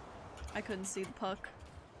 I couldn't see the puck.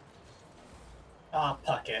 Ah,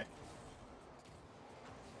 puck it.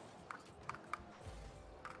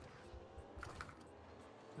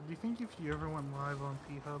 Do you think if you ever went live on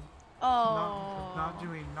P-Hub, Oh. Not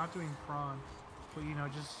doing prawn, but you know,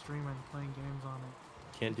 just streaming, playing games on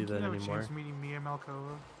it. Can't do You that have a anymore. chance meeting Mia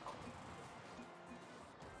Malkova.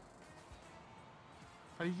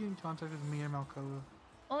 How do you get in contact with Mia Malkova?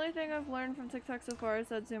 Only thing I've learned from TikTok so far is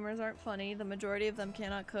that Zoomers aren't funny. The majority of them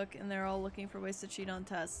cannot cook, and they're all looking for ways to cheat on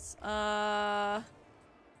tests.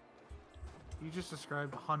 You just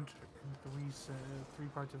described hunt in three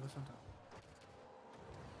parts of a sentence.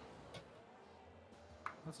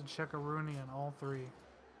 That's a checkaroonie on all three.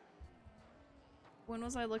 When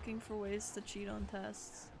was I looking for ways to cheat on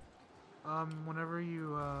tests? Whenever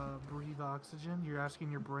you breathe oxygen, you're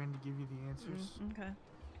asking your brain to give you the answers. Okay.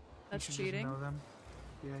 That's you should cheating? Just know them.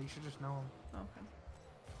 Yeah, you should just know them.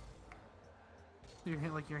 Okay.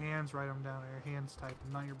 Like your hands write them down, or your hands type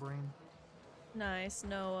them, not your brain. Nice,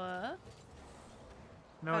 Noah.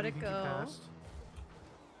 No, How'd do it you think you go? passed?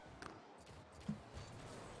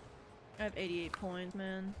 I have 88 points,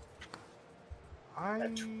 man. I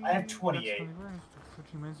have 28.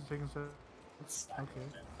 15 minutes to take a set. Okay.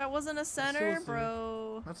 That wasn't a center,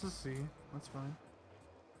 bro. That's a C. That's fine.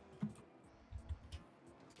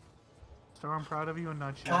 Star, I'm proud of you and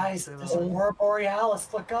not you. Guys, there's an Aurora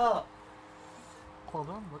Borealis. Look up. Hold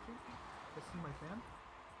on, looking. I see my fan.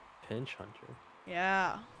 Pinch hunter.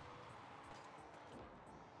 Yeah.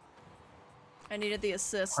 I needed the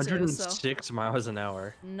assist too, so. 106 miles an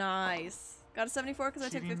hour. Nice. Got a 74 because I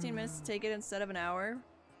took 15 minutes to take it instead of an hour.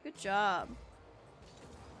 Good job.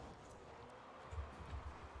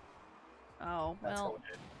 Oh, well.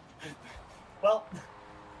 Well.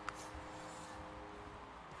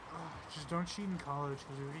 Just don't cheat in college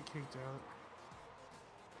because you'll get kicked out.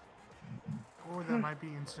 Or that might be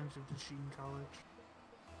incentive to cheat in college.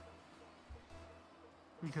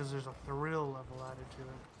 Because there's a thrill level added to it.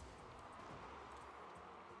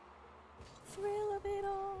 Thrill of it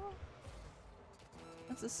all.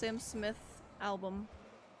 That's a Sam Smith album.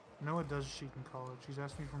 Noah does cheat in college. He's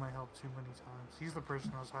asked me for my help too many times. He's the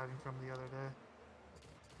person I was hiding from the other day.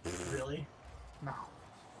 Really? No.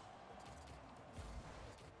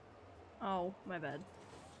 Oh, my bad.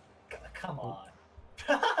 Come on.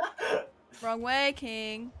 Wrong way,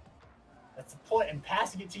 King. That's the point in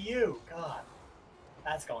passing it to you. God.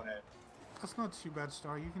 That's going in. That's not too bad,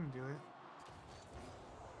 Star. You can do it.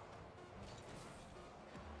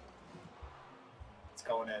 It's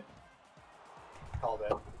going in. Called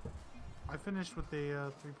it. I finished with a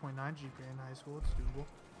 3.9 GPA in high school. It's doable.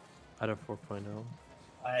 Out of 4.0.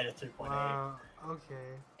 I had a 3.8. Okay.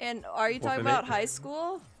 And are you talking about high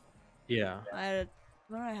school? Yeah. I had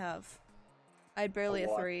what did I have? I had barely a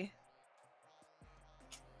 3.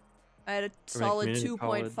 I had a solid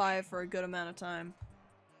 2.5 for a good amount of time.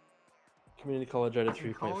 Community college I had a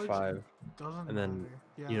 3.5. Doesn't and then matter.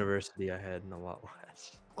 Yeah. university I had a lot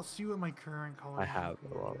less. I'll see what my current college I have a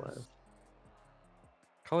GPA lot is. less.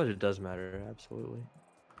 College it does matter, absolutely.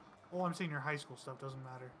 Well, I'm saying your high school stuff doesn't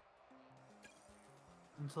matter.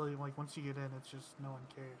 Until you, like, once you get in, it's just no one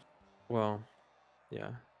cares. Well, yeah,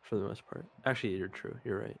 for the most part. Actually, you're true.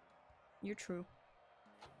 You're right. You're true.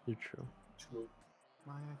 You're true. True.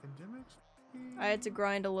 My academics? I had to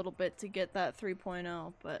grind a little bit to get that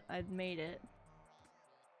 3.0, but I'd made it.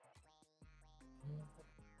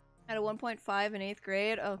 I had a 1.5 in 8th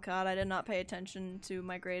grade. Oh god, I did not pay attention to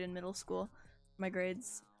my grade in middle school. My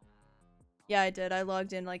grades. Yeah, I did. I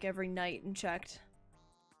logged in like every night and checked.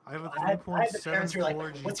 I have a I had the parents who are like,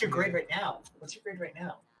 3.74 what's your grade right now? What's your grade right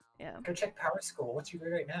now? Yeah. Go check Power School. What's your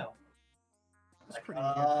grade right now? That's Like, pretty good.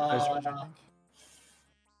 I think.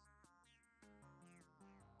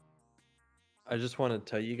 I just want to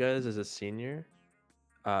tell you guys as a senior,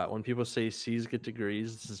 when people say C's get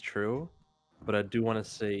degrees, this is true, but I do want to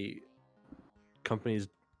say companies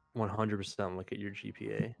 100% look at your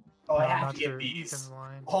GPA. Oh, I No, have not to get sure. B's. Ethan's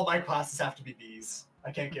lying. All my classes have to be B's.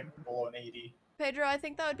 I can't get below an 80. Pedro, I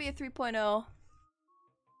think that would be a 3.0.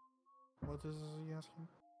 What is he asking?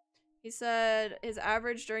 He said his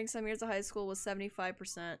average during some years of high school was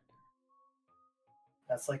 75%.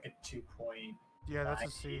 That's like a 2 point. Yeah, that's a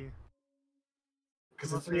C.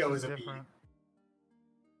 Because the Most 3.0 places is a B. different.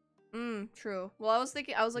 True. Well, I was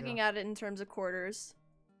looking at it in terms of quarters.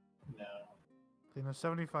 No. You know,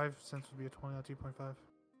 75 cents would be a 2.5.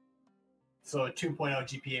 So a 2.0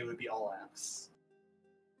 GPA would be all F's.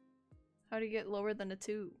 How do you get lower than a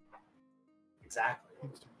 2? Exactly.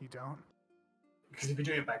 You don't? Because if you're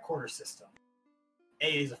doing it by quarter system,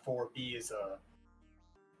 A is a 4, B is a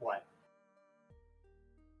what?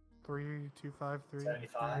 3, 2, 5, 3.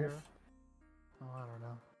 75? Oh, I don't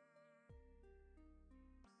know.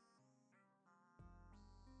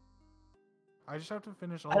 I just have to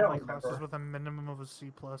finish all I don't my classes remember. with a minimum of a C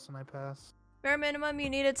plus, and I pass. Bare minimum you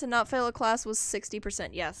needed to not fail a class was 60%.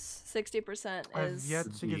 Yes, 60% I've is yet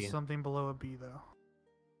to get B. something below a B though.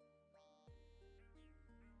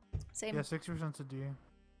 same. Yeah, 60%'s a D.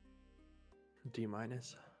 D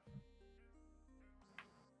minus.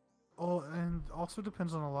 Oh, and also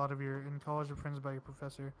depends on a lot of your in college. It depends by your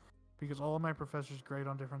professor, because all of my professors grade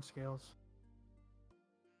on different scales.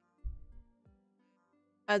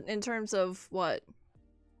 In terms of what?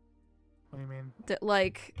 What do you mean?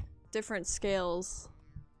 Like different scales.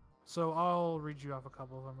 So I'll read you off a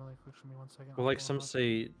couple of them really quick. Give me 1 second. Well, I'll like pull 'em some up.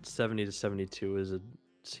 say 70 to 72 is a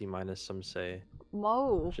C minus. Some say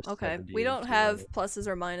Whoa. just Okay. 70 We is don't C have minus. pluses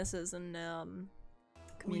or minuses in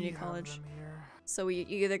community We college. have them here. So you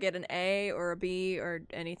either get an A or a B or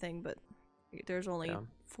anything, but there's only Yeah.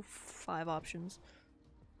 5 options.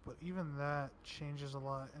 But even that changes a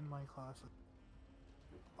lot in my classes.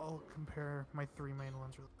 I'll compare my 3 main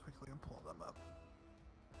ones really quickly and pull them up.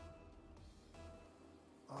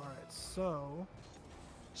 Alright, so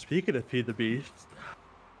Speaking of Feed the Beast,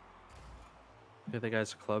 look at the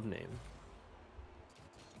guy's club name.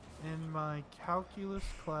 in my calculus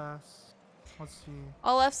class, let's see,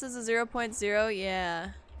 All F's is a 0.0,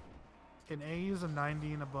 yeah. an A is a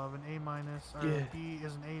 90 and above, an A minus, or Yeah. a B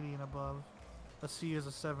is an 80 and above, a C is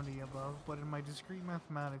a 70 above. But in my discrete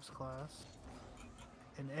mathematics class,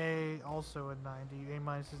 an A also a 90, A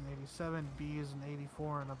minus is an 87, B is an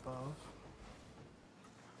 84 and above.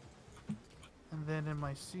 And then in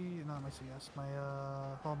my not my CS, my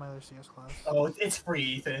my other CS class, Oh, it's free,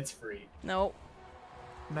 Ethan. It's free. Nope.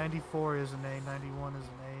 94 is an A, 91 is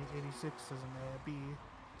an A, 86 is an A, a B,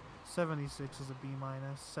 76 is a B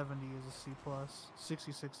minus, 70 is a C plus,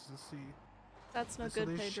 66 is a C. That's no So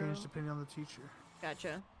good, they Pedro. change depending on the teacher.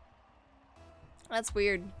 Gotcha. That's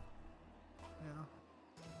weird. Yeah.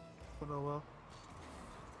 But oh well.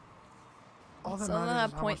 All that Some of them matters have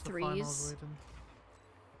is how much the final 0.3s. is weighted.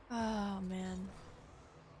 Oh, man.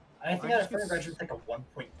 I think I I just had a get graduate like a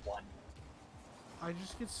 1.1. I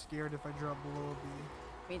just get scared if I drop below a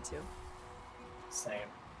B. Me too. Same.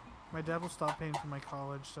 My dad will stop paying for my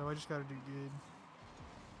college, so I just gotta do good.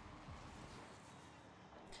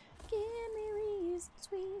 Give me reasons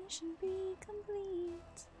we should be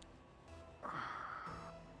complete.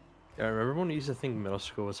 Yeah, I remember when we used to think middle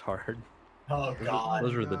school was hard. Oh god.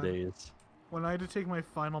 Those were the God. days. When I had to take my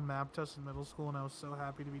final map test in middle school, and I was so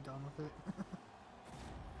happy to be done with it.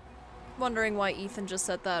 Wondering why Ethan just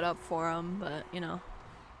set that up for him, but you know.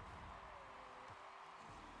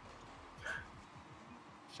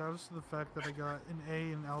 Shoutouts to the fact that I got an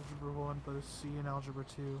A in Algebra 1, but a C in Algebra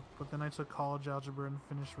 2. But then I took college algebra and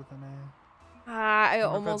finished with an A. I Wonder if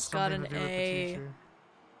that's almost got something an to do with the A. teacher.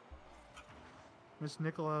 Miss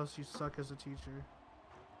Nicolaus, you suck as a teacher.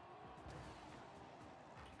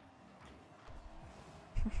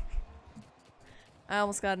 I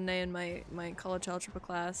almost got an A in my college algebra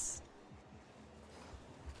class.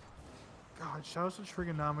 God, shoutouts to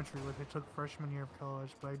trigonometry, which I took freshman year of college,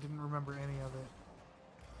 but I didn't remember any of it.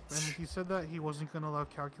 And he said that he wasn't going to allow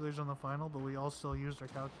calculators on the final, but we all still used our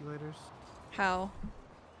calculators. How?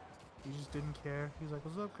 He just didn't care. He's like,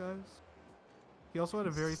 "What's up, guys?" He also had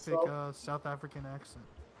a very thick South African accent.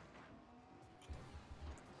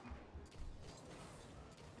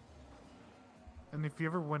 And if you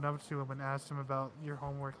ever went up to him and asked him about your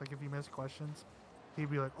homework, like if you missed questions, he'd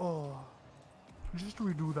be like, "Oh, just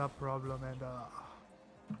redo that problem and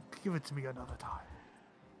give it to me another time."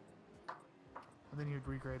 And then he'd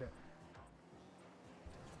regrade it.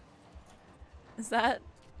 Was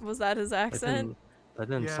that his accent? That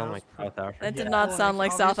didn't Yeah, sound that like was South Africa. That did Yeah. not Well, sound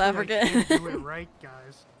like South obviously African. I can't do it right,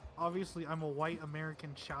 guys. Obviously, I'm a white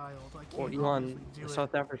American child. I can't Well, obviously Elon, do it.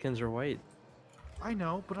 South Africans are white. I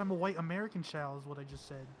know, but I'm a white American child, is what I just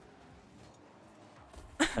said.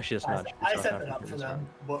 Actually, it's I, not. true. I South set that up African for is them.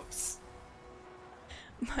 white. Whoops.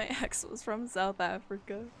 My ex was from South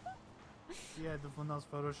Africa. Yeah, the one that was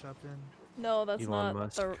photoshopped in. No, that's Elon not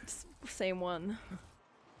Musk. the same one.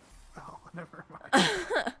 Oh, never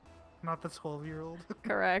mind. Not the 12-year-old.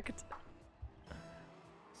 Correct.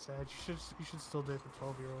 Sad. You should still date the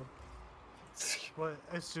 12-year-old. But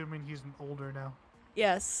assuming he's older now.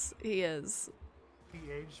 Yes, he is. He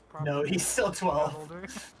aged probably. No, he's still got 12. older.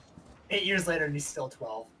 8 years later and he's still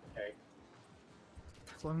 12. Okay.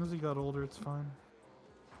 As long as he got older, it's fine.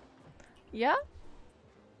 Yeah?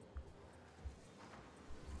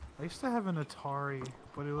 I used to have an Atari,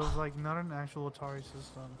 but it was like not an actual Atari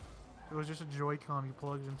system. It was just a Joy-Con you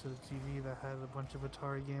plugged into the TV that had a bunch of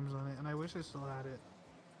Atari games on it, and I wish I still had it.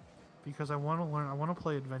 Because I want to learn, I want to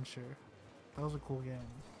play Adventure. That was a cool game.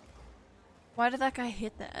 Why did that guy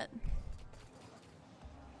hit that?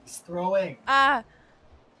 He's throwing. Ah!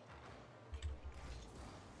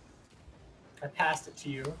 I passed it to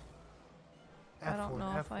you. I don't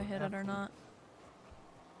know if I hit it or not.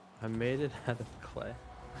 I made it out of clay.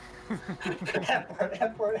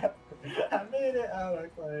 F-word. I made it out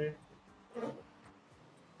of clay.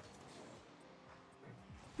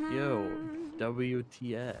 Yo,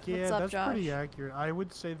 WTF. Yeah, What's up, that's Josh? pretty accurate. I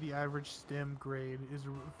would say the average STEM grade is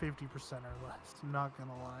 50% or less. I'm not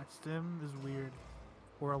gonna lie. STEM is weird,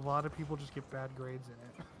 where a lot of people just get bad grades in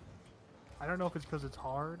it. I don't know if it's because it's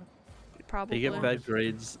hard. Probably. They get bad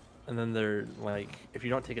grades, and then they're like, if you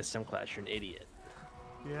don't take a STEM class, you're an idiot.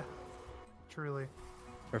 Yeah, truly.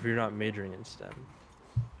 Or if you're not majoring in STEM.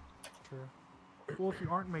 True. Well, if you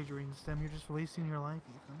aren't majoring in STEM, you're just wasting your life,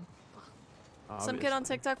 Ethan. Some kid on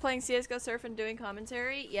TikTok playing CSGO Surf and doing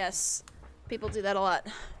commentary? Yes. People do that a lot.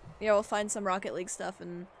 Yeah, we'll find some Rocket League stuff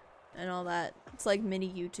and all that. It's like mini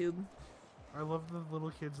YouTube. I love the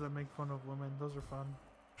little kids that make fun of women. Those are fun.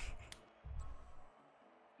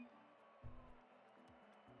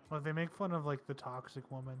 Well, they make fun of like the toxic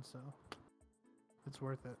woman, so it's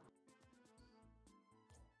worth it.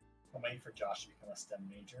 I'm waiting for Josh to become a STEM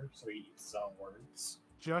major, so he eats his own words.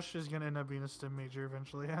 Josh is gonna end up being a STEM major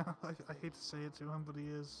eventually. I hate to say it to him, but he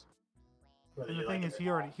is. Whether And you the thing like is, it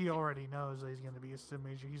or not. he already knows that he's gonna be a STEM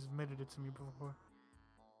major. He's admitted it to me before.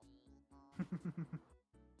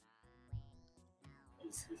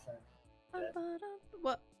 Is Ethan dead?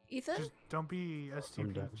 What? Ethan? Just don't be I'm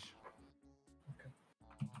done. STP.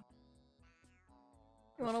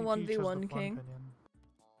 You want a STP chose the 1v1 fun king? opinion.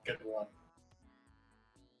 Good one.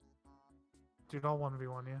 Dude, I'll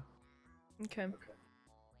 1v1 you. Okay. Okay.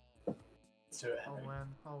 Let's do it, I'll Henry.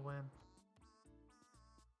 win. I'll win.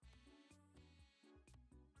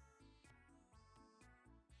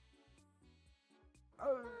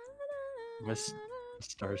 My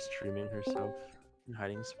star streaming herself in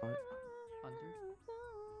hiding spot. Hunter?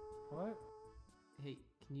 What? Hey,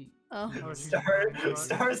 can you... Oh. Oh, she's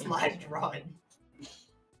Star's live drawing.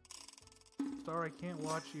 Star, I can't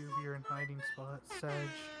watch you if you're in hiding spot. Sag.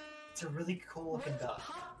 It's a really cool looking duck.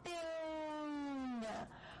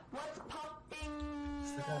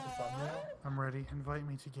 Just look at the thumbnail. I'm ready. Invite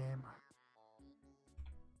me to game.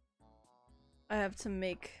 I have to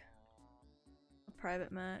make a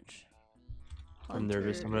private match. I'm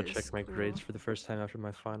nervous. I'm gonna Hunter check is my cool. grades for the first time after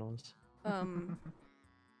my finals. Um,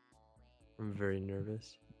 I'm very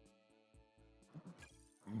nervous.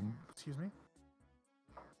 Excuse me?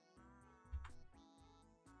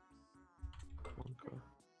 Okay.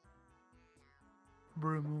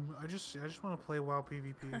 Broom. I just want to play WoW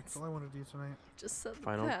PvP. That's all I want to do tonight. just set the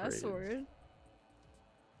Final password. grades.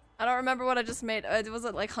 I don't remember what I just made. Was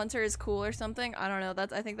it like Hunter is cool or something? I don't know.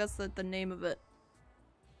 I think that's the name of it.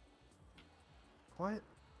 What?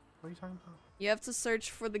 What are you talking about? You have to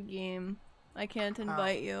search for the game. I can't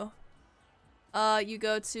invite you. You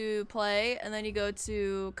go to play, and then you go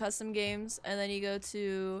to custom games, and then you go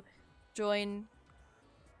to join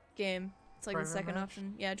game. It's like Private the second match?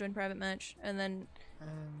 option. Yeah, join private match. And then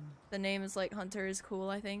the name is like Hunter is cool,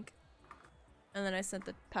 I think. And then I sent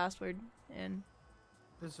the password in.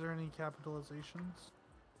 Is there any capitalizations?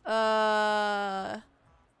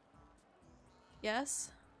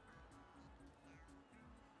 Yes.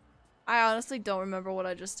 I honestly don't remember what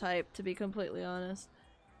I just typed, to be completely honest.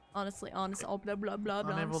 Honestly, oh, blah blah blah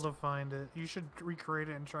blah. Unable to find it. You should recreate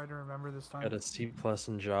it and try to remember this time. Got a C+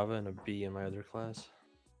 in Java and a B in my other class.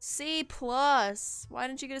 C plus. Why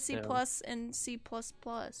didn't you get a C Yeah. plus and C plus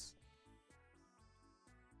plus?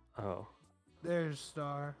 Oh. There's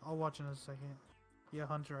Star. I'll watch in a second. Yeah,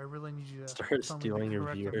 Hunter, I really need you to Start tell me the stealing your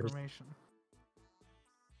correct viewers. information.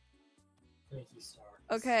 Thank you, Star.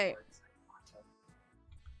 Okay. Star is content.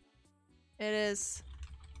 It is.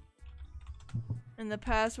 And the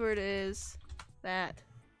password is that.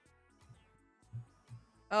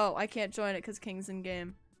 Oh, I can't join it because King's in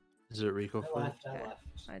game. Is it Rico I Flip? left. Okay. left.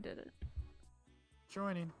 I did it.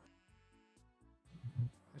 Joining.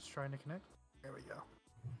 It's trying to connect. There we go.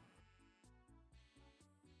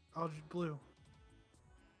 Oh, blue.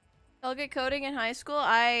 I'll get coding in high school.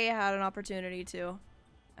 I had an opportunity to,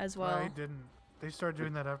 as well. I didn't. They started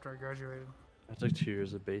doing that after I graduated. I took 2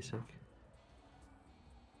 years of basic.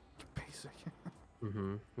 Basic.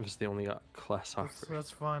 Mm-hmm. It was the only class offered.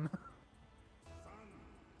 That's fun.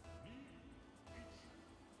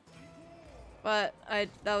 But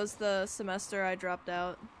that was the semester I dropped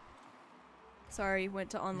out. Sorry,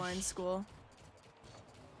 went to online school.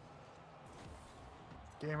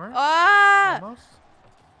 Gamer? Ah! Almost?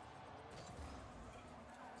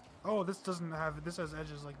 Oh, this doesn't have. This has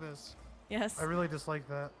edges like this. Yes. I really dislike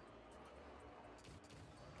that.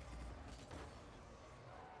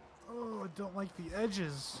 Oh, I don't like the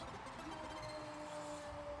edges.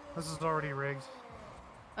 This is already rigged.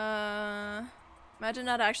 Imagine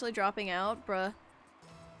not actually dropping out, bruh.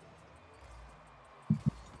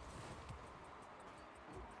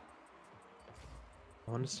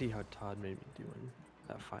 I want to see how Todd made me do in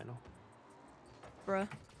that final. Bruh.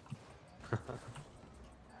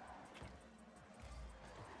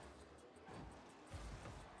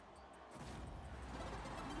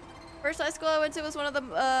 First high school I went to was one of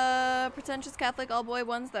the pretentious Catholic all-boy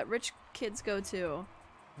ones that rich kids go to.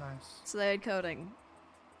 Nice. So they had coding.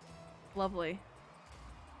 Lovely.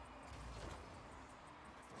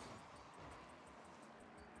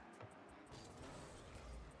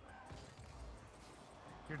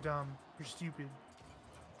 You're dumb. You're stupid.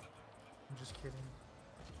 I'm just kidding.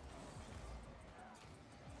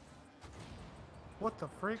 What the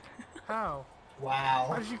frick? How? How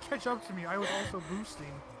Wow. did you catch up to me? I was also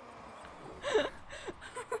boosting.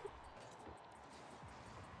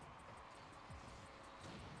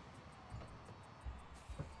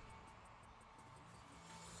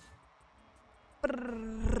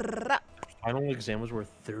 Final exam was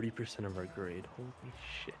worth 30% of our grade. Holy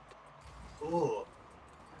shit. Ooh.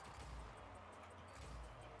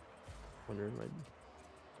 Wondering like,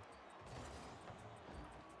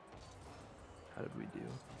 how did we do?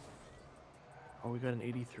 Oh, we got an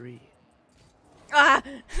 83. Ah!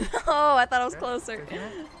 Oh, I thought I was Okay, closer. taking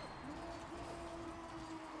it.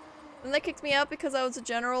 Then they kicked me out because I was a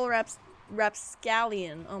general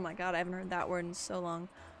rapscallion. Oh my god, I haven't heard that word in so long.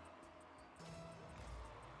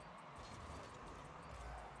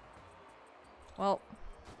 Well,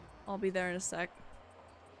 I'll be there in a sec.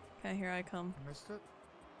 Okay, here I come. Missed it.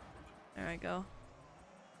 There I go.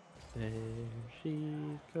 There she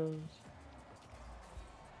goes.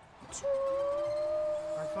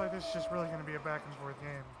 I feel like this is just really gonna be a back and forth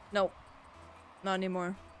game. Nope. Not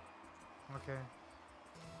anymore. Okay.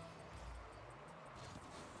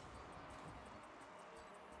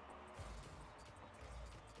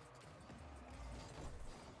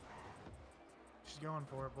 She's going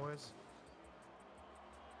for it, boys.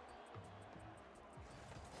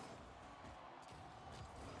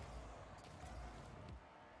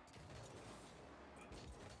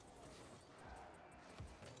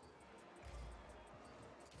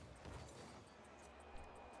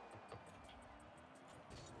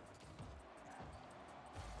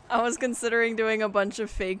 I was considering doing a bunch of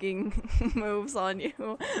faking moves on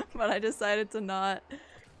you, but I decided to not.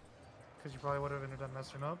 Because you probably would have ended up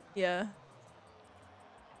messing up. Yeah.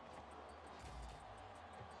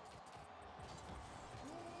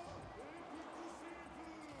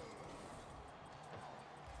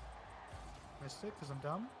 Missed it because I'm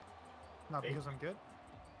dumb. Not because I'm good.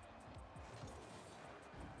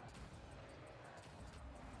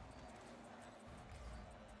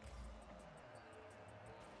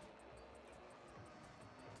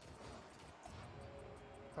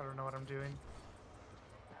 I don't know what I'm doing.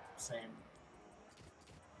 Same.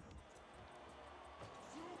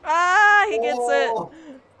 Ah, he gets it. Oh!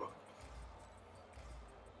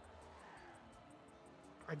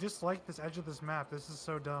 I dislike this edge of this map. This is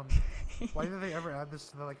so dumb. Why did they ever add this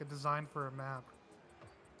to like a design for a map?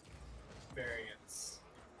 Variance.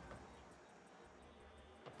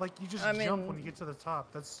 Like you just I jump mean- when you get to the top.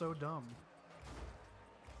 That's so dumb.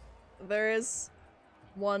 There is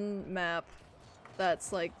one map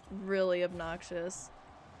that's like really obnoxious.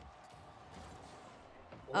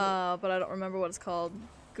 But I don't remember what it's called.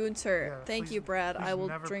 Gunter. Yeah, Thank please- you, Brad. please I will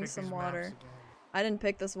never drink pick some these maps water. again. I didn't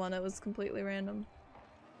pick this one, it was completely random.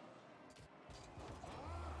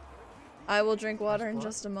 I will drink water in what?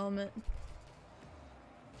 just a moment.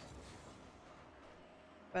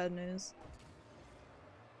 Bad news.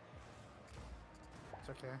 It's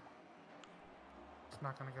okay. It's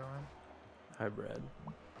not gonna go in. Hi, Brad.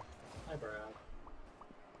 Hi, Brad.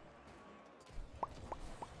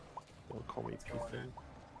 Don't call me going Ethan. in?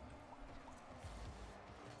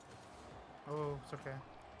 Oh, it's okay.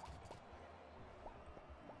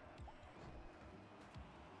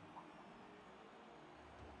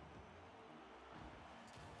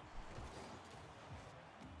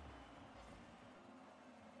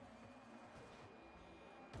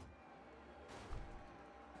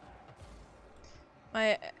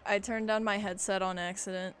 I turned down my headset on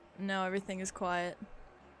accident. Now everything is quiet.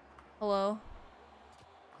 Hello?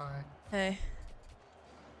 Hi. Hey.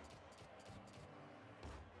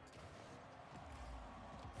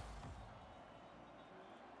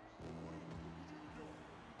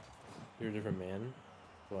 You're a different man.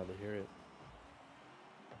 Glad to hear it.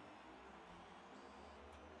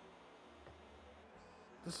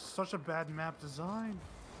 This is such a bad map design.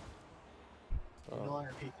 You're no Oh,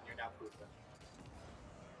 longer peeking, you're now pooping.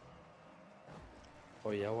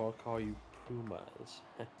 Oh yeah, well, I'll call you Pumas.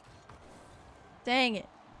 Dang it.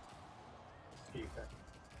 Ethan.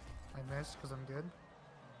 I missed because I'm good.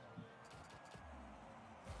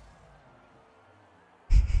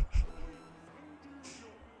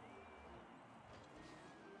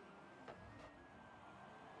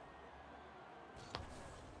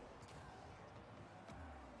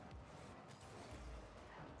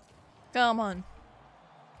 Come on.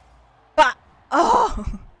 Bah! Oh!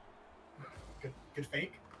 Good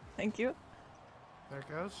fake. Thank you. There it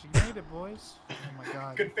goes. She made it, boys. Oh my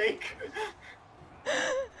god. Good fake.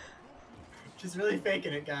 She's really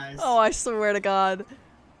faking it, guys. Oh, I swear to God.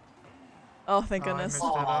 Oh, thank Oh, I goodness. missed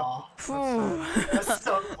it up. Phew. That's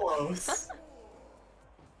so close.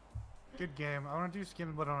 Good game. I want to do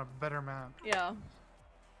skin, but on a better map. Yeah.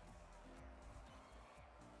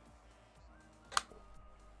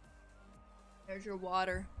 There's your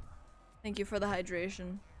water. Thank you for the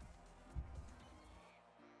hydration.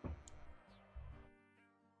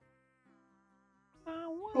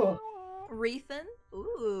 Cool. Wreathen?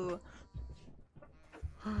 Ooh.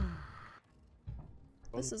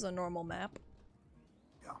 This is a normal map.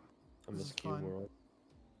 Yeah. I This miss is Cube fun. World.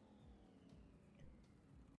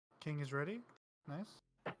 King is ready.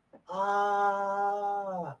 Nice.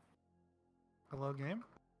 Ah. Hello, game.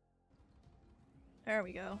 There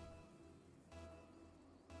we go.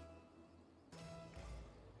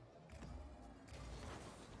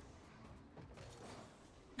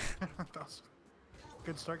 That was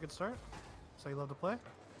good start. Good start. So you love to play.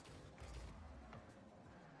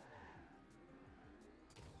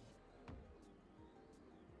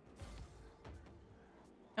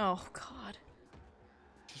 Oh, God.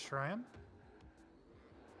 She's trying.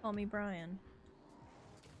 Call me Brian.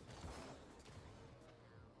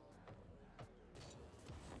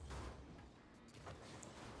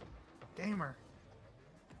 Gamer.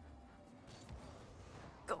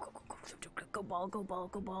 Go, go, go, go, go, go, go ball, go ball,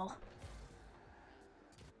 go ball.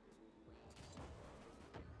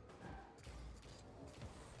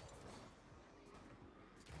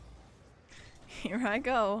 Here I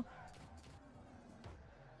go.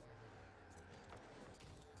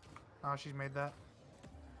 Oh, she's made that.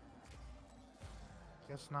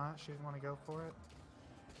 Guess not. She didn't want to go for it.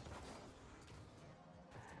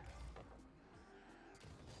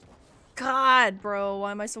 God, bro,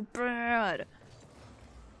 why am I so bad?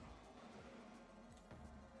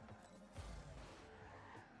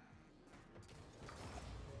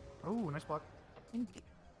 Oh, nice block. Thank you.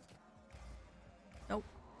 Nope.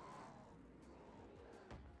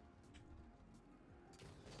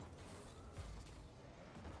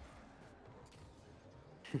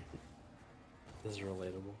 This is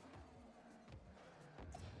relatable.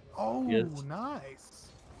 Oh, Yes. nice.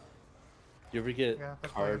 Do you ever get Yeah,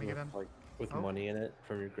 that's why I card didn't with, get in. like with Oh. money in it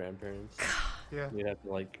from your grandparents? Yeah. You have to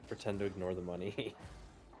like pretend to ignore the money.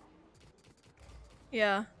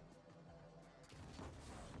 Yeah.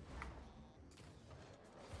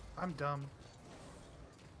 I'm dumb.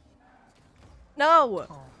 No!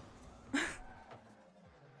 Oh. You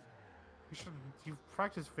should. You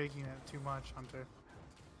practice faking it too much, Hunter.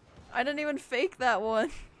 I didn't even fake that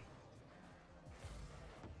one.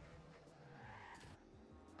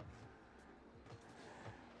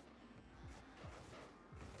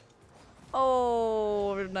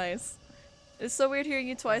 Oh, nice. It's so weird hearing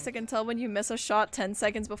you twice. I can tell when you miss a shot 10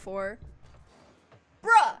 seconds before.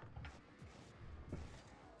 Bruh!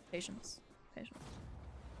 Patience. Patience.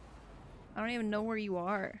 I don't even know where you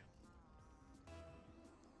are.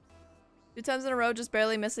 2 times in a row, just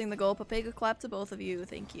barely missing the goal. Papega clap to both of you.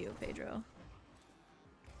 Thank you, Pedro.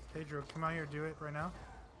 Pedro, come out here, do it right now.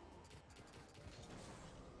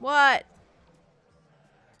 What?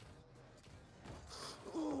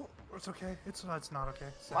 Oh, it's okay. It's not okay.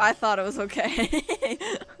 Well, I thought it was okay.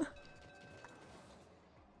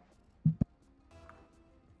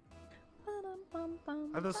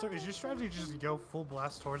 Is your strategy just go full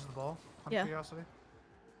blast towards the ball? On Yeah. Curiosity?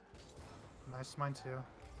 Nice, mine too.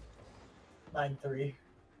 9-3.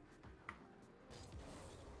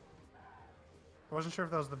 I wasn't sure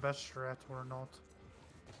if that was the best strat or not.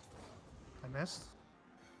 I missed.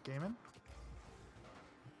 Gaming.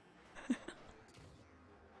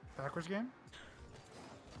 Backwards game?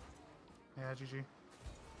 Yeah, GG.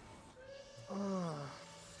 Ugh.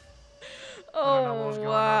 I don't know what was Oh, going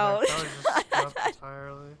wow. on there. That was just stuff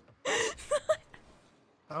entirely.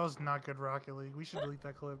 That was not good Rocket League. We should delete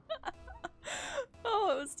that clip.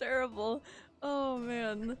 Oh, it was terrible. Oh,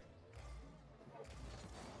 man.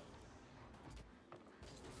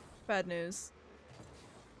 Bad news.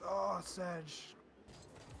 Oh, Sedge.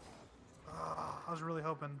 I was really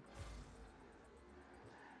hoping.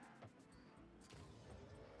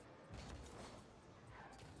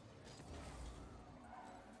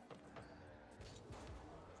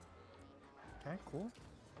 Okay, cool.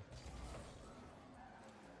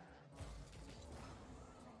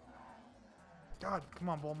 God, come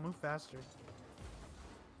on, ball, move faster.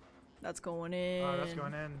 That's going in. Oh, that's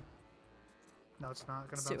going in. No, it's not.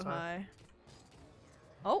 Gonna It's bounce too high. high.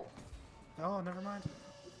 Oh, Oh, never mind.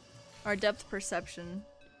 our depth perception.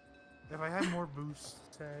 If I had more boosts,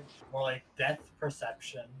 Edge. More like depth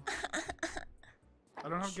perception. I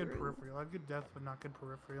don't have good True. peripheral. I have good depth, but not good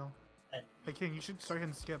peripheral. And Hey, King, you should start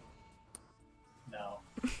hitting skip. no.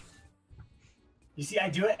 You see, I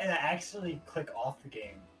do it and I actually click off the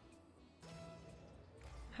game.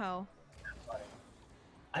 How? Funny.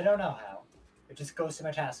 I don't know how. It just goes to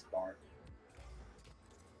my taskbar.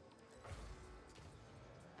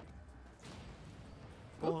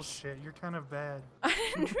 Bullshit, you're kind of bad. I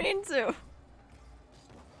didn't mean to.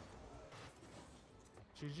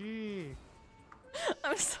 GG.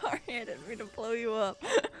 I'm sorry, I didn't mean to blow you up. We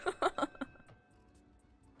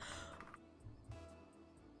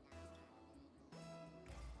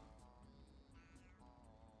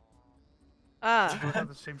Ah, both have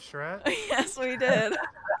the same strat. yes, we did.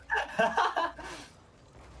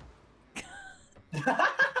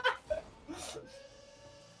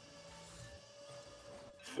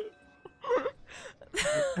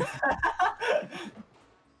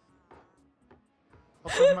 I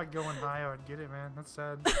was talking about going high, I would get it, man. That's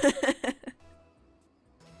sad.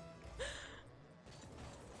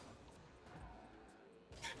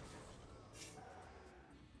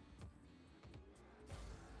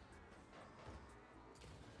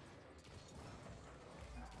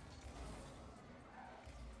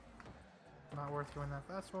 Not worth going that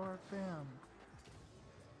fast for. Bam.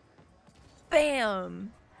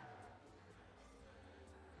 Bam!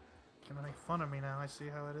 Gonna make fun of me now. I see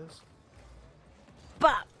how it is.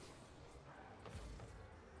 Bop!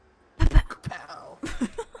 Pow.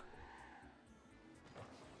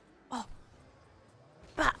 Oh!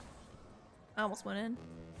 Bop! I almost went in.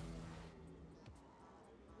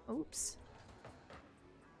 Oops.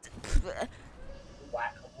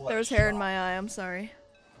 What There was hair in shot. my eye, I'm sorry.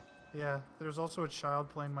 Yeah, there's also a child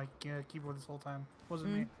playing my keyboard this whole time. Wasn't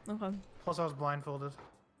me. Okay. Plus, I was blindfolded.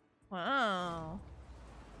 Wow.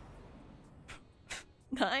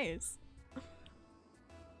 Nice.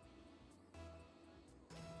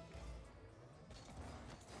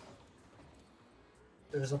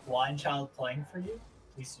 There's a blind child playing for you?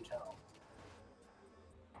 Please do tell.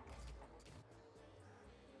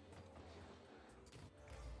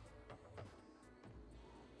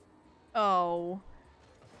 Oh.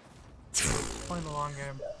 Playing the long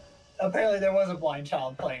game. Apparently there was a blind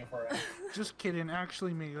child playing for him. Just kidding.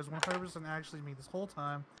 Actually me. It was 100% actually me this whole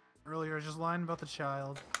time. Earlier, I was just lying about the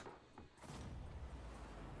child.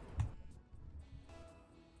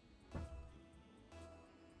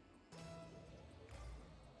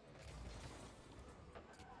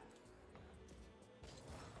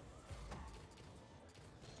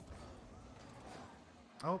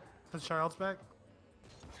 Oh, the child's back.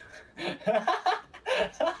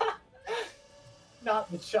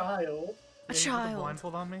 Not the child. A Yeah, you put the child.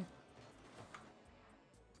 blindfold on me.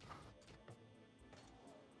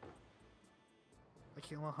 I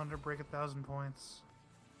can't let Hunter break 1,000 points.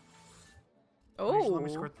 Let me Oh.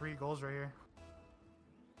 score 3 goals right here.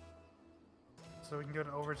 So we can go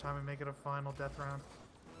to overtime and make it a final death round.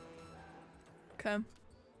 Okay.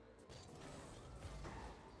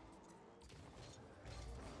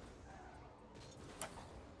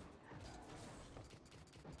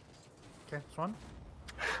 Okay, this one.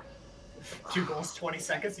 2 goals, 20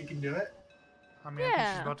 seconds, you can do it? I mean, I think she's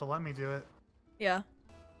Yeah. about to let me do it. Yeah.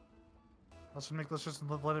 Let's just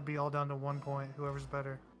let it be all down to 1 point. Whoever's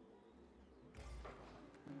better.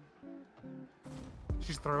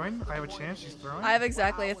 She's throwing. I have a chance. She's throwing. I have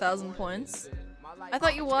exactly 1,000 points. I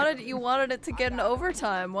thought you wanted it to get into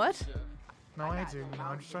overtime. What? No, I do. You know,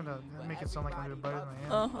 I'm just trying to make it sound like I'm doing better than I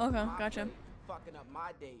am. Oh, okay. Gotcha.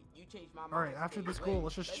 All right. After this goal,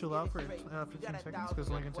 let's just chill out for 15 seconds because it's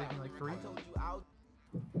only gonna take me like 3.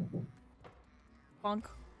 Bonk.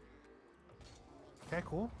 Okay,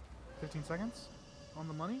 cool. 15 seconds on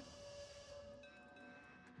the money.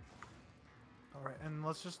 All right, and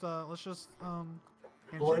let's just Blow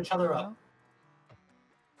handshake each other for up. now.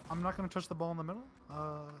 I'm not gonna touch the ball in the middle.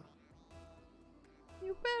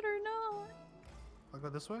 You better not. I'll go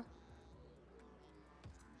this way.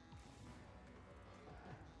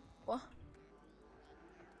 What?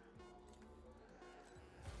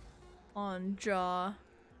 On jaw.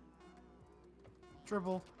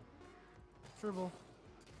 Dribble. Dribble.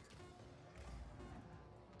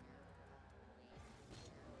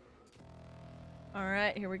 All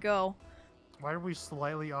right, here we go. Why are we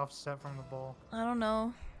slightly offset from the ball? I don't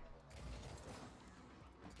know.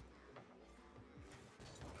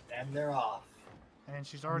 And they're off. And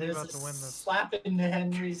she's already There's about a to win this. slap into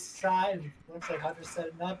Henry's side. Looks like Hunter's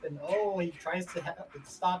setting up, and oh, he tries to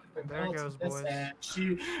stop it, but There no, goes, it's a miss, boys. and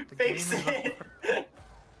she The fakes game is it.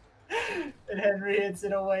 And Henry hits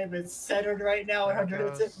it away, but it's centered right now, and There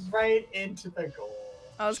Hunter hits it goes. right into the goal.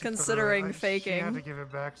 I was She put her- considering She had to faking. give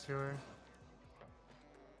it back to her.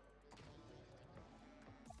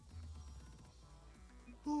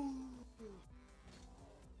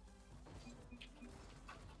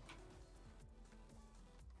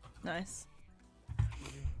 Nice.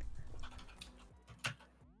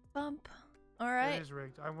 Bump. It Alright. is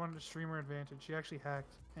rigged. I wanted a streamer advantage. She actually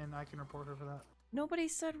hacked, and I can report her for that. Nobody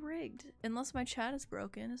said rigged. Unless my chat is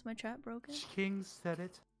broken. Is my chat broken? King said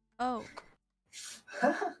it. Oh.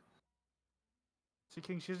 See,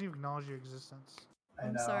 King, she doesn't even acknowledge your existence. I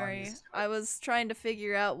I'm know, sorry. used to I was trying to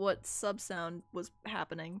figure out what sub sound was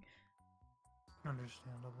happening.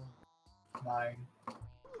 Understandable. mine.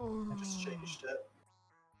 I just changed it.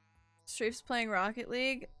 Strafe's playing Rocket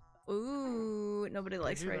League. Ooh, nobody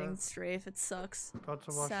likes do raiding that. Strafe. It sucks. About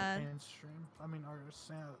to watch Sad. the paint stream. I mean, artist.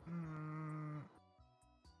 Sad.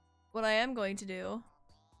 What I am going to do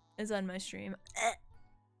is end my stream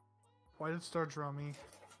Why did Star draw me?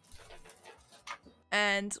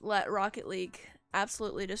 and let Rocket League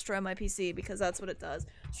absolutely destroy my PC because that's what it does.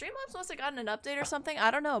 Streamlabs must have gotten an update or something.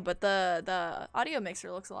 I don't know, but the audio mixer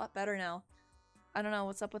looks a lot better now. I don't know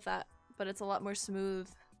what's up with that, but it's a lot more smooth.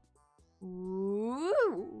 Woo!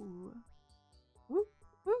 Woo! Woo!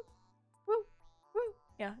 Woo! Woo!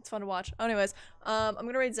 Yeah, it's fun to watch. Anyways, I'm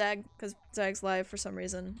gonna raid Zag because Zag's live for some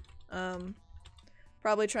reason.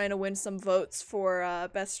 Probably trying to win some votes for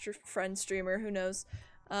best friend streamer. Who knows?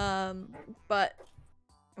 But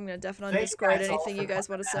I'm gonna definitely Thank you Discord guys all anything for you guys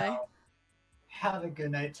want to say. coming out. Have a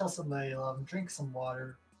good night. Tell somebody you love them. Drink some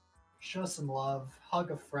water. Show some love.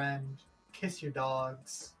 Hug a friend. Kiss your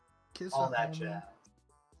dogs. Kiss All a that homie. jazz.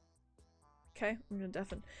 Okay, I'm gonna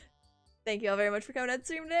definitely. Thank you all very much for coming on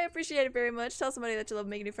stream today. I appreciate it very much. Tell somebody that you love,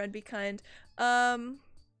 make a new friend, be kind. Brad,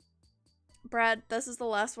 this is the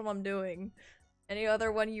last one I'm doing. Any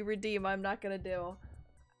other one you redeem, I'm not gonna do.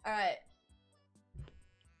 Alright.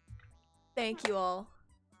 Thank you all.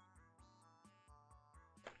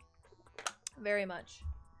 Very much.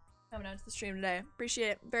 Coming out to the stream today. Appreciate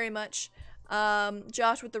it very much.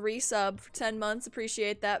 Josh with the resub for 10 months.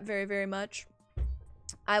 Appreciate that very, very much.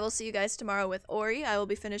 I will see you guys tomorrow with Ori. I will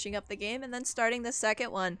be finishing up the game and then starting the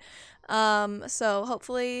second one. So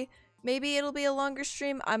hopefully, maybe it'll be a longer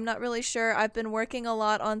stream. I'm not really sure. I've been working a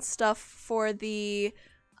lot on stuff for the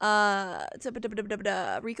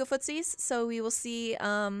Rico footsies. So we will see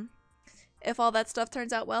if all that stuff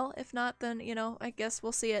turns out well. If not, then, you know, I guess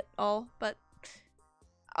we'll see it all. But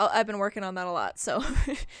I've been working on that a lot. So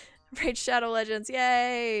Raid Shadow Legends,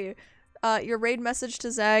 yay! Your raid message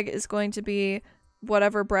to Zag is going to be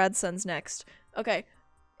whatever Brad sends next. Okay.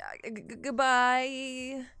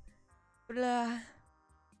 Goodbye. Blah.